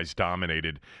you guys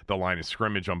dominated the line of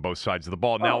scrimmage on both sides of the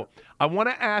ball. Now, I want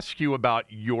to ask you about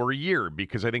your year,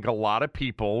 because I think a lot of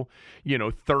people,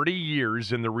 30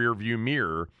 years in the rearview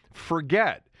mirror,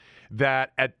 forget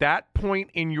that at that point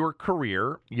in your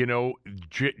career,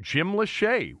 Jim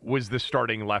Lachey was the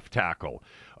starting left tackle,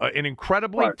 an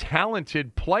incredibly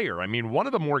talented player. I mean, one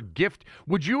of the more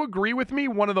would you agree with me,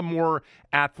 one of the more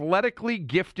athletically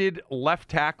gifted left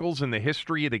tackles in the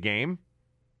history of the game?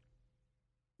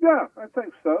 Yeah, I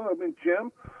think so. I mean,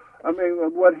 Jim,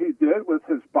 what he did with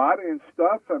his body and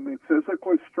stuff,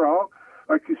 physically strong,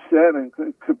 like you said, and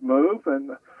could move,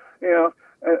 and,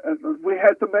 we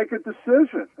had to make a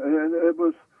decision, and it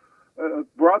was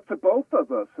brought to both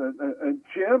of us. And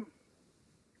Jim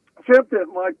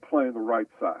didn't like playing the right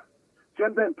side.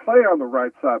 Jim didn't play on the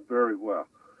right side very well.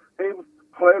 He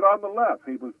played on the left.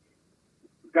 He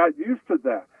got used to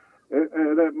that.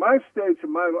 And at my stage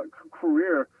in my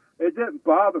career, it didn't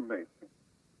bother me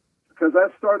because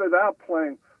I started out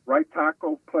playing right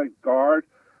tackle, played guard,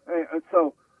 and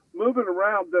so moving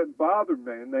around didn't bother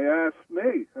me, and they asked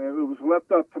me, and it was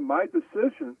left up to my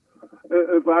decision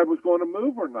if I was going to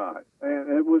move or not. And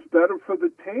it was better for the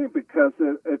team because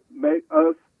it made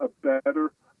us a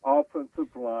better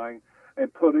offensive line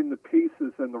and putting the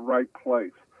pieces in the right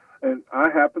place. And I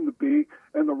happened to be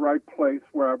in the right place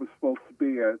where I was supposed to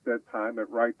be at that time at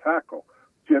right tackle.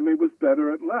 Jimmy was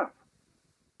better at left.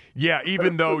 Yeah,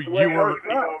 even though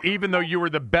you were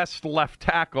the best left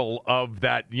tackle of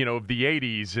that, of the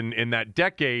 80s and in that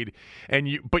decade,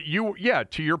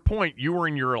 to your point, you were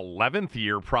in your 11th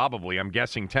year probably. I'm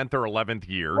guessing 10th or 11th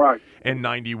year in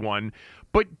 91.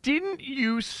 But didn't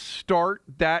you start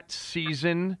that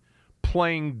season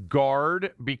playing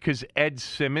guard because Ed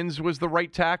Simmons was the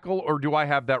right tackle, or do I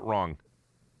have that wrong?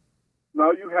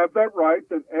 No, you have that right.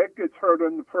 That Ed gets hurt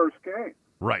in the first game.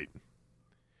 Right.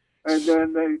 And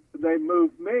then they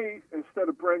moved me instead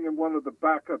of bringing one of the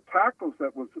backup tackles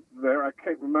that was there. I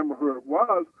can't remember who it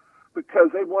was because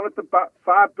they wanted the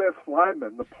 5 best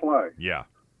linemen to play. Yeah.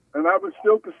 And I was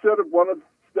still considered one of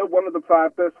the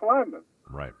 5 best linemen.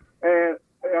 Right. And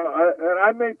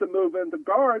I made the move into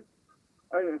guard.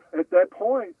 At that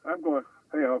point, I'm going,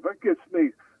 if it gets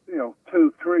me,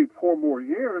 2, 3, 4 more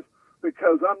years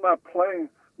because I'm not playing.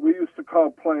 We used to call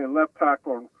playing left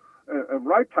tackle and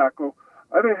right tackle.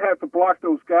 I didn't have to block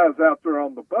those guys out there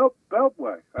on the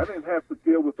beltway. I didn't have to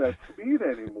deal with that speed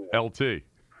anymore. LT.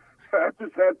 I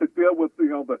just had to deal with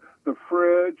the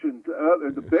fridge and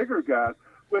the bigger guys,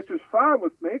 which is fine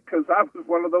with me because I was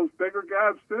one of those bigger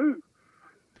guys too.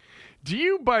 Do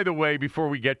you, by the way, before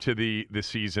we get to the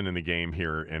season and the game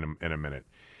here in a minute,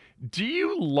 do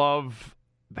you love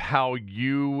how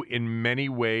you, in many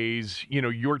ways,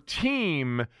 your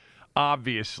team –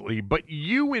 obviously, but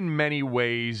you in many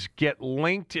ways get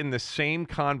linked in the same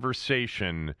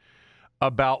conversation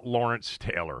about Lawrence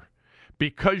Taylor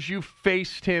because you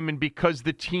faced him and because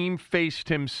the team faced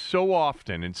him so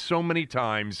often and so many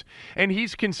times, and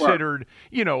he's considered,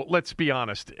 let's be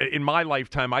honest, in my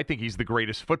lifetime, I think he's the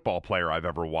greatest football player I've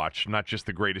ever watched, not just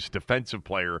the greatest defensive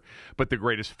player, but the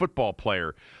greatest football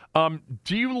player.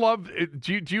 Do you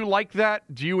like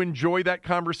that? Do you enjoy that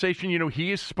conversation? He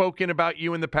has spoken about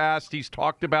you in the past. He's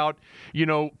talked about,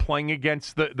 playing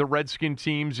against the Redskin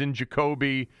teams in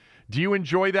Jacoby. Do you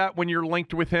enjoy that when you're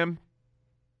linked with him?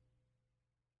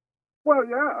 Well,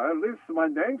 yeah, at least my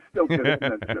name's still getting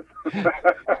mentioned.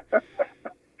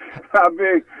 I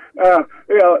mean,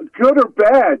 good or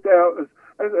bad,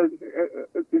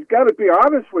 you've got to be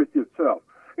honest with yourself.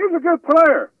 He's a good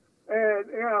player, and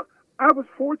I was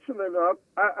fortunate enough.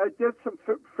 I did had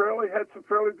some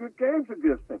fairly good games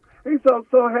against him. He's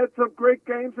also had some great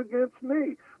games against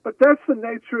me. But that's the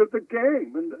nature of the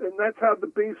game, and that's how the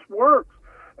beast works.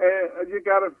 And you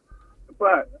got to.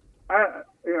 But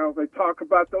they talk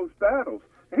about those battles.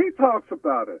 He talks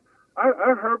about it.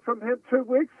 I heard from him 2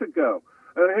 weeks ago,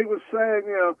 and he was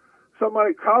saying,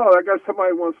 somebody called. I guess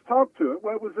somebody wants to talk to him.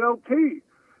 Well, it was LT.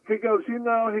 He goes,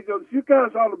 you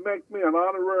guys ought to make me an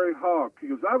honorary Hawk. He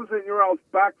goes, I was in your all's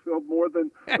backfield more than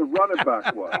the running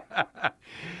back was.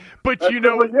 But well,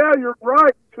 yeah, you're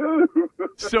right too.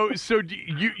 so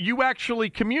you actually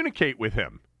communicate with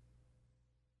him?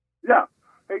 Yeah,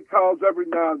 he calls every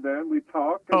now and then. We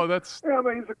talk. And, that's. Yeah, I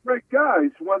mean, he's a great guy.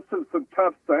 He's went through some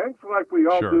tough things, like we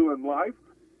all Sure. do in life.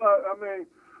 But I mean,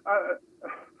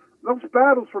 those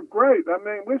battles were great. I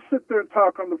mean, we sit there and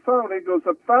talk on the phone. He goes,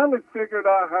 I finally figured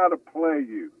out how to play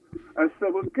you. I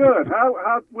said, well, good.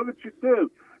 What did you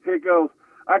do? He goes,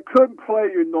 I couldn't play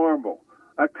you normal.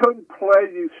 I couldn't play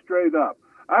you straight up.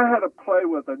 I had to play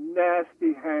with a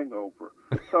nasty hangover.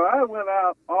 So I went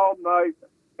out all night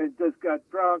and just got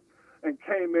drunk and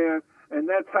came in, and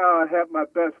that's how I had my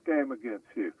best game against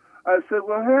you. I said,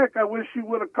 well, heck, I wish you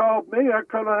would have called me. I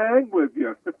could have hang with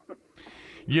you.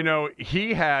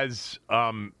 He has.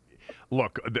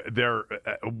 Look,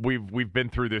 we've been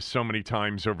through this so many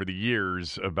times over the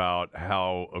years about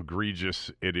how egregious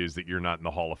it is that you're not in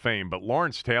the Hall of Fame. But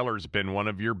Lawrence Taylor's been one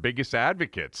of your biggest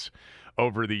advocates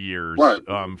over the years, right.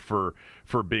 For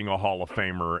being a Hall of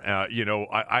Famer.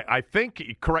 I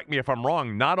think, correct me if I'm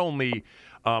wrong, not only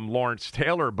Lawrence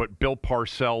Taylor, but Bill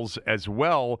Parcells as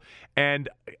well. And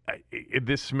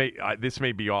this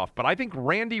may be off, but I think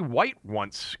Randy White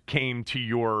once came to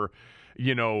your,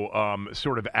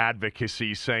 sort of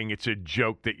advocacy, saying it's a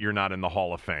joke that you're not in the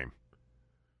Hall of Fame.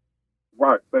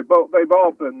 Right. They've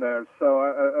all been there.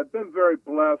 So I've been very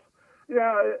blessed.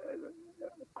 Yeah.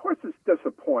 Of course, it's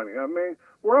disappointing. I mean,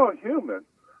 we're all human.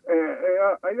 And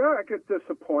I get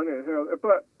disappointed,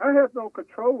 but I have no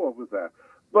control over that.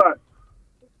 But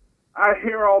I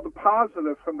hear all the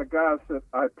positives from the guys that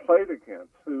I played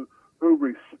against who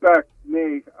respect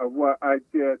me of what I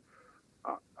did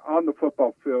on the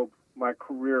football field, my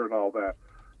career and all that.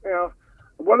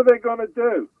 What are they going to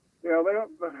do? They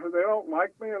don't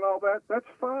like me and all that. That's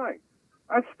fine.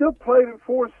 I still played in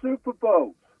 4 Super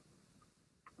Bowls.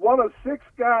 One of 6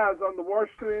 guys on the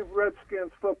Washington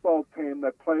Redskins football team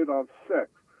that played on 6.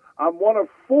 I'm one of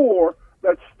 4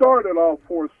 that started all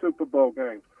 4 Super Bowl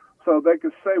games. So they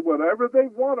can say whatever they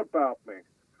want about me.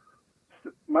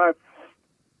 My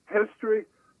history,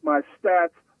 my stats,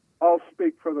 all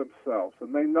speak for themselves,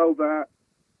 and they know that.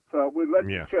 So we let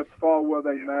the chips fall where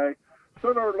they may.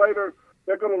 Sooner or later,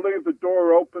 they're going to leave the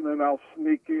door open, and I'll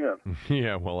sneak in.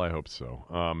 Yeah, well, I hope so.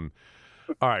 All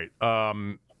right.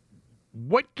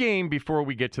 What game, before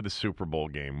we get to the Super Bowl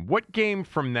game, what game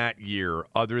from that year,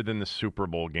 other than the Super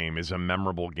Bowl game, is a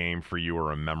memorable game for you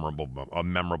or a memorable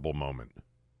moment?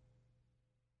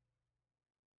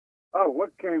 Oh,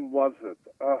 what game was it?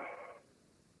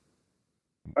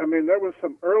 I mean, there were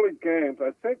some early games.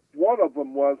 I think one of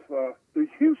them was the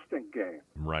Houston game.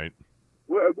 Right.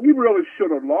 We really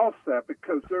should have lost that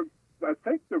because I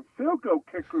think their field goal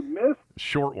kicker missed.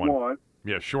 Short one.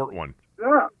 Yeah, short one.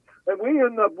 Yeah, and we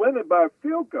ended up winning by a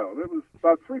field goal. It was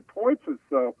about 3 points or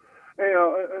so.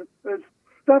 It's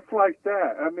stuff like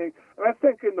that. I mean, and I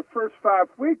think in the first 5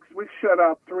 weeks we shut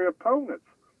out 3 opponents.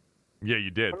 Yeah,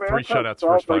 you did. I mean, 3 shutouts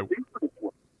first 5 weeks.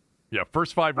 Yeah,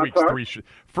 first 5 weeks, sorry?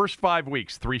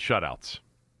 3 shutouts.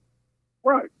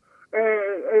 Right.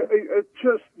 And it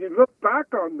just, you look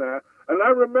back on that, and I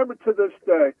remember to this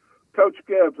day, Coach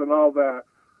Gibbs and all that,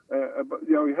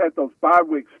 we had those bye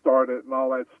weeks started and all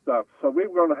that stuff. So we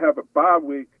were going to have a bye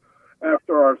week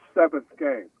after our 7th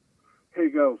game. He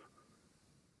goes,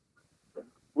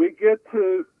 we get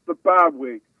to the bye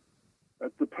week,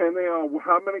 depending on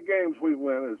how many games we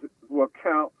win, we'll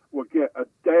get a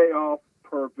day off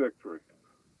per victory.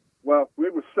 Well, we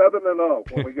were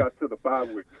 7-0 when we got to the bye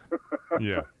week.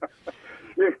 Yeah.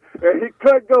 He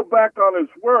couldn't go back on his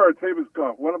words. He was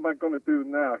going, what am I going to do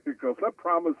now? He goes, I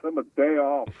promised him a day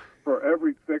off for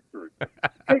every victory.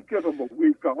 Can't give him a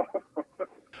week off.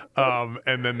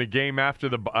 And then the game after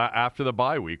the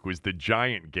bye week was the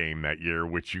Giant game that year,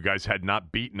 which you guys had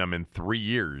not beaten them in 3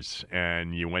 years,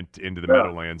 and you went into the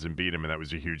Meadowlands and beat them, and that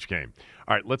was a huge game.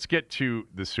 All right, let's get to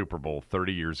the Super Bowl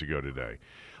 30 years ago today.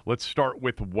 Let's start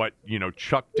with what,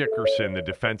 Chuck Dickerson, the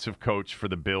defensive coach for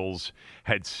the Bills,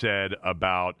 had said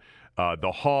about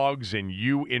the Hogs and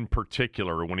you in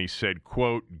particular when he said,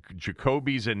 quote,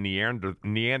 Jacoby's a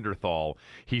Neanderthal.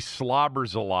 He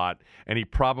slobbers a lot, and he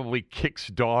probably kicks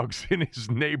dogs in his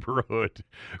neighborhood,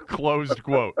 closed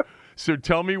quote. So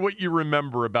tell me what you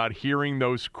remember about hearing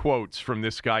those quotes from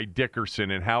this guy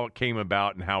Dickerson and how it came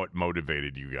about and how it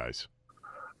motivated you guys.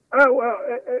 Well,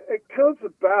 it comes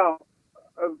about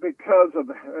because of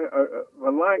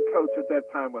the line coach at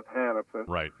that time was Hannafin,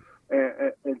 right,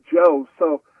 and Joe.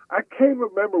 So I can't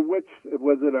remember which,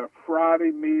 was it a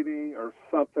Friday meeting or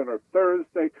something, or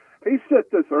Thursday? He said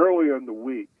this earlier in the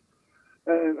week,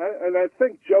 and I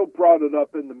think Joe brought it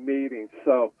up in the meeting.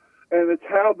 So, and it's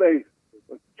how they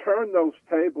turn those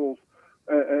tables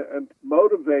and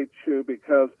motivate you,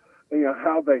 because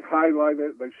how they highlight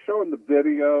it. They're showing the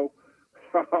video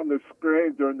on the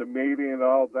screen during the meeting and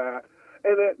all that.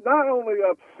 And it not only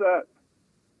upset,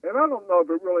 and I don't know if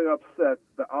it really upset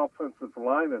the offensive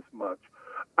line as much,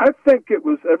 I think it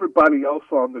was everybody else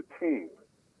on the team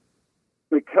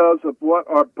because of what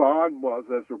our bond was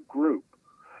as a group.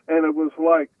 And it was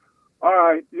like, all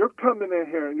right, you're coming in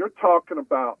here and you're talking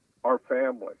about our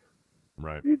family.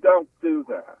 Right. You don't do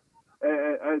that.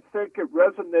 And I think it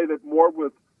resonated more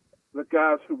with the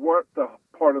guys who weren't the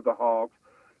part of the Hogs,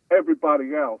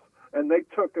 everybody else. And they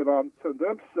took it on to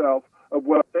themselves of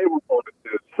what they were going to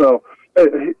do. So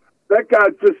that guy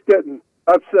just didn't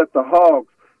upset the Hogs.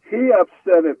 He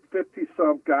upset it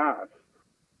 50-some guys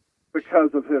because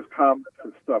of his comments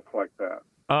and stuff like that.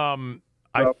 I'm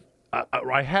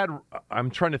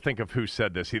trying to think of who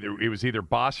said this. It was either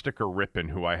Bostic or Rippon,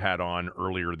 who I had on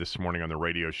earlier this morning on the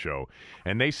radio show.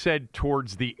 And they said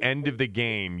towards the end of the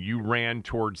game, you ran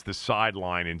towards the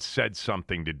sideline and said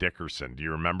something to Dickerson. Do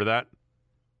you remember that?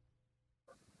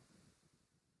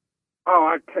 Oh,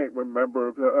 I can't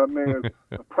remember. I mean,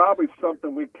 it's probably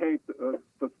something we can't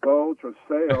divulge or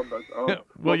say on the.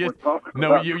 Well, we're talking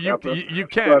no, about you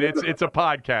can. It's a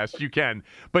podcast. You can.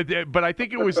 But I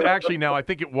think it was actually I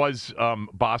think it was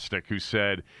Bostic who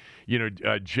said,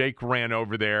 Jake ran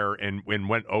over there and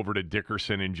went over to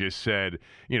Dickerson and just said,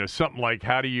 something like,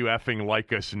 "How do you effing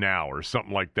like us now?" or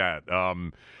something like that.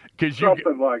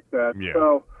 Something like that. Yeah.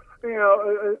 So.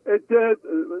 It did,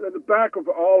 in the back of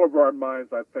all of our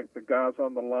minds, I think, the guys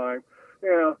on the line,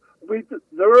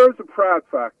 there is a pride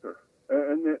factor.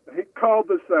 And he called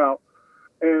this out.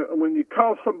 And when you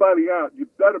call somebody out, you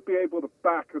better be able to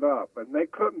back it up. And they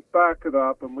couldn't back it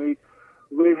up. And we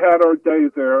had our day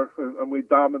there, and we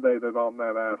dominated on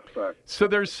that aspect. So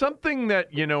there's something that,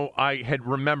 I had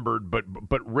remembered, but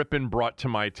Rippon brought to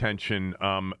my attention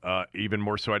even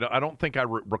more so. I don't think I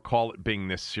recall it being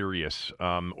this serious,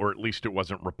 or at least it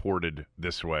wasn't reported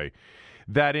this way,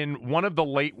 that in one of the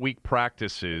late week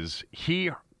practices,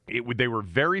 they were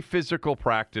very physical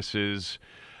practices,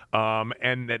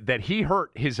 and that he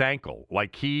hurt his ankle.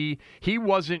 Like he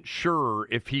wasn't sure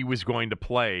if he was going to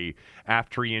play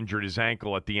after he injured his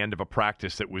ankle at the end of a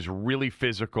practice that was really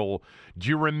physical. Do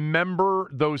you remember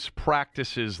those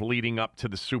practices leading up to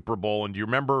the Super Bowl? And do you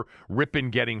remember Rippon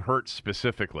getting hurt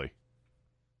specifically?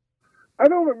 I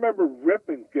don't remember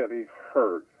Rippon getting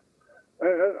hurt.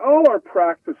 And all our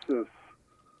practices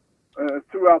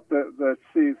throughout the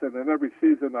season, and every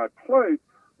season I played,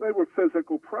 they were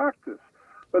physical practice.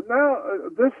 But now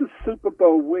this is Super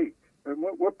Bowl week, and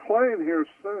we're playing here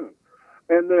soon.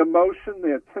 And the emotion,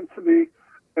 the intensity,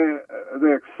 and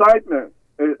the excitement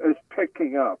is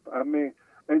picking up. I mean,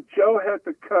 and Joe had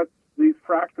to cut these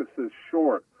practices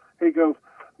short. He goes,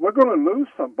 we're going to lose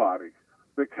somebody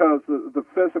because the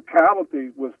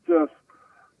physicality was just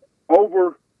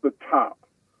over the top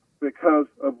because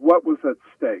of what was at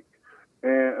stake.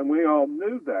 And we all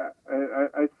knew that. And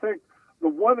I think the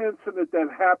one incident that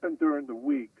happened during the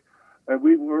week, and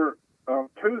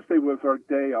Tuesday was our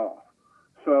day off.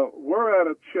 So we're at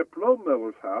a Chip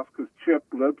Lowmiller's house because Chip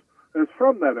is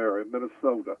from that area,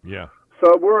 Minnesota. Yeah.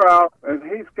 So we're out, and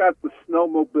he's got the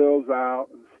snowmobiles out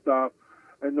and stuff,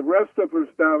 and the rest of us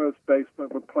down in his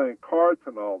basement, we're playing cards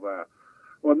and all that.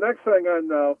 Well, next thing I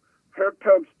know, here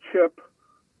comes here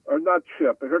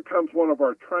comes one of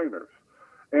our trainers,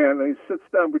 and he sits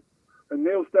down and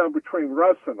kneels down between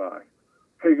Russ and I.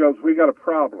 He goes, we got a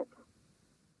problem.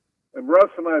 And Russ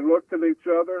and I looked at each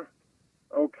other.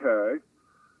 Okay.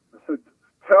 I said,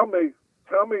 tell me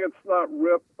it's not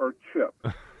Rip or Chip.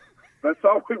 That's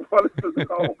all we wanted to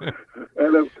know.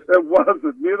 And it wasn't.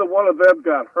 Neither one of them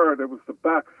got hurt. It was the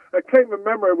back. I can't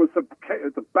remember. It was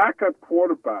the backup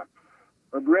quarterback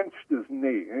wrenched his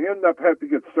knee. He ended up having to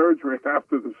get surgery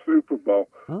after the Super Bowl.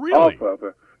 Really? Off of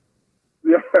it.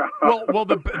 Yeah. Well,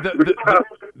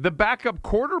 the backup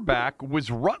quarterback was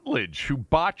Rutledge, who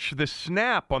botched the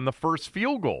snap on the first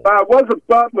field goal. It wasn't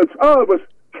Butler. Oh, it was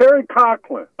Kerry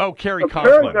Conklin. Oh, Kerry Kerry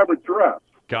Conklin. never dressed.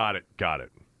 Got it.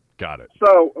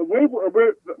 So we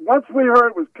once we heard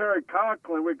it was Kerry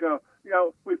Conklin, we go,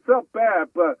 we felt bad,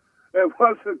 but it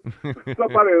wasn't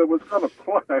somebody that was going to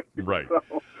play. Right.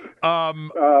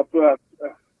 So,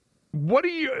 what do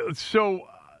you? So,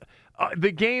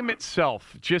 the game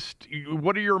itself. Just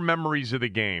what are your memories of the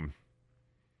game?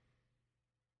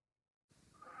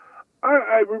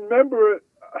 I remember it.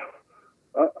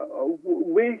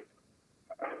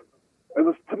 It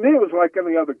was, to me, it was like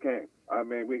any other game. I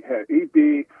mean, we had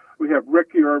EB, we had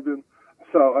Ricky Irvin.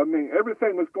 So, I mean,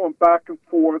 everything was going back and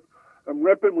forth, and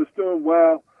Rippon was doing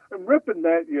well. And Rippon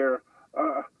that year,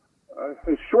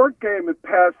 his short game in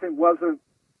passing wasn't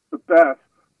the best,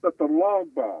 but the long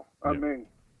ball. I mean,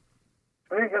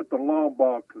 he hit the long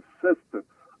ball consistent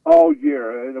all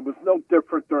year, and it was no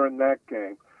different during that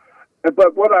game.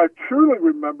 But what I truly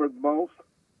remembered most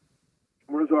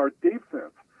was our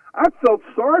defense. I felt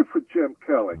sorry for Jim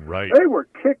Kelly. Right. They were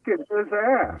kicking his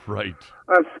ass. Right.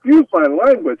 Excuse my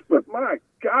language, but my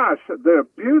gosh, the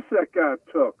abuse that guy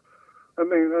took. I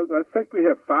mean, I think we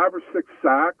had 5 or 6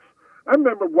 sacks. I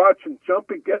remember watching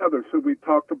Jumpy Gathers, who we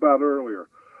talked about earlier.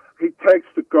 He takes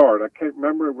the guard. I can't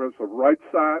remember if it was the right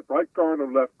guard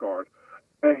or left guard,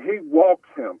 and he walks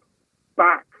him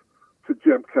back to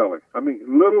Jim Kelly. I mean,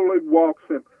 literally walks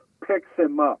him, picks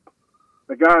him up.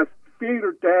 The guy's feet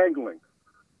are dangling.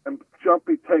 And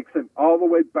Jumpy takes him all the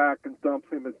way back and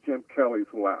dumps him in Jim Kelly's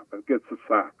lap and gets a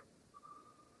sack.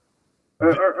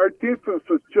 Our defense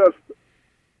was just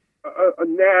a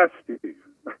nasty.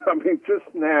 I mean, just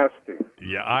nasty.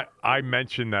 Yeah, I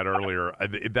mentioned that earlier.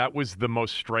 That was the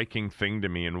most striking thing to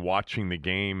me in watching the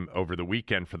game over the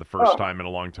weekend for the first time in a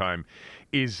long time,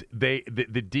 is the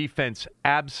defense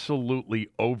absolutely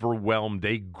overwhelmed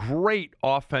a great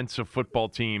offensive football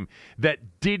team that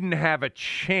didn't have a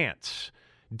chance.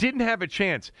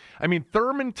 I mean,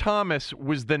 Thurman Thomas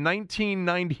was the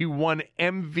 1991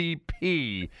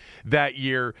 MVP that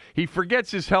year. He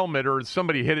forgets his helmet, or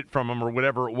somebody hit it from him, or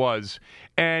whatever it was.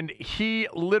 And he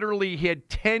had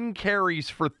 10 carries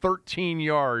for 13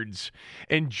 yards.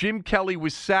 And Jim Kelly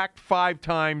was sacked 5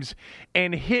 times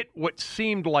and hit what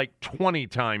seemed like 20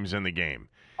 times in the game.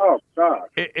 Oh, God.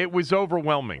 It was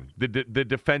overwhelming, the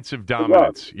defensive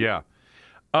dominance. Yeah.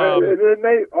 And it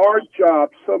made our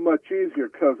job so much easier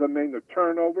because, I mean, the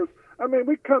turnovers. I mean,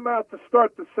 we come out to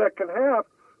start the second half.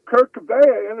 Kirk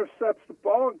Cavea intercepts the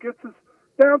ball and gets us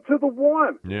down to the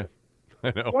 1. Yeah,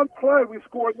 I know. One play, we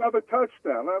scored another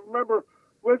touchdown. I remember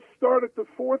we started the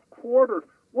fourth quarter.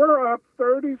 We're up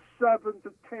 37-10.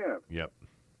 Yep.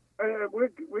 And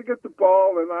we get the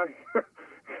ball, and I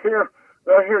hear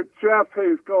Jeff.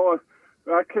 He's going.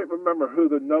 I can't remember who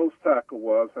the nose tackle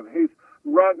was, and he's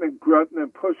running and grunting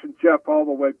and pushing Jeff all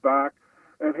the way back,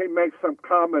 and he makes some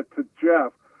comment to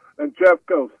Jeff, and Jeff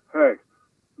goes, "Hey,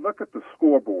 look at the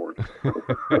scoreboard."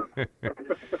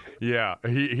 Yeah,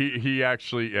 he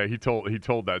actually he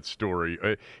told that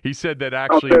story. He said that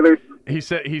actually he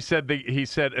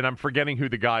said, and I'm forgetting who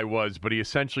the guy was, but he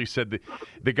essentially said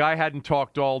the guy hadn't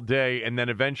talked all day, and then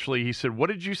eventually he said, "What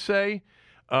did you say?"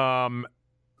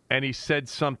 And he said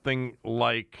something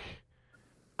like,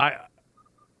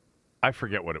 I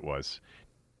forget what it was.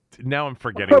 Now I'm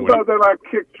forgetting. That I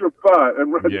kicked your butt,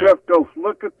 and Jeff goes,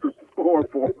 "Look at the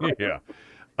scoreboard." Yeah.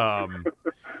 All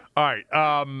right.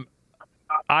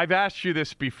 I've asked you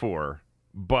this before,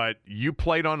 but you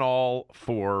played on all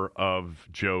 4 of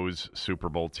Joe's Super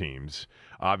Bowl teams.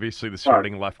 Obviously, the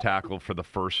starting left tackle for the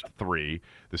first 3,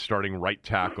 the starting right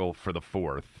tackle for the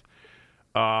 4th.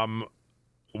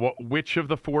 Which of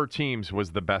the 4 teams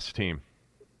was the best team?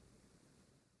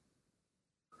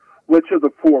 Which of the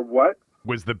 4 what?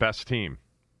 Was the best team?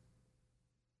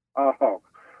 Oh,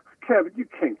 Kevin, you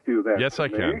can't do that. Yes, I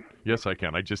can. Yes, I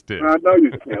can. I just did. I know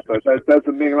you can't, but that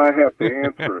doesn't mean I have to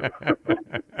answer it.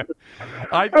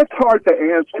 That's hard to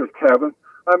answer, Kevin.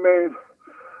 I mean,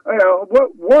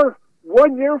 we're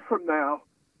 1 year from now,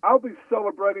 I'll be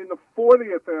celebrating the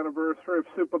 40th anniversary of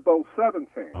Super Bowl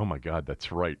 17. Oh, my God,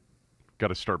 that's right. Got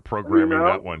to start programming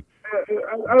that one.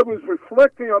 I was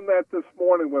reflecting on that this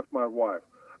morning with my wife.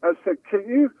 I said, can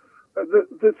you,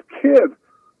 this kid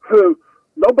who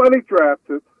nobody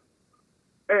drafted,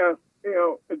 and,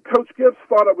 and Coach Gibbs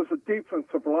thought I was a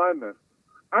defensive lineman.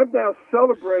 I'm now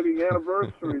celebrating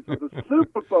anniversaries of the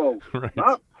Super Bowl, right.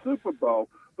 Not Super Bowl,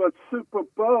 but Super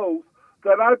Bowls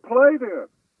that I played in.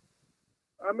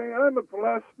 I mean, I'm a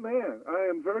blessed man. I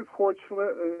am very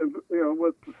fortunate,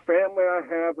 with the family I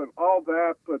have and all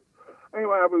that, but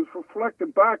anyway, I was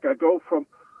reflecting back. I go from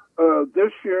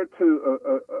this year to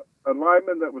a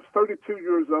lineman that was 32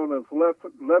 years old in his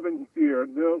 11th year,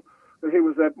 knew that he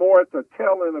was more at the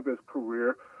tail end of his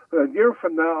career. A year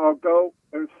from now, I'll go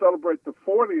and celebrate the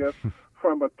 40th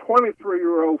from a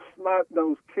 23-year-old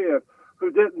snot-nosed kid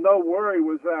who didn't know where he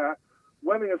was at,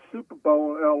 winning a Super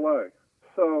Bowl in L.A.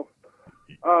 So,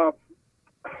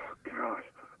 gosh,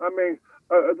 I mean,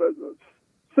 the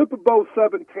Super Bowl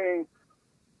 17,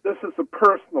 this is a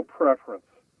personal preference.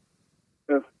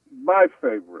 It's my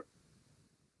favorite.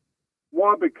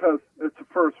 One, because it's the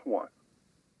first one.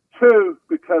 Two,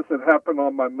 because it happened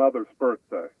on my mother's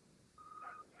birthday.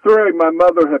 Three, my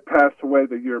mother had passed away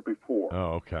the year before.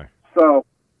 Oh, okay. So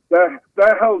that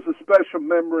holds a special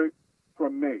memory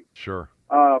from me. Sure.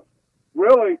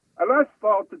 Really, and I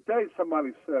thought today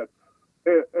somebody said,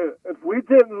 if we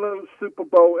didn't lose Super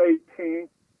Bowl 18,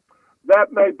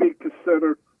 that may be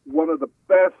considered one of the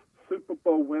best Super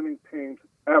Bowl winning teams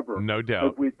ever. No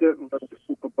doubt. If we didn't lose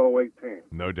Super Bowl 18.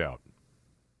 No doubt.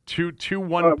 Two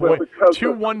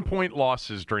 1-point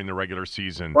losses during the regular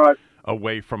season, right,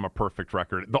 away from a perfect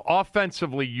record.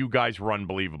 Offensively, you guys were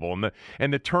unbelievable,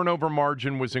 and the turnover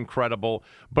margin was incredible.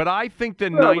 But I think the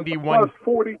 91 plus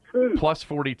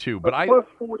 42, but plus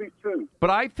 42. But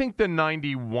I think the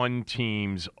 91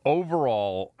 teams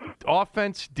overall,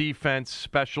 offense, defense,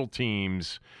 special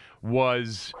teams,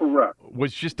 was correct.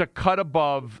 Was just a cut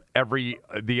above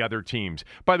the other teams.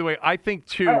 By the way, I think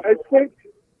too. I think.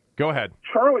 Go ahead.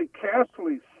 Charlie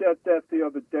Casserly said that the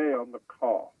other day on the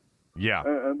call. Yeah.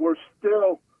 And we're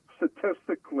still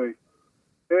statistically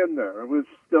in there. It was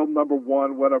still number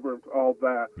one, whatever, all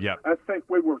that. Yeah. I think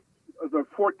we were the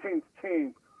 14th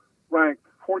team, ranked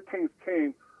 14th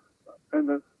team in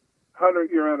the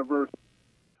 100-year anniversary.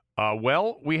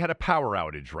 Well, we had a power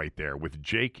outage right there with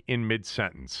Jake in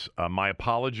mid-sentence. My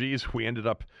apologies. We ended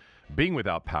up being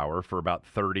without power for about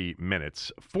 30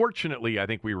 minutes. Fortunately, I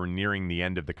think we were nearing the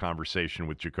end of the conversation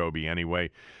with Jacoby anyway.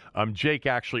 Jake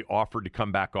actually offered to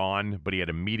come back on, but he had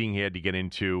a meeting he had to get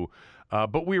into.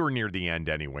 But we were near the end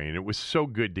anyway, and it was so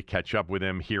good to catch up with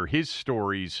him, hear his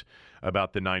stories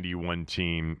about the 91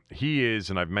 team. He is,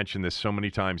 and I've mentioned this so many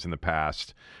times in the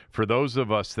past, for those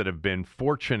of us that have been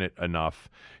fortunate enough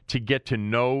to get to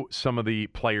know some of the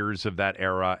players of that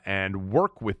era and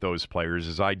work with those players,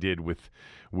 as I did with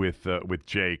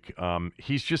Jake,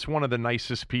 he's just one of the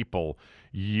nicest people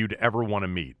you'd ever want to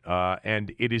meet.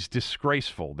 And it is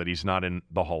disgraceful that he's not in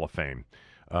the Hall of Fame.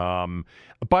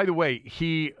 By the way,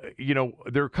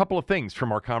 there are a couple of things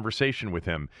from our conversation with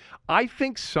him. I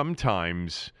think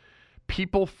sometimes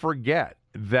people forget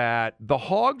that the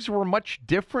Hogs were much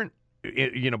different,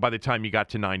 by the time you got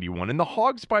to 91. And the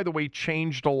Hogs, by the way,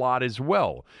 changed a lot as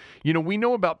well. We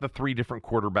know about the three different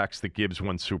quarterbacks that Gibbs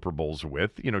won Super Bowls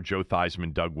with, Joe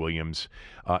Theismann, Doug Williams,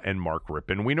 and Mark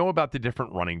Rippon. We know about the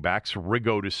different running backs,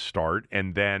 Riggo to start,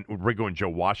 and then Riggo and Joe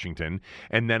Washington.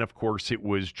 And then, of course, it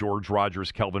was George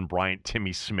Rogers, Kelvin Bryant,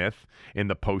 Timmy Smith in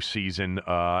the postseason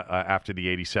after the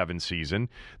 87 season,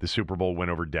 the Super Bowl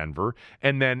win over Denver.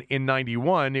 And then in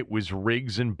 91, it was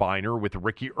Riggs and Biner with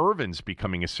Ricky Irvins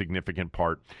becoming a significant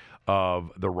part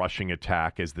of the rushing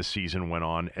attack as the season went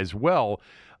on as well.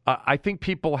 I think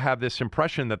people have this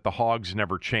impression that the Hogs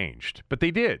never changed, but they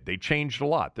did. They changed a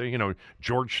lot.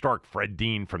 George Stark, Fred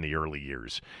Dean from the early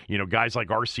years, guys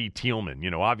like R.C.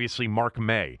 Thielman, obviously Mark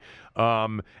May.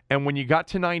 And when you got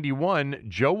to 91,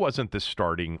 Joe wasn't the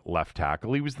starting left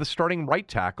tackle. He was the starting right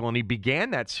tackle, and he began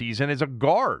that season as a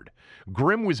guard.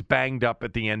 Grimm was banged up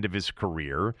at the end of his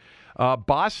career.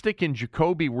 Bostic and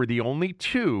Jacoby were the only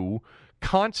two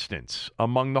constants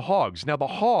among the Hogs. Now, the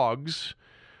Hogs,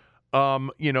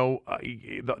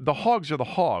 the Hogs are the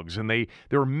Hogs, and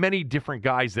there are many different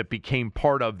guys that became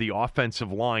part of the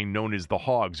offensive line known as the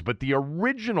Hogs. But the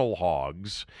original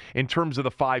Hogs, in terms of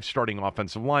the five starting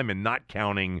offensive linemen, not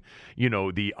counting,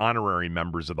 the honorary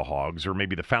members of the Hogs, or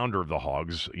maybe the founder of the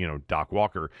Hogs, Doc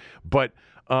Walker, but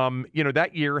that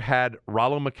year had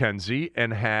Rollo McKenzie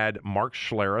and had Mark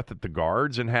Schlereth at the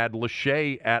guards and had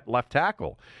Lachey at left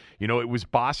tackle. It was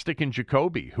Bostic and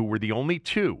Jacoby who were the only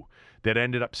two that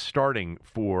ended up starting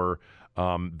for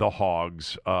the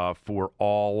Hogs for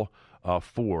all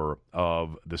four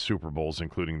of the Super Bowls,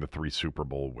 including the 3 Super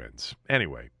Bowl wins.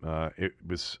 Anyway, it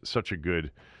was such a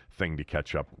good thing to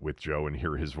catch up with Joe and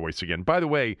hear his voice again. By the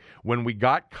way, when we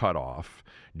got cut off,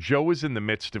 Joe was in the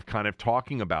midst of kind of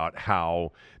talking about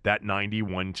how that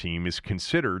 91 team is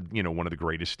considered, one of the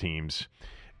greatest teams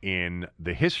in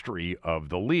the history of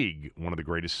the league, one of the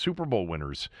greatest Super Bowl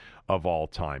winners of all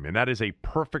time. And that is a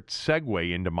perfect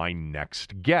segue into my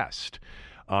next guest.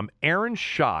 Aaron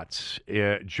Schatz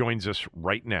joins us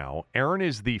right now. Aaron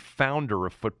is the founder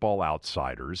of Football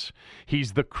Outsiders.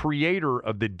 He's the creator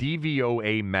of the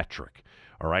DVOA metric.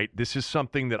 All right, this is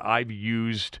something that I've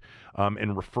used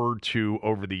and referred to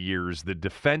over the years, the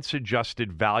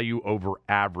defense-adjusted value over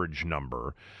average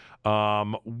number,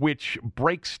 which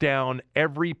breaks down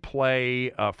every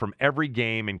play from every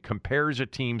game and compares a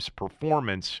team's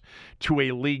performance to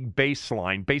a league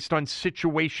baseline based on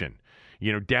situation,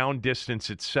 down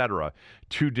distance, etc.,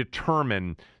 to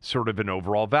determine sort of an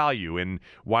overall value. And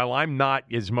while I'm not,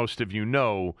 as most of you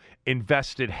know,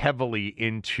 invested heavily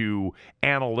into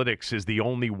analytics as the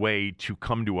only way to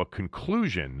come to a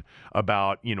conclusion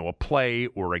about, a play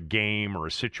or a game or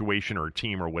a situation or a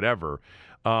team or whatever,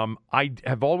 I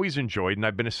have always enjoyed, and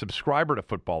I've been a subscriber to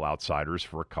Football Outsiders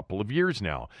for a couple of years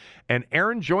now. And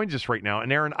Aaron joins us right now.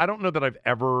 And Aaron, I don't know that I've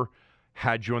ever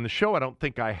had you on the show. I don't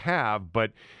think I have,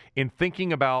 but in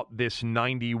thinking about this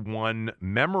 91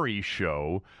 memory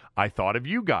show, I thought of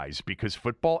you guys because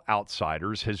Football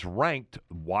Outsiders has ranked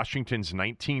Washington's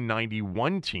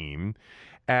 1991 team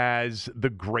as the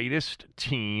greatest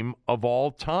team of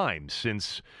all time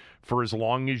for as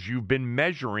long as you've been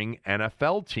measuring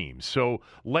NFL teams. So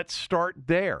let's start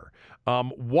there.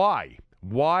 Why?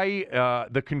 Why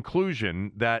the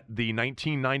conclusion that the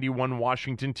 1991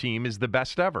 Washington team is the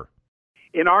best ever?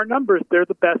 In our numbers, they're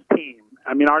the best team.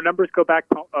 I mean, our numbers go back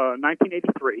to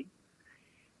 1983,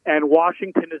 and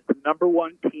Washington is the number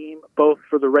one team both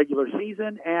for the regular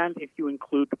season and if you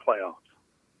include the playoffs.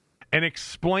 And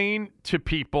explain to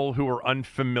people who are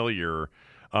unfamiliar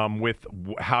with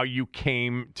how you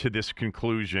came to this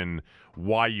conclusion,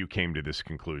 why you came to this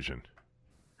conclusion.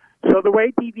 So the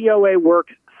way DVOA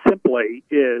works simply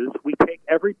is we take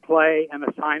every play and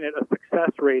assign it a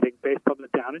success rating based on the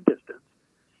down and distance.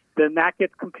 Then that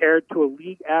gets compared to a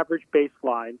league average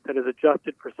baseline that is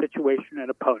adjusted for situation and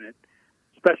opponent.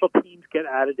 Special teams get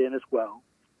added in as well.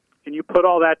 And you put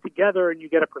all that together and you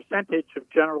get a percentage of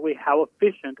generally how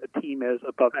efficient a team is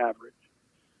above average.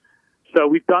 So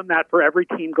we've done that for every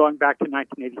team going back to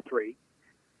 1983.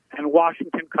 And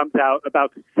Washington comes out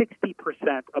about 60%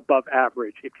 above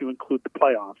average if you include the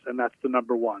playoffs, and that's the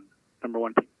number one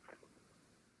team.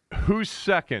 Who's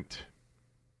second?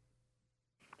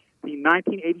 The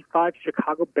 1985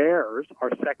 Chicago Bears are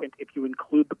second if you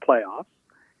include the playoffs.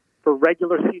 For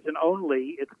regular season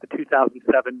only, it's the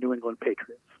 2007 New England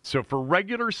Patriots. So for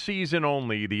regular season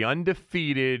only, the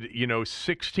undefeated,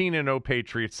 16-0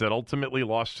 Patriots that ultimately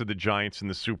lost to the Giants in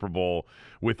the Super Bowl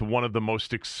with one of the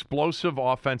most explosive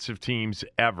offensive teams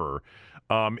ever,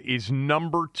 is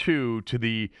number two to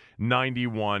the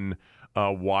 91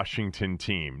 Washington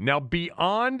team. Now,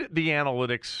 beyond the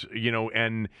analytics,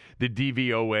 and the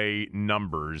DVOA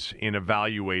numbers in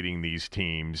evaluating these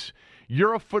teams,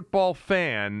 you're a football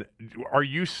fan. Are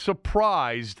you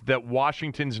surprised that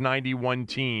Washington's 91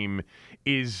 team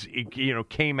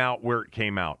came out where it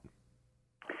came out?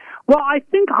 Well, I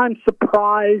think I'm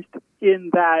surprised in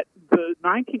that the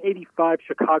 1985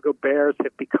 Chicago Bears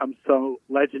have become so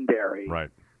legendary. Right.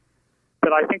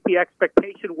 But I think the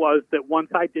expectation was that once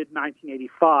I did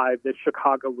 1985, that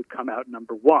Chicago would come out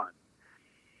number one.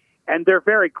 And they're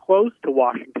very close to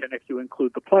Washington if you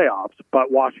include the playoffs,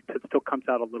 but Washington still comes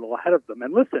out a little ahead of them.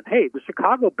 And listen, hey, the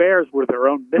Chicago Bears were their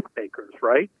own myth makers,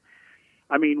 right?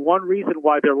 I mean, one reason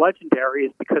why they're legendary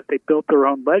is because they built their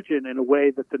own legend in a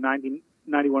way that the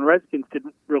 91 Redskins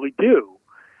didn't really do.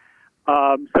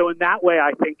 So in that way,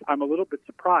 I think I'm a little bit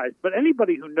surprised. But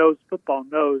anybody who knows football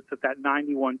knows that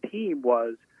 91 team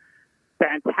was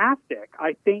fantastic.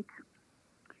 I think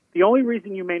the only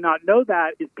reason you may not know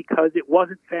that is because it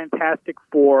wasn't fantastic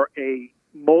for a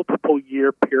multiple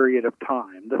year period of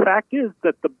time. The fact is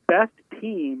that the best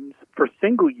teams for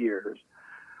single years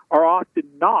are often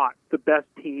not the best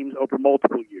teams over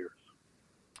multiple years.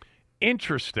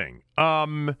 Interesting. I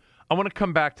want to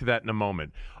come back to that in a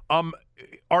moment.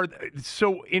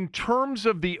 So in terms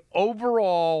of the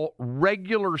overall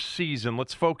regular season,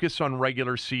 let's focus on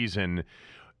regular season.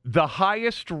 The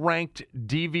highest ranked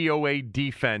DVOA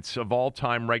defense of all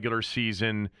time regular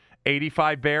season,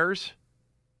 85 Bears?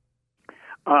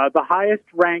 The highest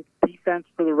ranked defense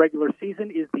for the regular season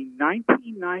is the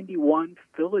 1991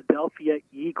 Philadelphia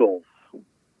Eagles.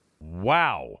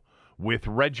 Wow. With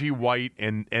Reggie White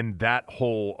and that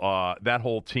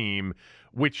whole team,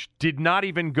 which did not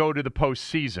even go to the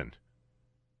postseason.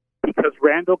 Because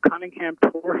Randall Cunningham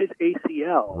tore his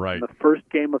ACL in the first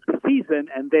game of the season,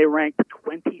 and they ranked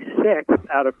 26th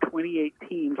out of 28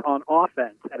 teams on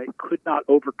offense, and it could not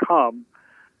overcome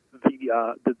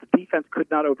the defense could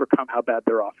not overcome how bad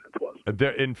their offense was.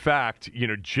 In fact,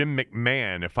 Jim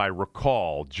McMahon, if I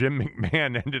recall, Jim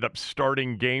McMahon ended up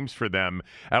starting games for them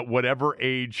at whatever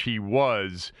age he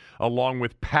was, along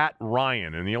with Pat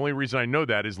Ryan. And the only reason I know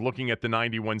that is looking at the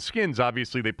 91 Skins.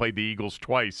 Obviously, they played the Eagles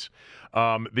twice.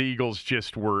 The Eagles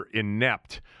just were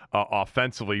inept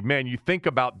offensively. Man, you think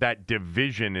about that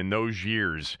division in those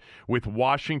years with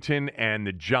Washington and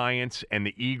the Giants and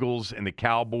the Eagles and the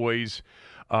Cowboys.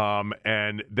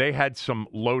 And they had some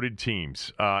loaded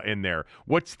teams in there.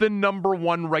 What's the number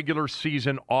one regular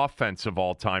season offense of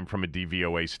all time from a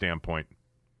DVOA standpoint?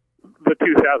 The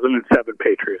 2007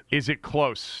 Patriots. Is it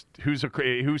close? Who's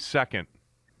second?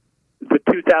 The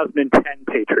 2010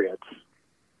 Patriots.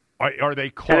 Are they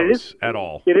close at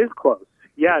all? It is close.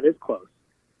 Yeah, it is close.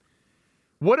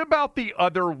 What about the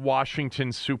other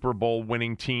Washington Super Bowl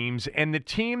winning teams and the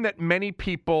team that many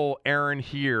people, Aaron,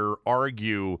 here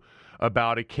argue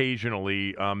about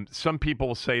occasionally? Some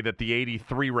people say that the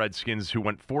 83 Redskins, who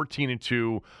went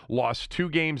 14-2, lost 2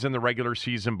 games in the regular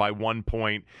season by 1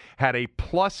 point, had a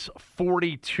plus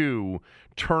 42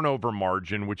 turnover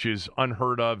margin, which is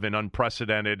unheard of and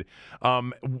unprecedented.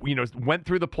 Went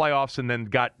through the playoffs and then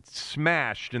got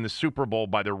smashed in the Super Bowl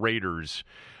by the Raiders.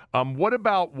 What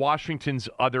about Washington's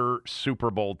other Super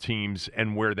Bowl teams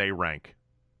and where they rank?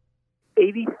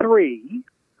 83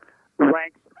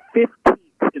 ranks 15th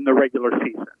in the regular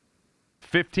season.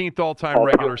 15th all-time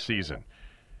regular season.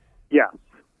 Yes.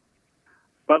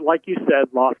 But like you said,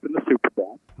 lost in the Super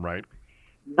Bowl. Right.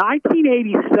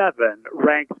 1987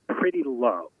 ranks pretty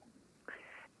low.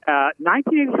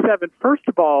 1987, first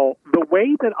of all, the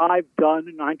way that I've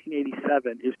done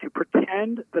 1987 is to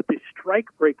pretend that the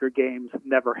strikebreaker games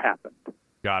never happened.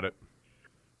 Got it.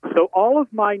 So all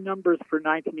of my numbers for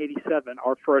 1987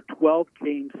 are for a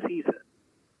 12-game season,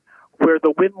 where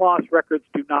the win-loss records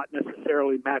do not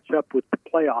necessarily match up with the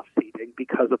playoff seeding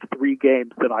because of 3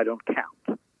 games that I don't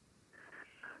count.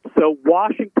 So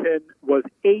Washington was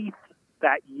 8th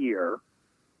that year,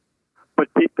 but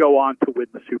did go on to win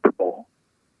the Super Bowl.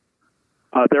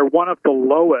 They're one of the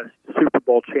lowest Super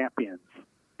Bowl champions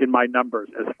in my numbers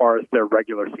as far as their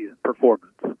regular season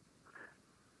performance.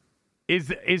 Is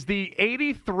the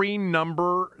 83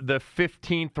 number the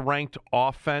 15th ranked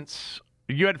offense?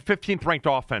 You had 15th ranked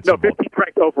offense. No, 15th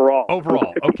ranked overall.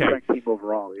 Overall, 15th okay. ranked team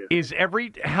overall, yeah.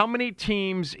 How many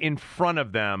teams in front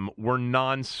of them were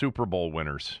non-Super Bowl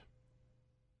winners?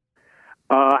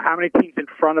 How many teams in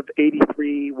front of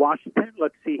 83 Washington?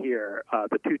 Let's see here.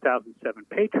 The 2007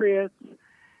 Patriots,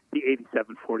 the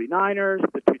 87 49ers,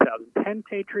 the 2010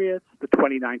 Patriots, the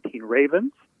 2019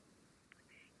 Ravens,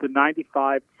 the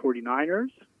 95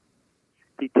 49ers,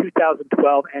 the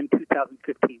 2012 and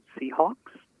 2015 Seahawks,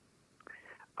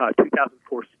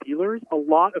 2004 Steelers. A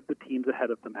lot of the teams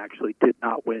ahead of them actually did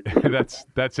not win.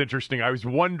 That's interesting. I was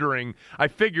wondering. I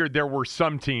figured there were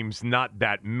some teams, not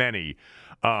that many,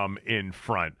 in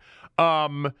front.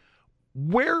 Right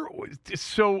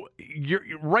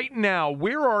now,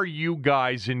 where are you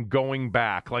guys in going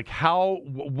back? Like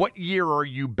what year are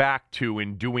you back to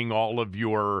in doing all of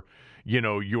your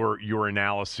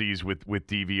analyses with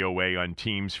DVOA on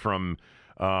teams from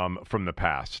the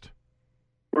past?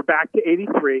 We're back to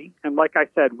 83, and like I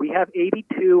said, we have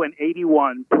 82 and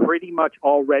 81 pretty much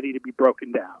all ready to be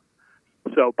broken down.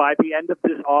 So by the end of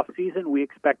this offseason, we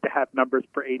expect to have numbers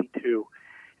for 82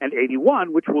 and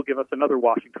 81, which will give us another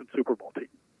Washington Super Bowl team.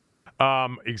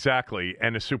 Exactly,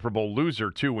 and a Super Bowl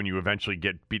loser, too, when you eventually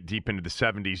get deep into the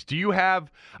 70s.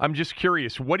 I'm just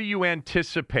curious, what do you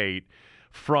anticipate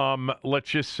from, let's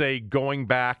just say, going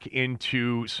back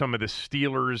into some of the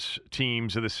Steelers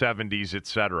teams of the 70s, et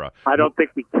cetera? I don't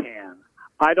think we can.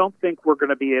 I don't think we're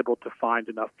going to be able to find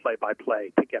enough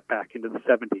play-by-play to get back into the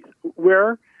 70s.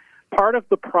 Where part of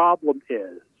the problem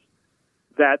is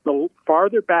that the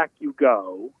farther back you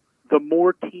go, the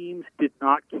more teams did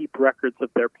not keep records of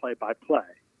their play-by-play.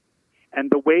 And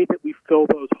the way that we fill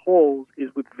those holes is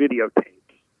with videotapes.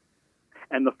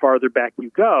 And the farther back you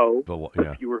go,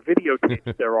 the fewer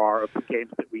videotapes there are of the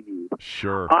games that we need.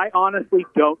 Sure. I honestly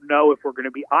don't know if we're going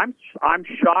to be. I'm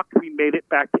shocked we made it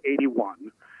back to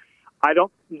 81. I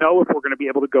don't know if we're going to be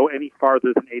able to go any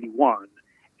farther than 81.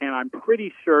 And I'm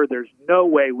pretty sure there's no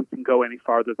way we can go any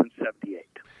farther than 78.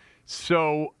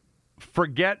 So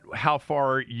forget how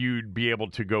far you'd be able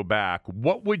to go back.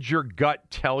 What would your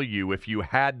gut tell you if you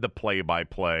had the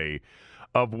play-by-play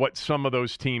of what some of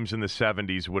those teams in the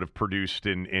 70s would have produced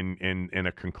in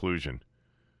a conclusion?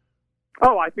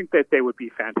 Oh, I think that they would be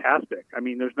fantastic. I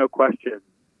mean, there's no question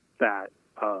that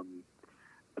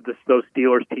those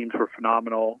Steelers teams were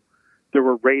phenomenal. There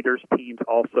were Raiders teams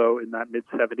also in that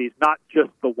mid-'70s, not just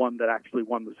the one that actually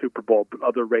won the Super Bowl, but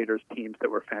other Raiders teams that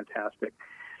were fantastic.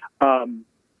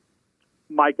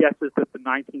 My guess is that the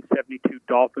 1972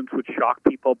 Dolphins would shock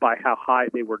people by how high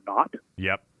they were not.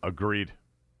 Yep, agreed.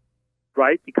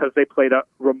 Right, because they played a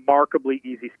remarkably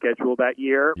easy schedule that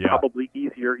year, Yeah. probably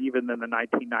easier even than the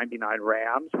 1999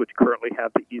 Rams, which currently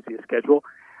have the easiest schedule.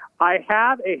 I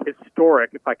have a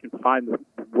historic, if I can find the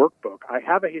workbook, I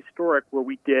have a historic where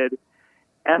we did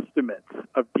estimates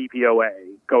of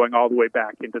DVOA going all the way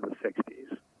back into the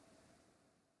 60s.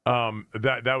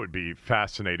 That would be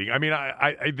fascinating. I mean,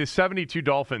 I the 72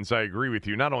 Dolphins, I agree with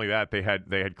you. Not only that, they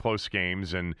had close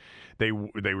games, and they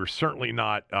were certainly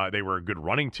not. They were a good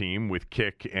running team with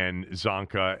Kick and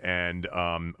Zonka and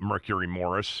Mercury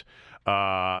Morris.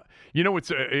 You know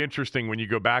what's interesting when you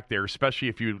go back there, especially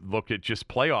if you look at just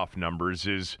playoff numbers,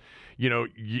 is your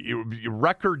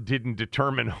record didn't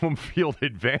determine home field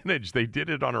advantage. They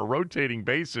did it on a rotating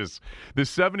basis. The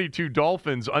 72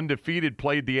 Dolphins, undefeated,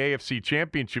 played the AFC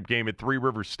Championship game at Three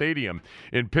Rivers Stadium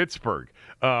in Pittsburgh,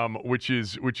 which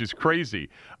is crazy.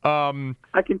 I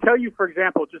can tell you, for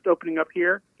example, just opening up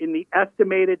here, in the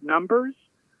estimated numbers,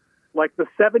 like the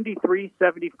 73,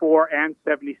 74, and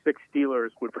 76 Steelers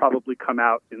would probably come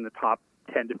out in the top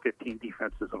 10 to 15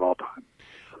 defenses of all time.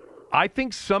 I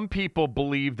think some people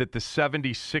believe that the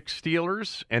 76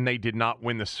 Steelers, and they did not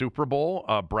win the Super Bowl,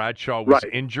 Bradshaw was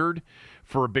injured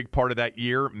for a big part of that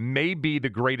year, may be the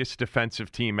greatest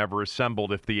defensive team ever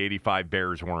assembled if the 85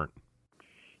 Bears weren't.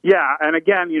 Yeah, and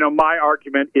again, my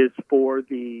argument is for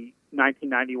the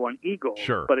 1991 Eagles.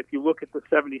 Sure. But if you look at the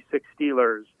 76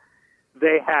 Steelers,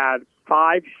 they had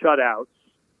 5 shutouts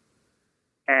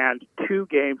and 2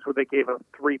 games where they gave up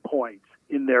 3 points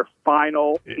in their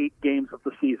final 8 games of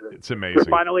the season. It's amazing. Their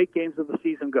final 8 games of the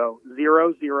season go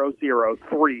 0, 0, 0,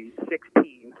 3,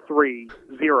 16, 3,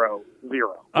 0,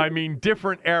 0. I mean,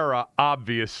 different era,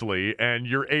 obviously, and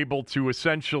you're able to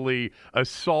essentially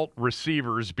assault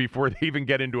receivers before they even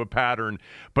get into a pattern.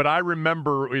 But I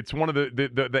remember it's one of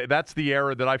the that's the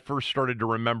era that I first started to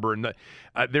remember. And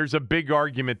there's a big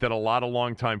argument that a lot of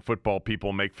longtime football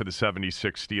people make for the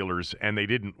 76 Steelers, and they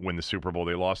didn't win the Super Bowl.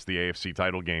 They lost the AFC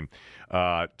title game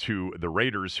to the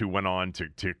Raiders, who went on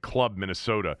to club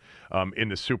Minnesota in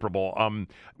the Super Bowl.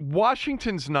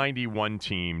 Washington's 91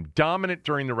 team, dominant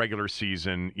during the regular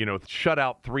season, shut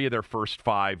out 3 of their first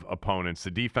 5 opponents.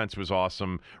 The defense was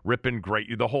awesome, ripping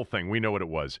great, the whole thing. We know what it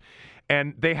was.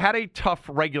 And they had a tough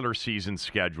regular season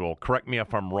schedule. Correct me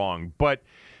if I'm wrong, but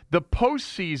the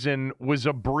postseason was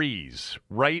a breeze,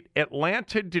 right?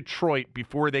 Atlanta, Detroit,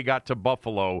 before they got to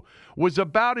Buffalo, was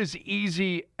about as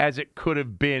easy as it could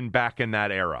have been back in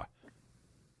that era.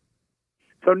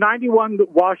 So 91,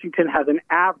 Washington has an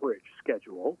average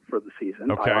schedule for the season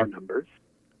by our numbers.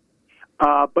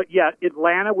 But yet,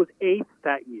 Atlanta was 8th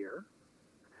that year.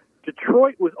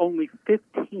 Detroit was only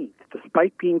 15th,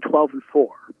 despite being 12-4.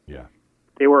 Yeah.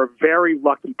 They were a very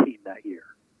lucky team that year.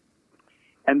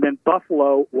 And then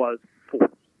Buffalo was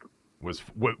 4th. Was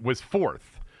 4th.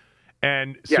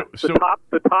 And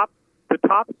the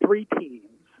top 3 teams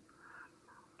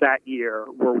that year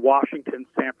were Washington,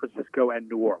 San Francisco, and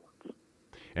New Orleans.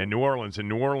 And New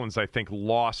Orleans, I think,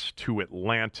 lost to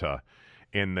Atlanta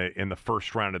in the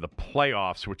first round of the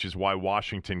playoffs, which is why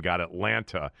Washington got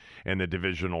Atlanta in the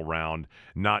divisional round,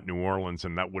 not New Orleans,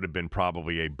 and that would have been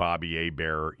probably a Bobby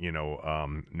Hebert,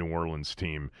 New Orleans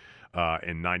team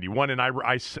in 91. And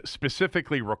I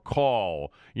specifically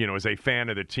recall, as a fan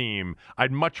of the team,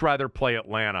 I'd much rather play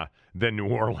Atlanta than New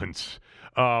Orleans.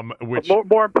 Which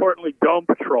more importantly, Dome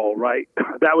Patrol, right?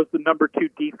 That was the number 2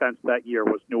 defense that year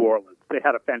was New Orleans. They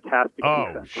had a fantastic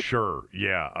defense. Oh, sure,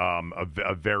 yeah,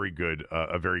 a very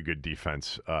good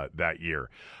defense that year.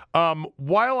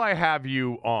 While I have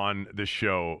you on the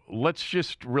show, let's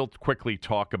just real quickly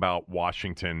talk about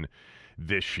Washington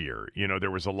this year.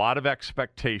 There was a lot of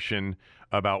expectation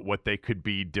about what they could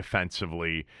be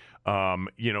defensively.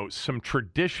 Some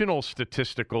traditional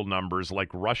statistical numbers like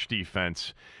rush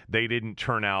defense, they didn't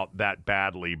turn out that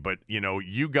badly. But,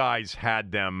 you guys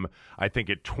had them, I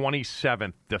think, at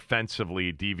 27th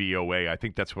defensively DVOA. I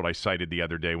think that's what I cited the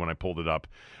other day when I pulled it up.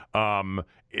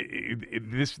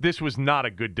 This was not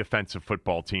a good defensive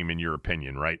football team, in your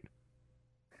opinion, right?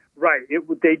 Right.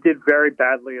 They did very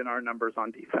badly in our numbers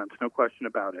on defense, no question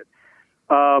about it.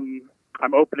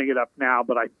 I'm opening it up now,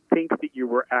 but I think that you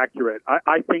were accurate.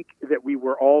 I think that we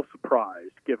were all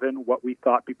surprised, given what we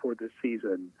thought before this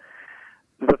season.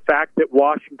 The fact that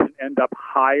Washington ended up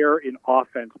higher in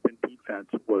offense than defense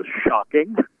was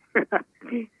shocking.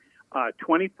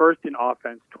 21st in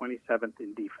offense, 27th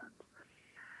in defense.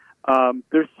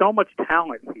 There's so much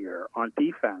talent here on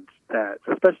defense that,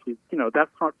 especially, that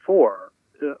front four,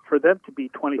 for them to be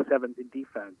 27th in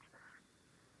defense,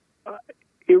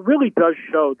 it really does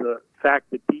show the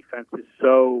fact that defense is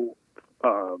so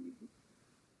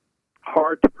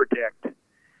hard to predict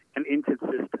and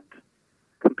inconsistent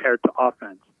compared to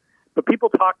offense. But people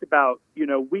talked about,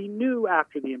 we knew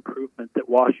after the improvement that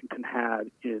Washington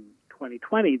had in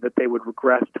 2020 that they would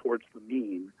regress towards the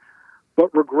mean.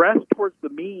 But regress towards the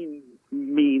mean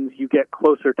means you get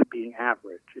closer to being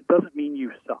average. It doesn't mean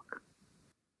you suck.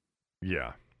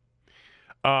 Yeah.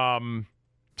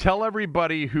 Tell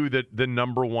everybody who the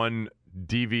number one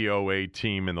DVOA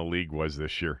team in the league was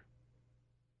this year.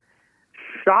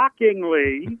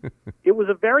 Shockingly, it was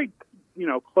a very,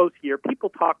 close year. People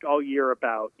talked all year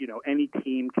about, any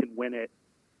team can win it.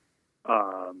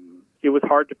 It was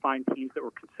hard to find teams that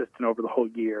were consistent over the whole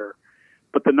year.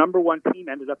 But the number one team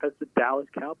ended up as the Dallas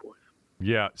Cowboys.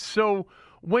 Yeah. So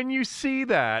when you see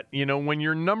that, when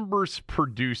your numbers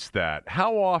produce that,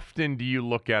 how often do you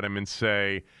look at them and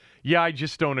say, yeah, I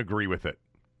just don't agree with it?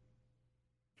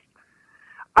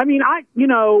 I mean, I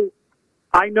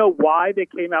know why they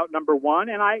came out number one,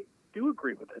 and I do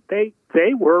agree with it.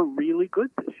 They were really good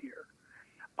this year.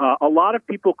 A lot of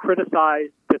people criticize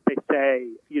that they say,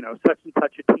 such and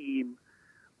such a team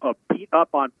beat up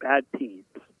on bad teams.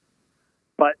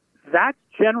 But that's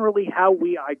generally how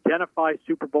we identify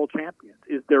Super Bowl champions,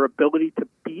 is their ability to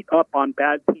beat up on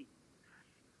bad teams.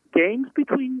 Games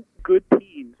between good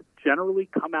teams generally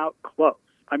come out close.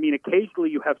 I mean, occasionally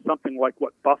you have something like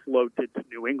what Buffalo did to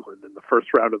New England in the first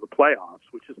round of the playoffs,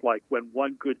 which is like when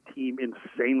one good team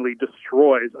insanely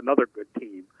destroys another good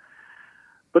team.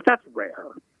 But that's rare.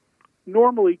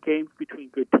 Normally, games between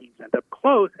good teams end up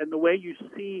close, and the way you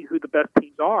see who the best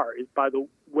teams are is by the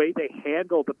way they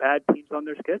handle the bad teams on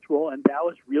their schedule, and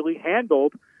Dallas really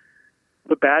handled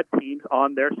the bad teams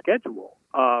on their schedule.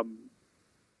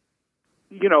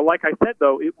 Like I said,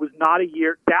 though, it was not a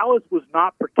year. Dallas was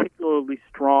not particularly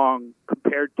strong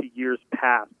compared to years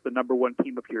past, the number one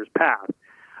team of years past,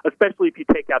 especially if you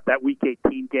take out that Week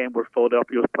 18 game where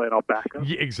Philadelphia was playing all backup.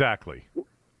 Yeah, exactly.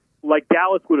 Like,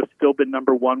 Dallas would have still been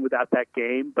number one without that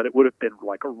game, but it would have been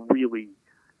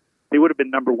they would have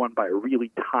been number one by a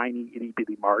really tiny,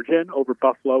 itty-bitty margin over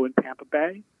Buffalo and Tampa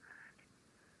Bay.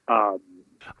 But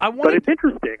it's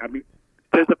interesting. I mean,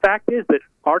 the fact is that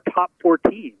our top four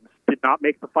teams did not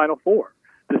make the Final Four.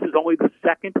 This is only the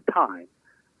second time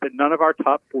that none of our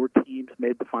top four teams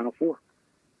made the Final Four.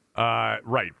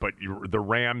 Right, but the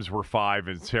Rams were 5,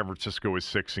 and San Francisco was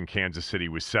 6, and Kansas City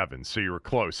was 7. So you were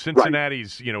close.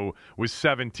 Cincinnati's, was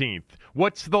 17th.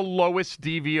 What's the lowest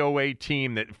DVOA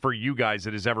team that for you guys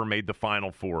that has ever made the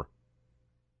Final Four?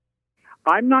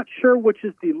 I'm not sure which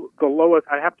is the lowest.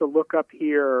 I have to look up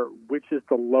here which is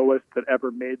the lowest that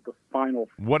ever made the Final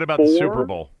Four. What about the Super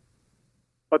Bowl?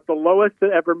 But the lowest that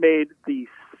ever made the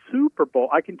Super Bowl,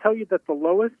 I can tell you that the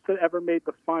lowest that ever made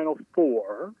the Final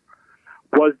Four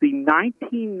was the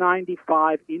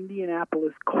 1995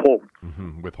 Indianapolis Colts.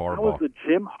 Mm-hmm, with Harbaugh. That was the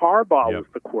Jim Harbaugh was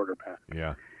the quarterback.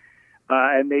 Yeah.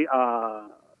 And they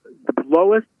the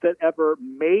lowest that ever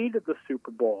made the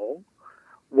Super Bowl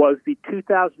was the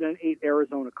 2008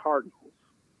 Arizona Cardinals.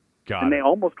 And they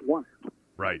almost won it.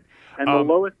 Right. And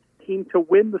the lowest team to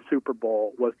win the Super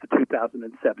Bowl was the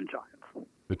 2007 Giants.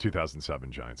 The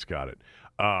 2007 Giants, got it.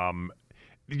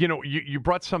 You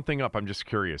brought something up. I'm just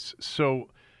curious. So,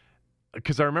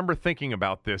 because I remember thinking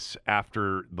about this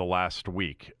after the last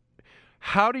week.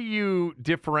 How do you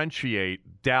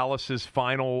differentiate Dallas's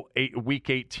final Week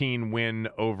 18 win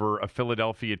over a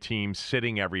Philadelphia team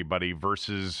sitting everybody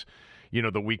versus,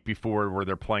 the week before where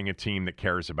they're playing a team that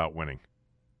cares about winning?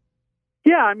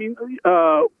 Yeah, I mean,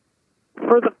 for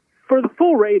the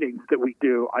full ratings that we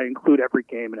do, I include every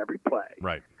game and every play.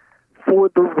 Right. For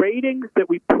the ratings that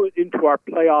we put into our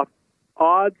playoff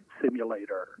odds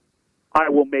simulator, I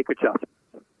will make adjustments.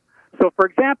 So, for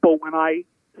example, when I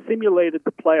simulated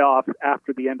the playoffs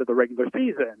after the end of the regular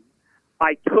season,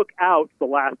 I took out the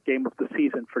last game of the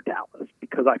season for Dallas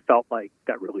because I felt like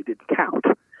that really didn't count.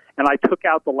 And I took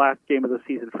out the last game of the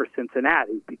season for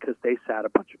Cincinnati because they sat a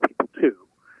bunch of people too.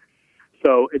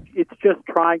 So it's just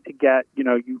trying to get,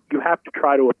 you have to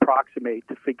try to approximate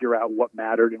to figure out what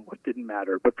mattered and what didn't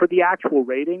matter. But for the actual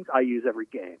ratings, I use every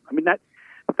game. I mean,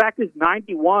 the fact is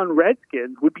 91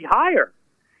 Redskins would be higher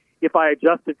if I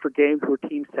adjusted for games where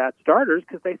teams sat starters,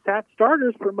 because they sat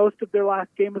starters for most of their last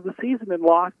game of the season and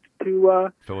lost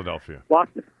to Philadelphia.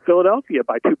 Lost to Philadelphia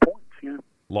by 2 points. Yeah.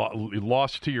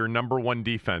 Lost to your number one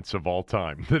defense of all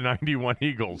time, the 91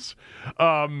 Eagles.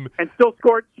 And still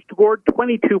scored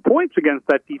 22 points against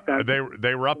that defense.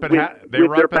 They were up at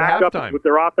halftime. With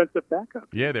their offensive backup.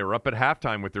 Yeah, they were up at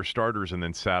halftime with their starters and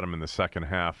then sat them in the second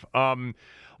half.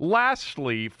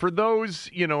 Lastly, for those,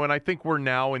 and I think we're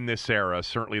now in this era,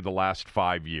 certainly the last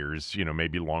 5 years,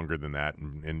 maybe longer than that,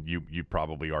 and you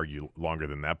probably argue longer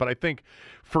than that. But I think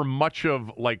for much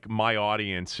of like my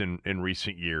audience in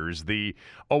recent years, the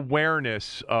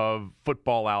awareness of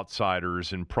Football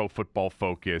Outsiders and Pro Football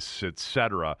Focus,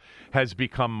 etc., has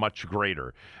become much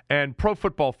greater. And Pro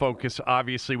Football Focus,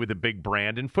 obviously, with a big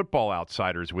brand, and Football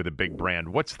Outsiders with a big brand.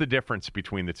 What's the difference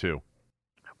between the two?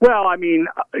 Well, I mean,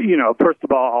 first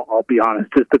of all, I'll be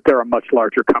honest, is that they're a much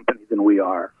larger company than we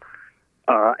are.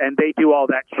 And they do all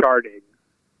that charting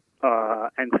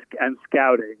and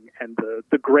scouting and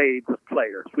the grades of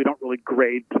players. We don't really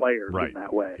grade players in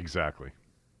that way. Exactly.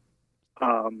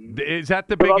 Is that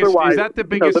the biggest? Is that the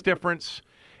biggest difference?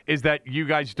 Is that you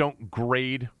guys don't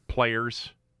grade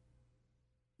players?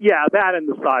 Yeah, that and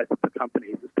the size of the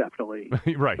companies is definitely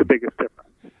right. The biggest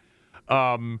difference.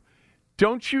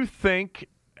 Don't you think?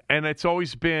 And it's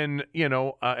always been,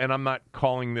 and I'm not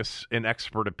calling this an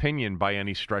expert opinion by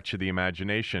any stretch of the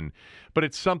imagination, but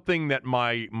it's something that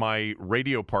my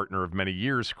radio partner of many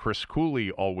years, Chris Cooley,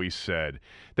 always said,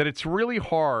 that it's really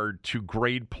hard to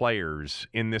grade players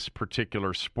in this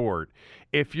particular sport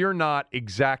if you're not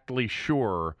exactly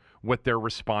sure what their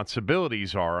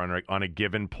responsibilities are on a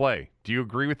given play. Do you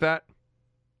agree with that?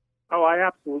 Oh, I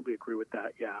absolutely agree with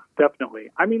that. Yeah, definitely.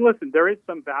 I mean, listen, there is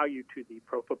some value to the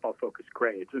Pro Football Focus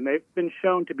grades, and they've been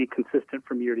shown to be consistent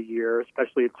from year to year,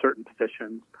 especially at certain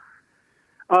positions.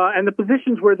 And the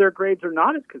positions where their grades are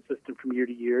not as consistent from year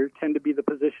to year tend to be the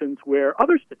positions where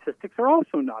other statistics are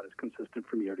also not as consistent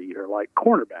from year to year, like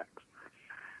cornerbacks.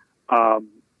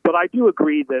 But I do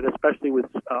agree that especially with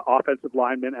offensive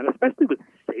linemen and especially with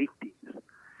safeties,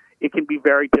 it can be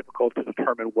very difficult to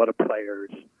determine what a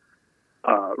player's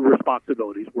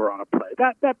responsibilities were on a play.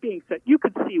 That being said, you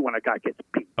can see when a guy gets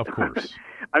beat. Of course.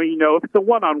 I mean, if it's a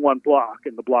one-on-one block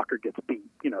and the blocker gets beat,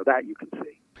 that you can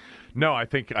see. No, I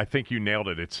think you nailed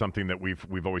it. It's something that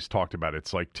we've always talked about.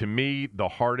 It's like, to me, the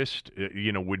hardest,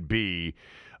 would be,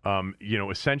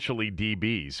 essentially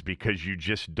DBs, because you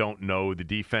just don't know the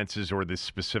defenses or the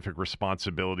specific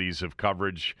responsibilities of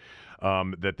coverage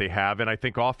that they have. And I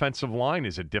think offensive line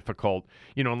is a difficult,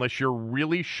 unless you're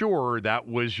really sure that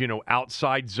was,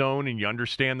 outside zone and you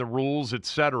understand the rules, et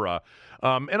cetera.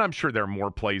 And I'm sure there are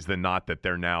more plays than not that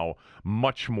they're now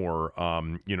much more,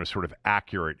 sort of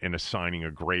accurate in assigning a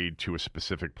grade to a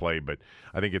specific play. But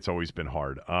I think it's always been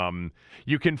hard.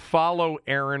 You can follow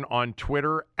Aaron on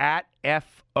Twitter at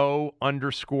FO_A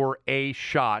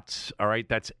shots. All right.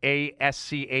 That's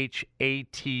ASCHATZ.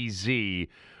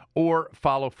 Or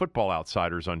follow Football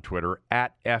Outsiders on Twitter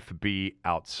at FB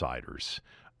Outsiders.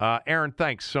 Aaron,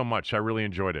 thanks so much. I really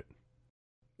enjoyed it.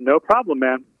 No problem,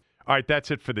 man. All right,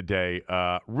 that's it for the day.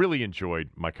 Really enjoyed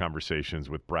my conversations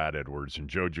with Brad Edwards and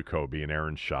Joe Jacoby and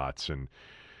Aaron Schatz, and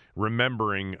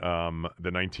remembering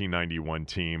the 1991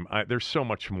 team. There's so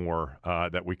much more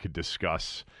that we could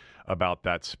discuss about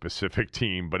that specific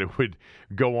team, but it would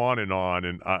go on. And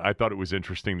I thought it was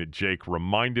interesting that Jake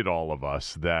reminded all of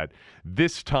us that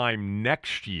this time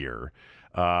next year,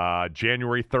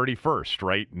 January 31st,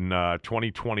 right, in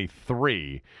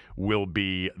 2023, will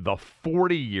be the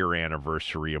 40-year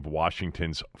anniversary of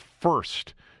Washington's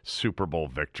first Super Bowl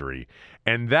victory.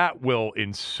 And that will,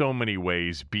 in so many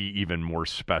ways, be even more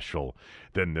special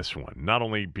than this one. Not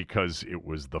only because it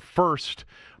was the first,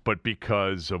 but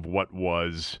because of what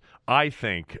was, I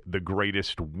think, the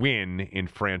greatest win in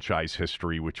franchise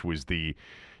history, which was the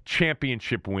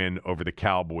championship win over the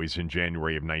Cowboys in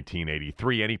January of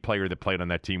 1983. Any player that played on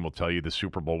that team will tell you the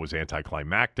Super Bowl was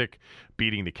anticlimactic.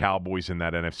 Beating the Cowboys in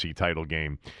that NFC title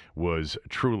game was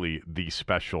truly the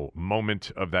special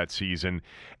moment of that season.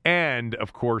 And,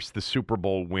 of course, the Super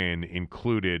Bowl win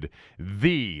included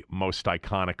the most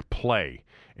iconic play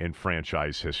in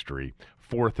franchise history.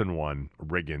 4th and 1,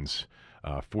 Riggins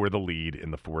for the lead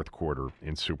in the fourth quarter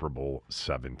in Super Bowl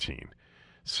 17.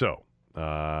 So,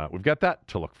 we've got that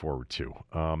to look forward to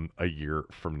a year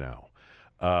from now.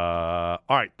 All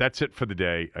right, that's it for the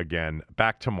day. Again,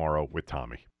 back tomorrow with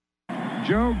Tommy.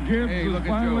 Joe Gibbs is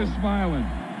finally smiling.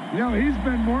 He's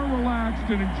been more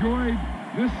relaxed and enjoyed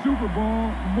this Super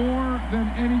Bowl more than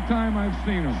any time I've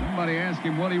seen him. Somebody asked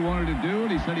him what he wanted to do,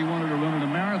 and he said he wanted to run in a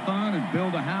marathon and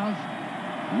build a house,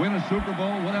 win a Super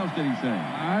Bowl. What else did he say?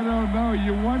 I don't know.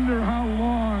 You wonder how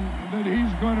long that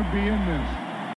he's going to be in this.